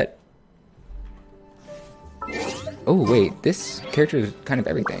wishes yet? Oh, wait. This character is kind of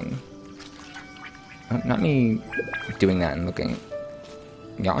everything. Oh, not me doing that and looking...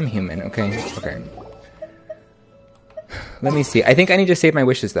 Yeah, I'm human, okay? Okay. Let me see. I think I need to save my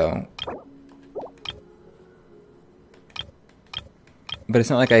wishes, though. But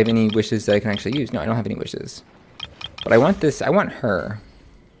it's not like I have any wishes that I can actually use. No, I don't have any wishes. But I want this. I want her.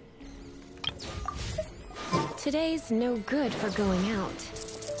 Today's no good for going out.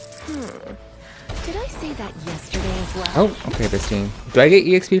 Did I say that yesterday as well? Oh, okay, Bestie. Do I get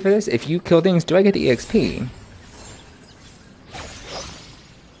EXP for this? If you kill things, do I get the EXP?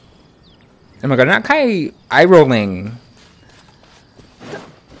 Oh my god, not Kai eye rolling.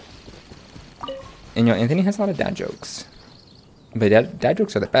 And you know, Anthony has a lot of dad jokes. But dad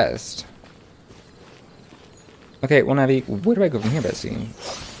jokes are the best. Okay, well, Navi, where do I go from here, Bessie?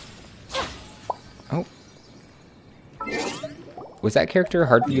 Oh. Was that character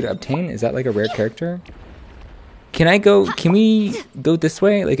hard for you to obtain? Is that like a rare character? Can we go this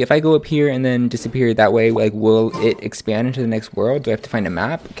way? Like, if I go up here and then disappear that way, like, will it expand into the next world? Do I have to find a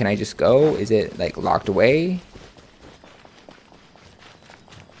map? Can I just go? Is it, like, locked away?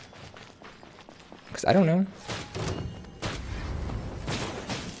 Because I don't know.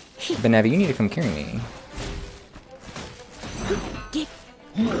 But Navi, you need to come carry me.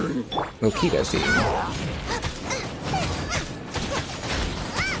 Low key, Bessie.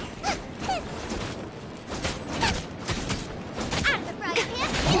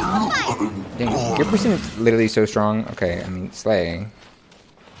 Dang, your person is literally so strong. Okay, I mean, slay.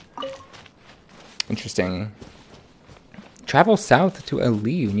 Interesting. Travel south to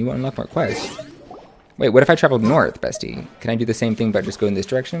Aliu and you will unlock more quests. Wait, what if I traveled north, bestie? Can I do the same thing but just go in this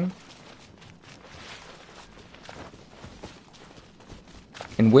direction?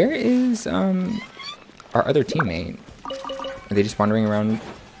 And where is our other teammate? Are they just wandering around?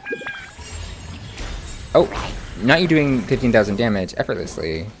 Oh, not you doing 15,000 damage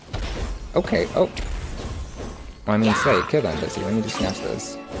effortlessly. Okay, oh. Well, I mean, slay, kill them, bestie. Let me just snatch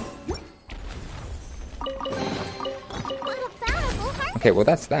this. Okay, well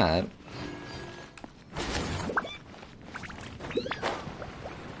that's that.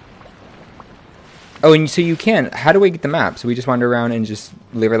 Oh, and so you can. How do we get the map? So we just wander around and just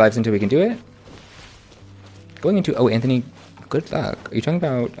live our lives until we can do it? Going into... Oh, Anthony, good luck. Are you talking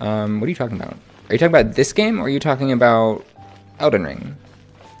about... what are you talking about? Are you talking about this game, or are you talking about Elden Ring?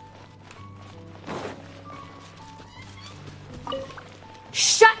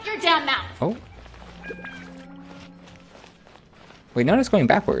 Shut your damn mouth! Oh. Wait, now it's going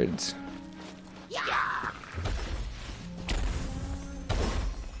backwards.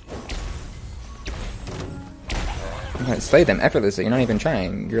 I'm gonna slay them effortlessly. You're not even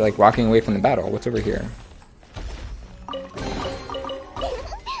trying. You're like walking away from the battle. What's over here? Open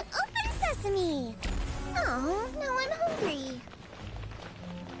sesame! Oh, now I'm hungry.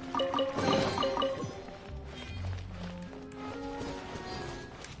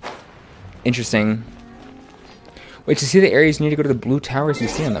 Interesting. Wait, to see the areas, you need to go to the blue towers you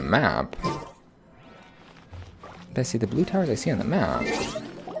see on the map. Let's see the blue towers I see on the map.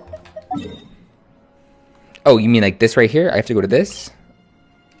 Oh, you mean like this right here? I have to go to this?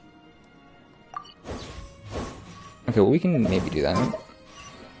 Okay, well we can maybe do that.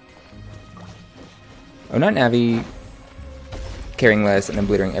 Oh, not Navi carrying less and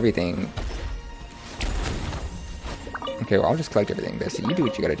obliterating everything. Okay, well I'll just collect everything, Bessie. You do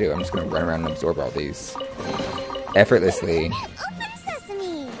what you gotta do. I'm just gonna run around and absorb all these. Effortlessly. Open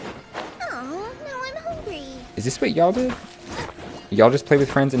sesame! Oh, now I'm hungry. Is this what y'all did? Y'all just play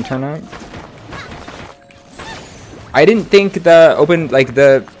with friends and turn up? I didn't think the open, like,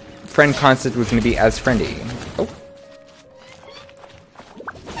 the friend concept was going to be as friendly. Oh.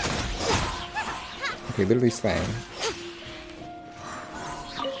 Okay, literally slaying.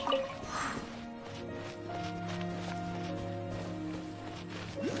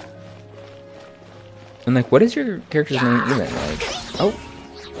 And, like, what is your character's name even? Like, oh.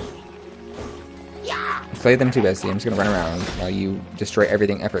 Slay them too, Bessie. I'm just going to run around while you destroy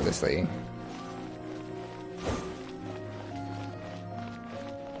everything effortlessly.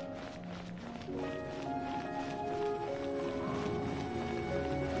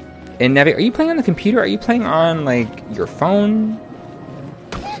 And Navi, are you playing on the computer? Are you playing on, like, your phone?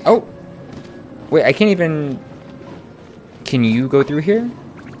 Oh! Wait, I can't even... Can you go through here?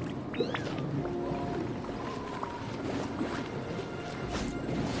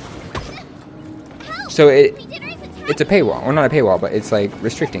 So it's a paywall. Or not a paywall, but it's, like,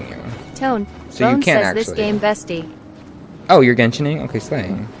 restricting you. Tone. So you can't says actually... this game bestie. Oh, you're Genshining? Okay,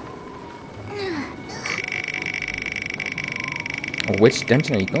 slaying. Which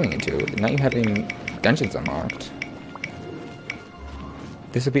dungeon are you going into? Now you have any dungeons unlocked.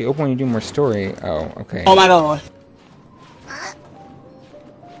 This will be open when you do more story. Oh, okay. Oh my god.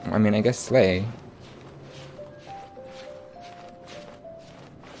 I mean, I guess slay.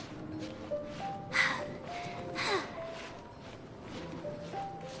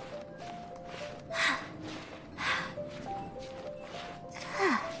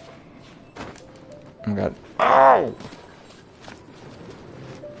 Oh my god. Oh!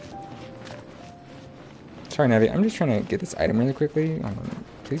 Sorry, Navi. I'm just trying to get this item really quickly.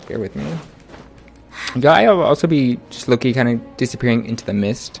 Please bear with me. Yeah, I'll also be just low-key kind of disappearing into the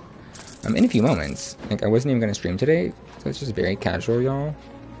mist in a few moments. Like, I wasn't even going to stream today, so it's just very casual, y'all.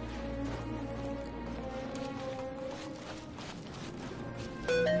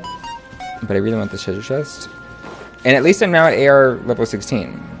 But I really want this treasure chest. And at least I'm now at AR level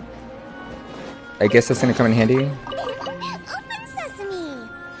 16. I guess that's going to come in handy.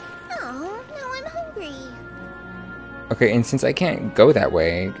 Okay, and since I can't go that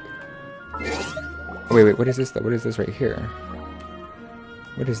way... Oh, wait, what is this? What is this right here?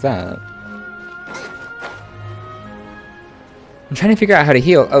 What is that? I'm trying to figure out how to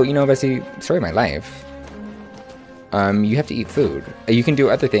heal. Oh, you know, Bessie, story of my life. You have to eat food. You can do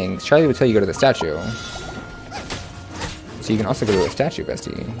other things. Charlie would tell you to go to the statue. So you can also go to a statue,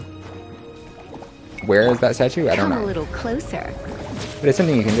 bestie. Where is that statue? I don't know. Come a little closer. But it's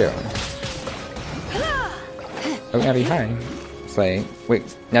something you can do. Oh, Navi, hi. Slay. Wait,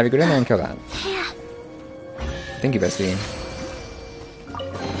 Navi, go down there and kill that. Thank you, bestie.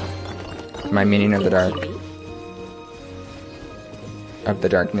 My minion of the dark. Of the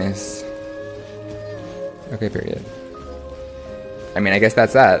darkness. Okay, period. I mean, I guess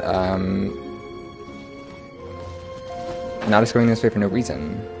that's that. Not just going this way for no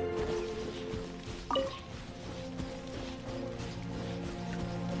reason.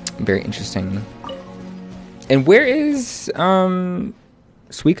 Very interesting. And where is Suika?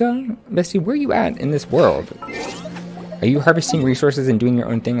 Bestie, where are you at in this world? Are you harvesting resources and doing your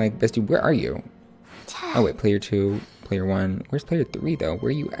own thing? Like, bestie, where are you? Oh wait, player 2, player 1. Where's player 3 though? Where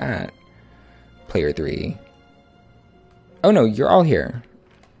are you at? Player 3. Oh no, you're all here.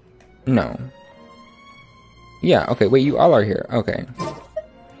 No. Yeah, okay, wait, you all are here. Okay.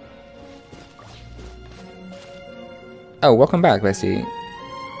 Oh, welcome back, bestie.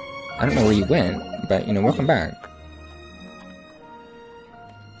 I don't know where you went, but, you know, welcome back.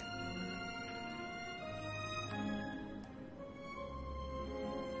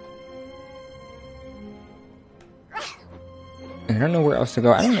 And I don't know where else to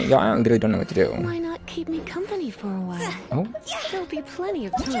go. I don't know, y'all, I literally don't know what to do. Why not keep me company for a while? Oh? There'll be plenty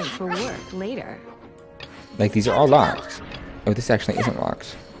of time for work later. Like, these are all locked. Oh, this actually isn't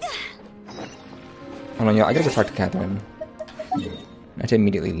locked. Hold on, y'all, I gotta go talk to Catherine. Not to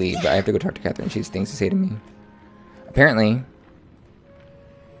immediately leave, but I have to go talk to Catherine. She has things to say to me. Apparently.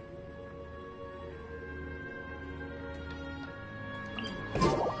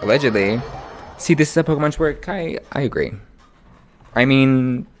 Allegedly. See, this is how Pokemon work. I agree. I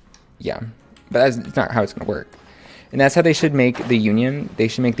mean, yeah. But that's not how it's going to work. And that's how they should make the union. They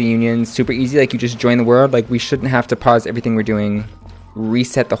should make the union super easy. Like, you just join the world. Like, we shouldn't have to pause everything we're doing,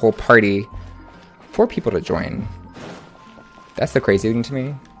 reset the whole party for people to join. That's the crazy thing to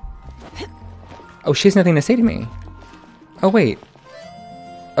me. Oh, she has nothing to say to me. Oh, wait.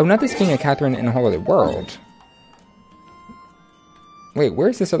 Oh, not this being a Catherine in a whole other world. Wait,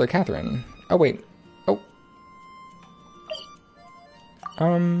 where's this other Catherine? Oh, wait. Oh.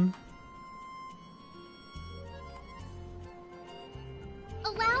 Allow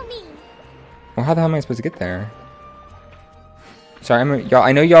me. Well, how the hell am I supposed to get there? Sorry, y'all.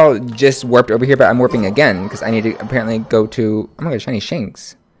 I know y'all just warped over here, but I'm warping again because I need to apparently go to. Oh my god, shiny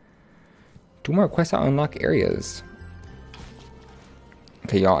shanks. 2 more quests to unlock areas.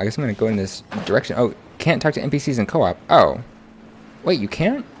 Okay, y'all. I guess I'm gonna go in this direction. Oh, can't talk to NPCs in co-op. Oh, wait, you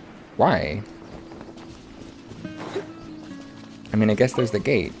can't? Why? I mean, I guess there's the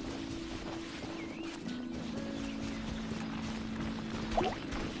gate.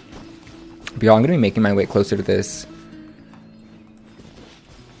 But y'all, I'm gonna be making my way closer to this.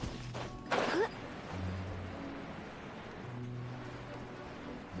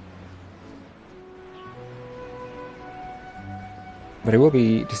 But I will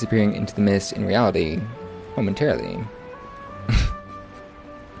be disappearing into the mist in reality momentarily.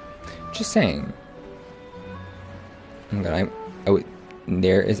 Just saying. Oh my god, oh,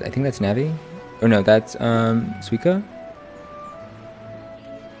 there is, I think that's Navi? Oh no, that's, Suika?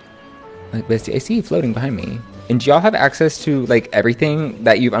 Like, bestie, I see you floating behind me. And do y'all have access to, like, everything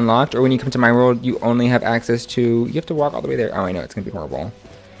that you've unlocked? Or when you come to my world, you only have access to, you have to walk all the way there. Oh, I know, it's gonna be horrible.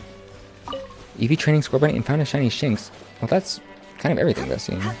 Eevee training Scorbunny and found a shiny Shinx. Well, that's kind of everything,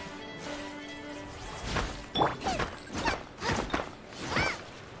 bestie.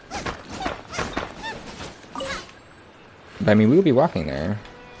 But I mean, we will be walking there.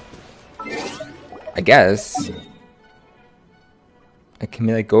 I guess. Like, can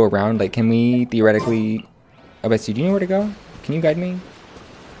we, like, go around? Like, can we theoretically... Oh, Betsy, do you know where to go? Can you guide me?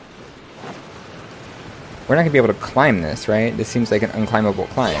 We're not gonna be able to climb this, right? This seems like an unclimbable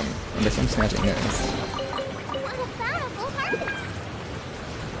climb. Unless I'm snatching this.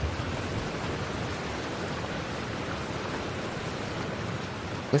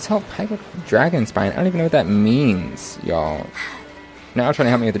 Let's help Pike with Dragon Spine. I don't even know what that means, y'all. Now trying to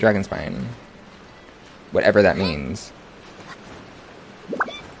help me with the Dragon Spine. Whatever that means.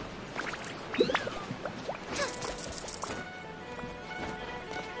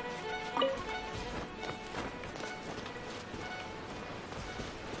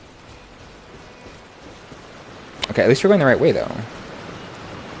 Okay, at least we're going the right way, though.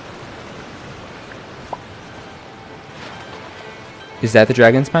 Is that the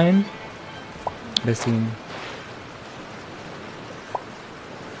Dragon Spine? Let's see.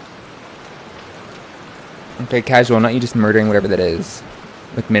 Okay, casual, not you just murdering whatever that is.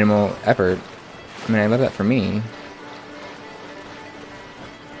 With minimal effort. I mean, I love that for me.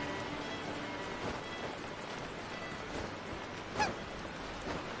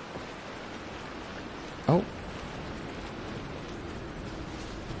 Oh.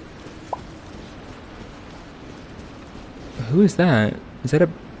 Who is that? Is that a...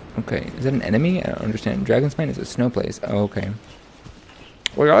 Okay, is that an enemy? I don't understand. Dragonspine is a snow place. Oh, okay.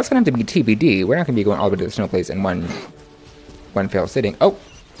 Well, that's gonna have to be TBD. We're not gonna be going all the way to the snow place in one fail sitting. Oh!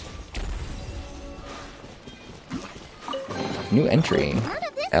 New entry.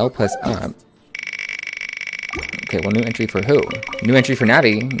 L plus up. Okay, well, new entry for who? New entry for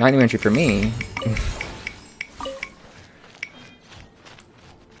Navi, not new entry for me.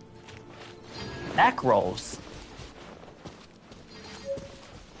 Back rolls.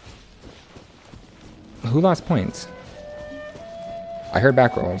 Who lost points? I heard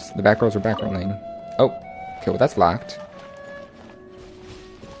back rolls. The back rolls were back rolling. Oh, okay, well that's locked.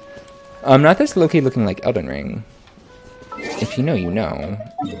 Not this low-key looking like Elden Ring. If you know, you know.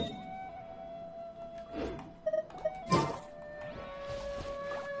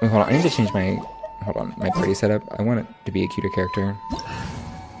 Wait, hold on, I need to change my... Hold on, my party setup. I want it to be a cuter character.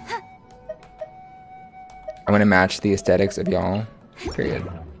 I want to match the aesthetics of y'all. Period.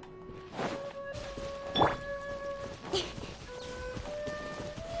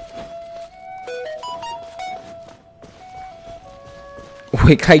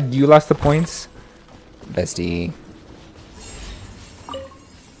 Wait, Kai, you lost the points? Bestie.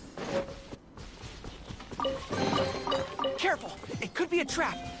 Careful! It could be a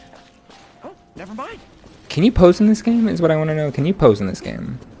trap. Oh, never mind. Can you pose in this game? Is what I want to know. Can you pose in this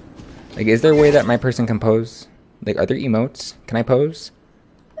game? Like, is there a way that my person can pose? Like, are there emotes? Can I pose?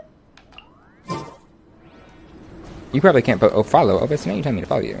 You probably can't pose. Oh, follow. Oh, but now you tell me to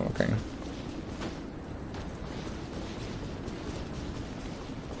follow you. Okay.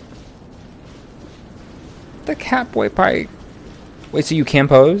 The Catboy Pike. Wait, so you can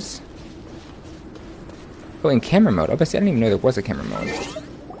pose? Oh, in camera mode. Oh, but see, I didn't even know there was a camera mode.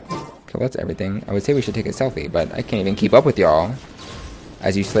 Okay, well, that's everything. I would say we should take a selfie, but I can't even keep up with y'all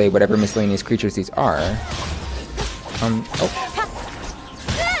as you slay whatever miscellaneous creatures these are. Oh.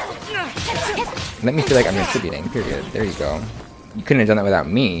 Let me feel like I'm contributing, period. There you go. You couldn't have done that without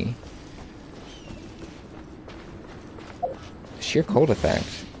me. Sheer cold effect.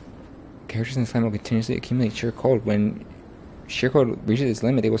 Characters in slime will continuously accumulate sheer cold. When sheer cold reaches its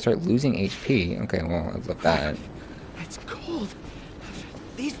limit, they will start losing HP. Okay, well, I love that. It's cold.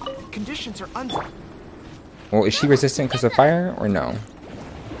 These conditions are Well, is she resistant because of fire, or no?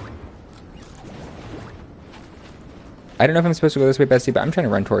 I don't know if I'm supposed to go this way, Bestie, but I'm trying to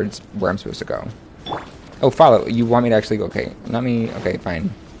run towards where I'm supposed to go. Oh, follow. You want me to actually go? Okay, not me. Okay,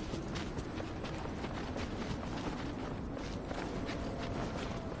 fine.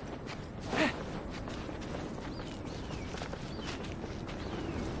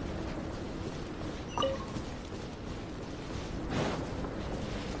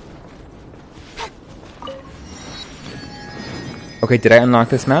 Okay, did I unlock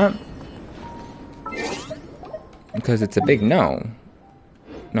this map? Because it's a big no.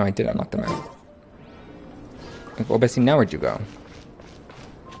 No, I did unlock the map. Well, Bessie, now where'd you go?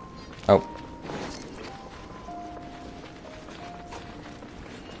 Oh.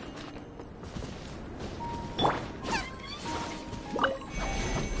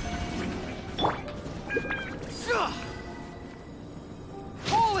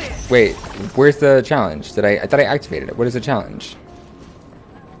 Wait, where's the challenge? I thought I activated it. What is the challenge?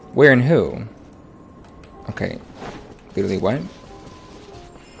 Where and who? Okay. Literally what?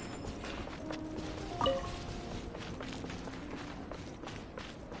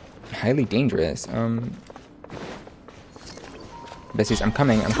 Highly dangerous. Bessies, I'm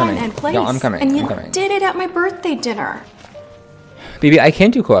coming. I'm coming. Y'all, I'm coming. And you I'm coming. did it at my birthday dinner. Baby, I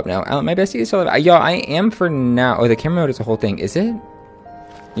can do co-op now. My bestie is still alive. Y'all, I am for now. Oh, the camera mode is a whole thing. Is it?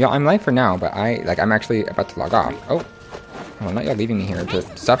 Y'all, I'm live for now, but I'm actually about to log off. Oh. Oh, not y'all leaving me here to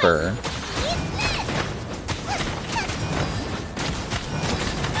suffer.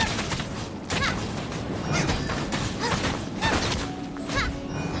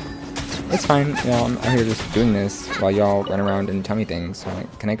 It's fine, y'all. I'm out here just doing this while y'all run around and tell me things. So,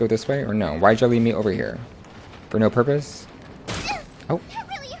 like, can I go this way or no? Why'd y'all leave me over here? For no purpose? Oh.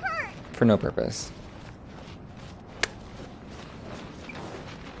 For no purpose.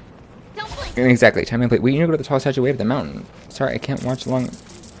 Exactly. Time and play. Wait, you need to go to the tallest statue way up the mountain. Sorry, I can't watch long.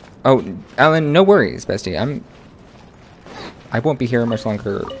 Oh, Alan, no worries, bestie. I won't be here much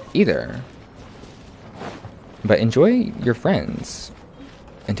longer either. But enjoy your friends.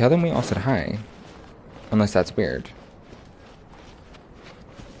 And tell them we all said hi. Unless that's weird.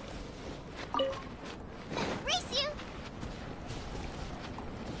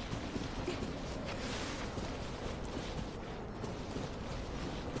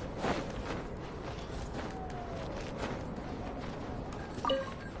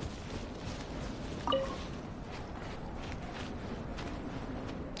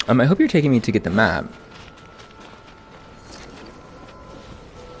 I hope you're taking me to get the map.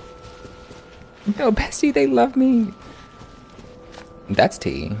 No, Bessie, they love me. That's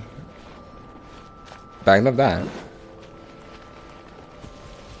tea. But I love that.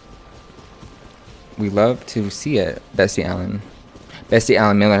 We love to see it, Bessie Allen. Bessie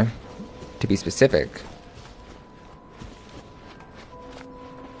Allen Miller, to be specific.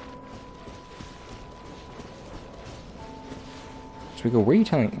 So we go, where are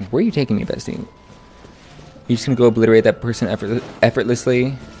you taking me, Bestie? You just gonna go obliterate that person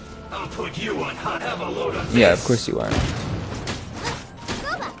effortlessly? I'll put you on hot, have a load of yeah, of course you are.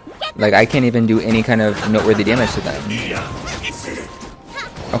 Like, I can't even do any kind of noteworthy damage to them.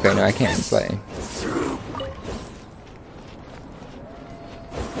 Okay, no, I can't. Slay.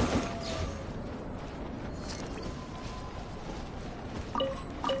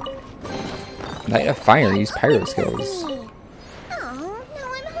 Light a fire, use pyro skills.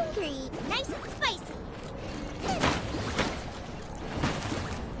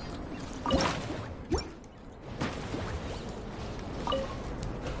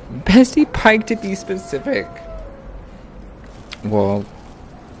 Bestie Pike, to be specific. Well,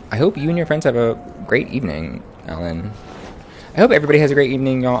 I hope you and your friends have a great evening, Alan. I hope everybody has a great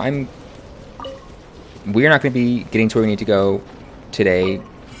evening, y'all. We're not going to be getting to where we need to go today.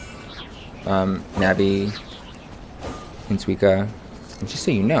 Navi and Suika. And just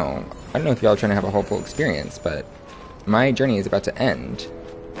so you know, I don't know if y'all are trying to have a hopeful experience, but my journey is about to end.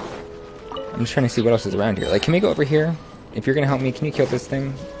 I'm just trying to see what else is around here. Like, can we go over here? If you're going to help me, can you kill this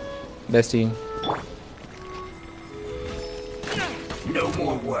thing? Bestie. No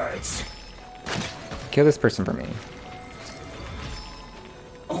more words. Kill this person for me.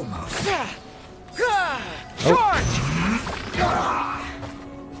 Almost. Oh.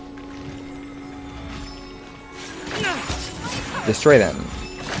 Destroy them.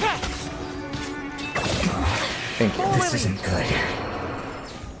 Thank you. This isn't good.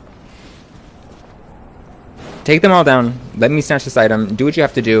 Take them all down. Let me snatch this item. Do what you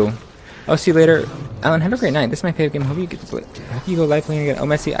have to do. I'll see you later. Alan, have a great night. This is my favorite game. Hope you go live playing again. Oh,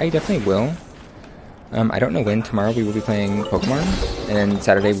 Messi, I definitely will. I don't know when. Tomorrow we will be playing Pokemon. And then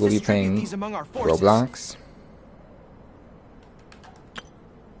Saturday we'll be playing Roblox.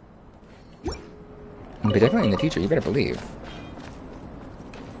 But definitely in the future, you better believe.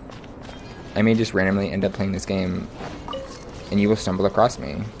 I may just randomly end up playing this game and you will stumble across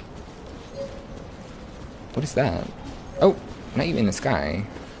me. What is that? Oh, not you in the sky.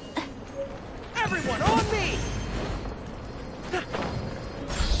 Everyone on me!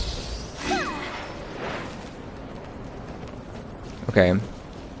 Okay.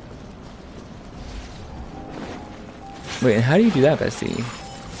 Wait, and how do you do that, Bessie?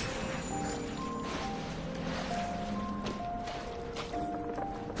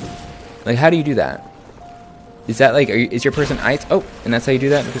 Like, how do you do that? Is that like, is your person ice? Oh, and that's how you do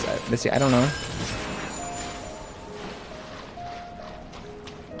that? Because, Bessie, I don't know.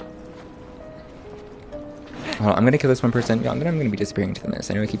 Hold on, I'm gonna kill this one person. Yeah, I'm gonna be disappearing to the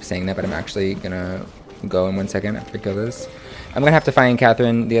mist. I know I keep saying that, but I'm actually gonna go in 1 second after I kill this. I'm gonna have to find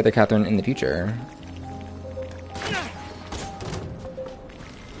Catherine, the other Catherine, in the future.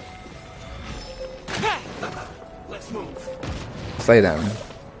 Let's move. Slay them.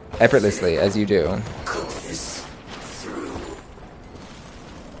 Effortlessly, as you do.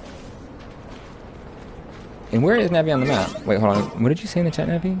 And where is Navi on the map? Wait, hold on. What did you say in the chat,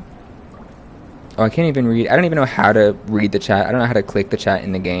 Navi? Oh, I can't even read. I don't even know how to read the chat. I don't know how to click the chat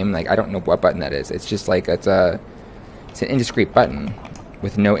in the game. Like, I don't know what button that is. It's just like, it's an indiscreet button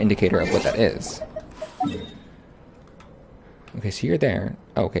with no indicator of what that is. Okay, so you're there.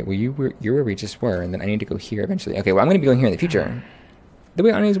 Oh, okay, well, you're where we just were, and then I need to go here eventually. Okay, well, I'm going to be going here in the future. The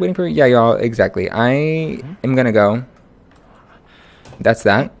way Ani is waiting for... Yeah, y'all, exactly. I am going to go. That's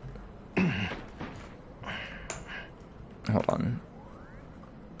that. Hold on.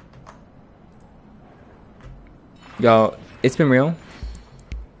 Y'all, it's been real.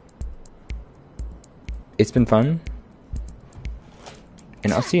 It's been fun.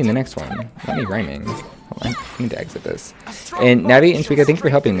 And I'll see you in the next one. Not me rhyming. Hold on, I need to exit this. And Navi and Suika, thank you for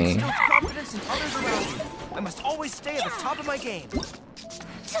helping me. I must always stay at the top of my game.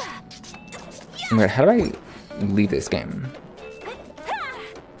 Oh my god, how do I leave this game?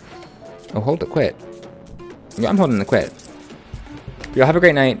 Oh, hold to quit. Yeah, I'm holding the quit. Y'all have a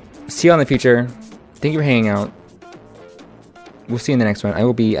great night. See you all in the future. Thank you for hanging out. We'll see you in the next one. I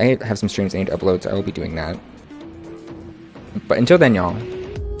have some streams I need to upload, so I will be doing that. But until then, y'all.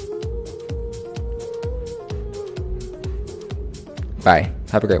 Bye.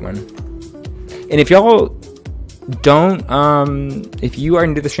 Have a great one. And if y'all don't, if you are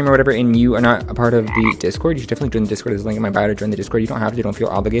into the stream or whatever and you are not a part of the Discord, you should definitely join the Discord. There's a link in my bio to join the Discord. You don't have to, don't feel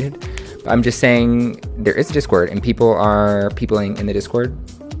obligated. But I'm just saying there is a Discord and people are peopling in the Discord.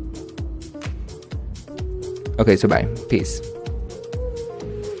 Okay, so bye. Peace.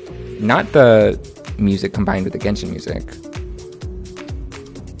 Not the music combined with the Genshin music.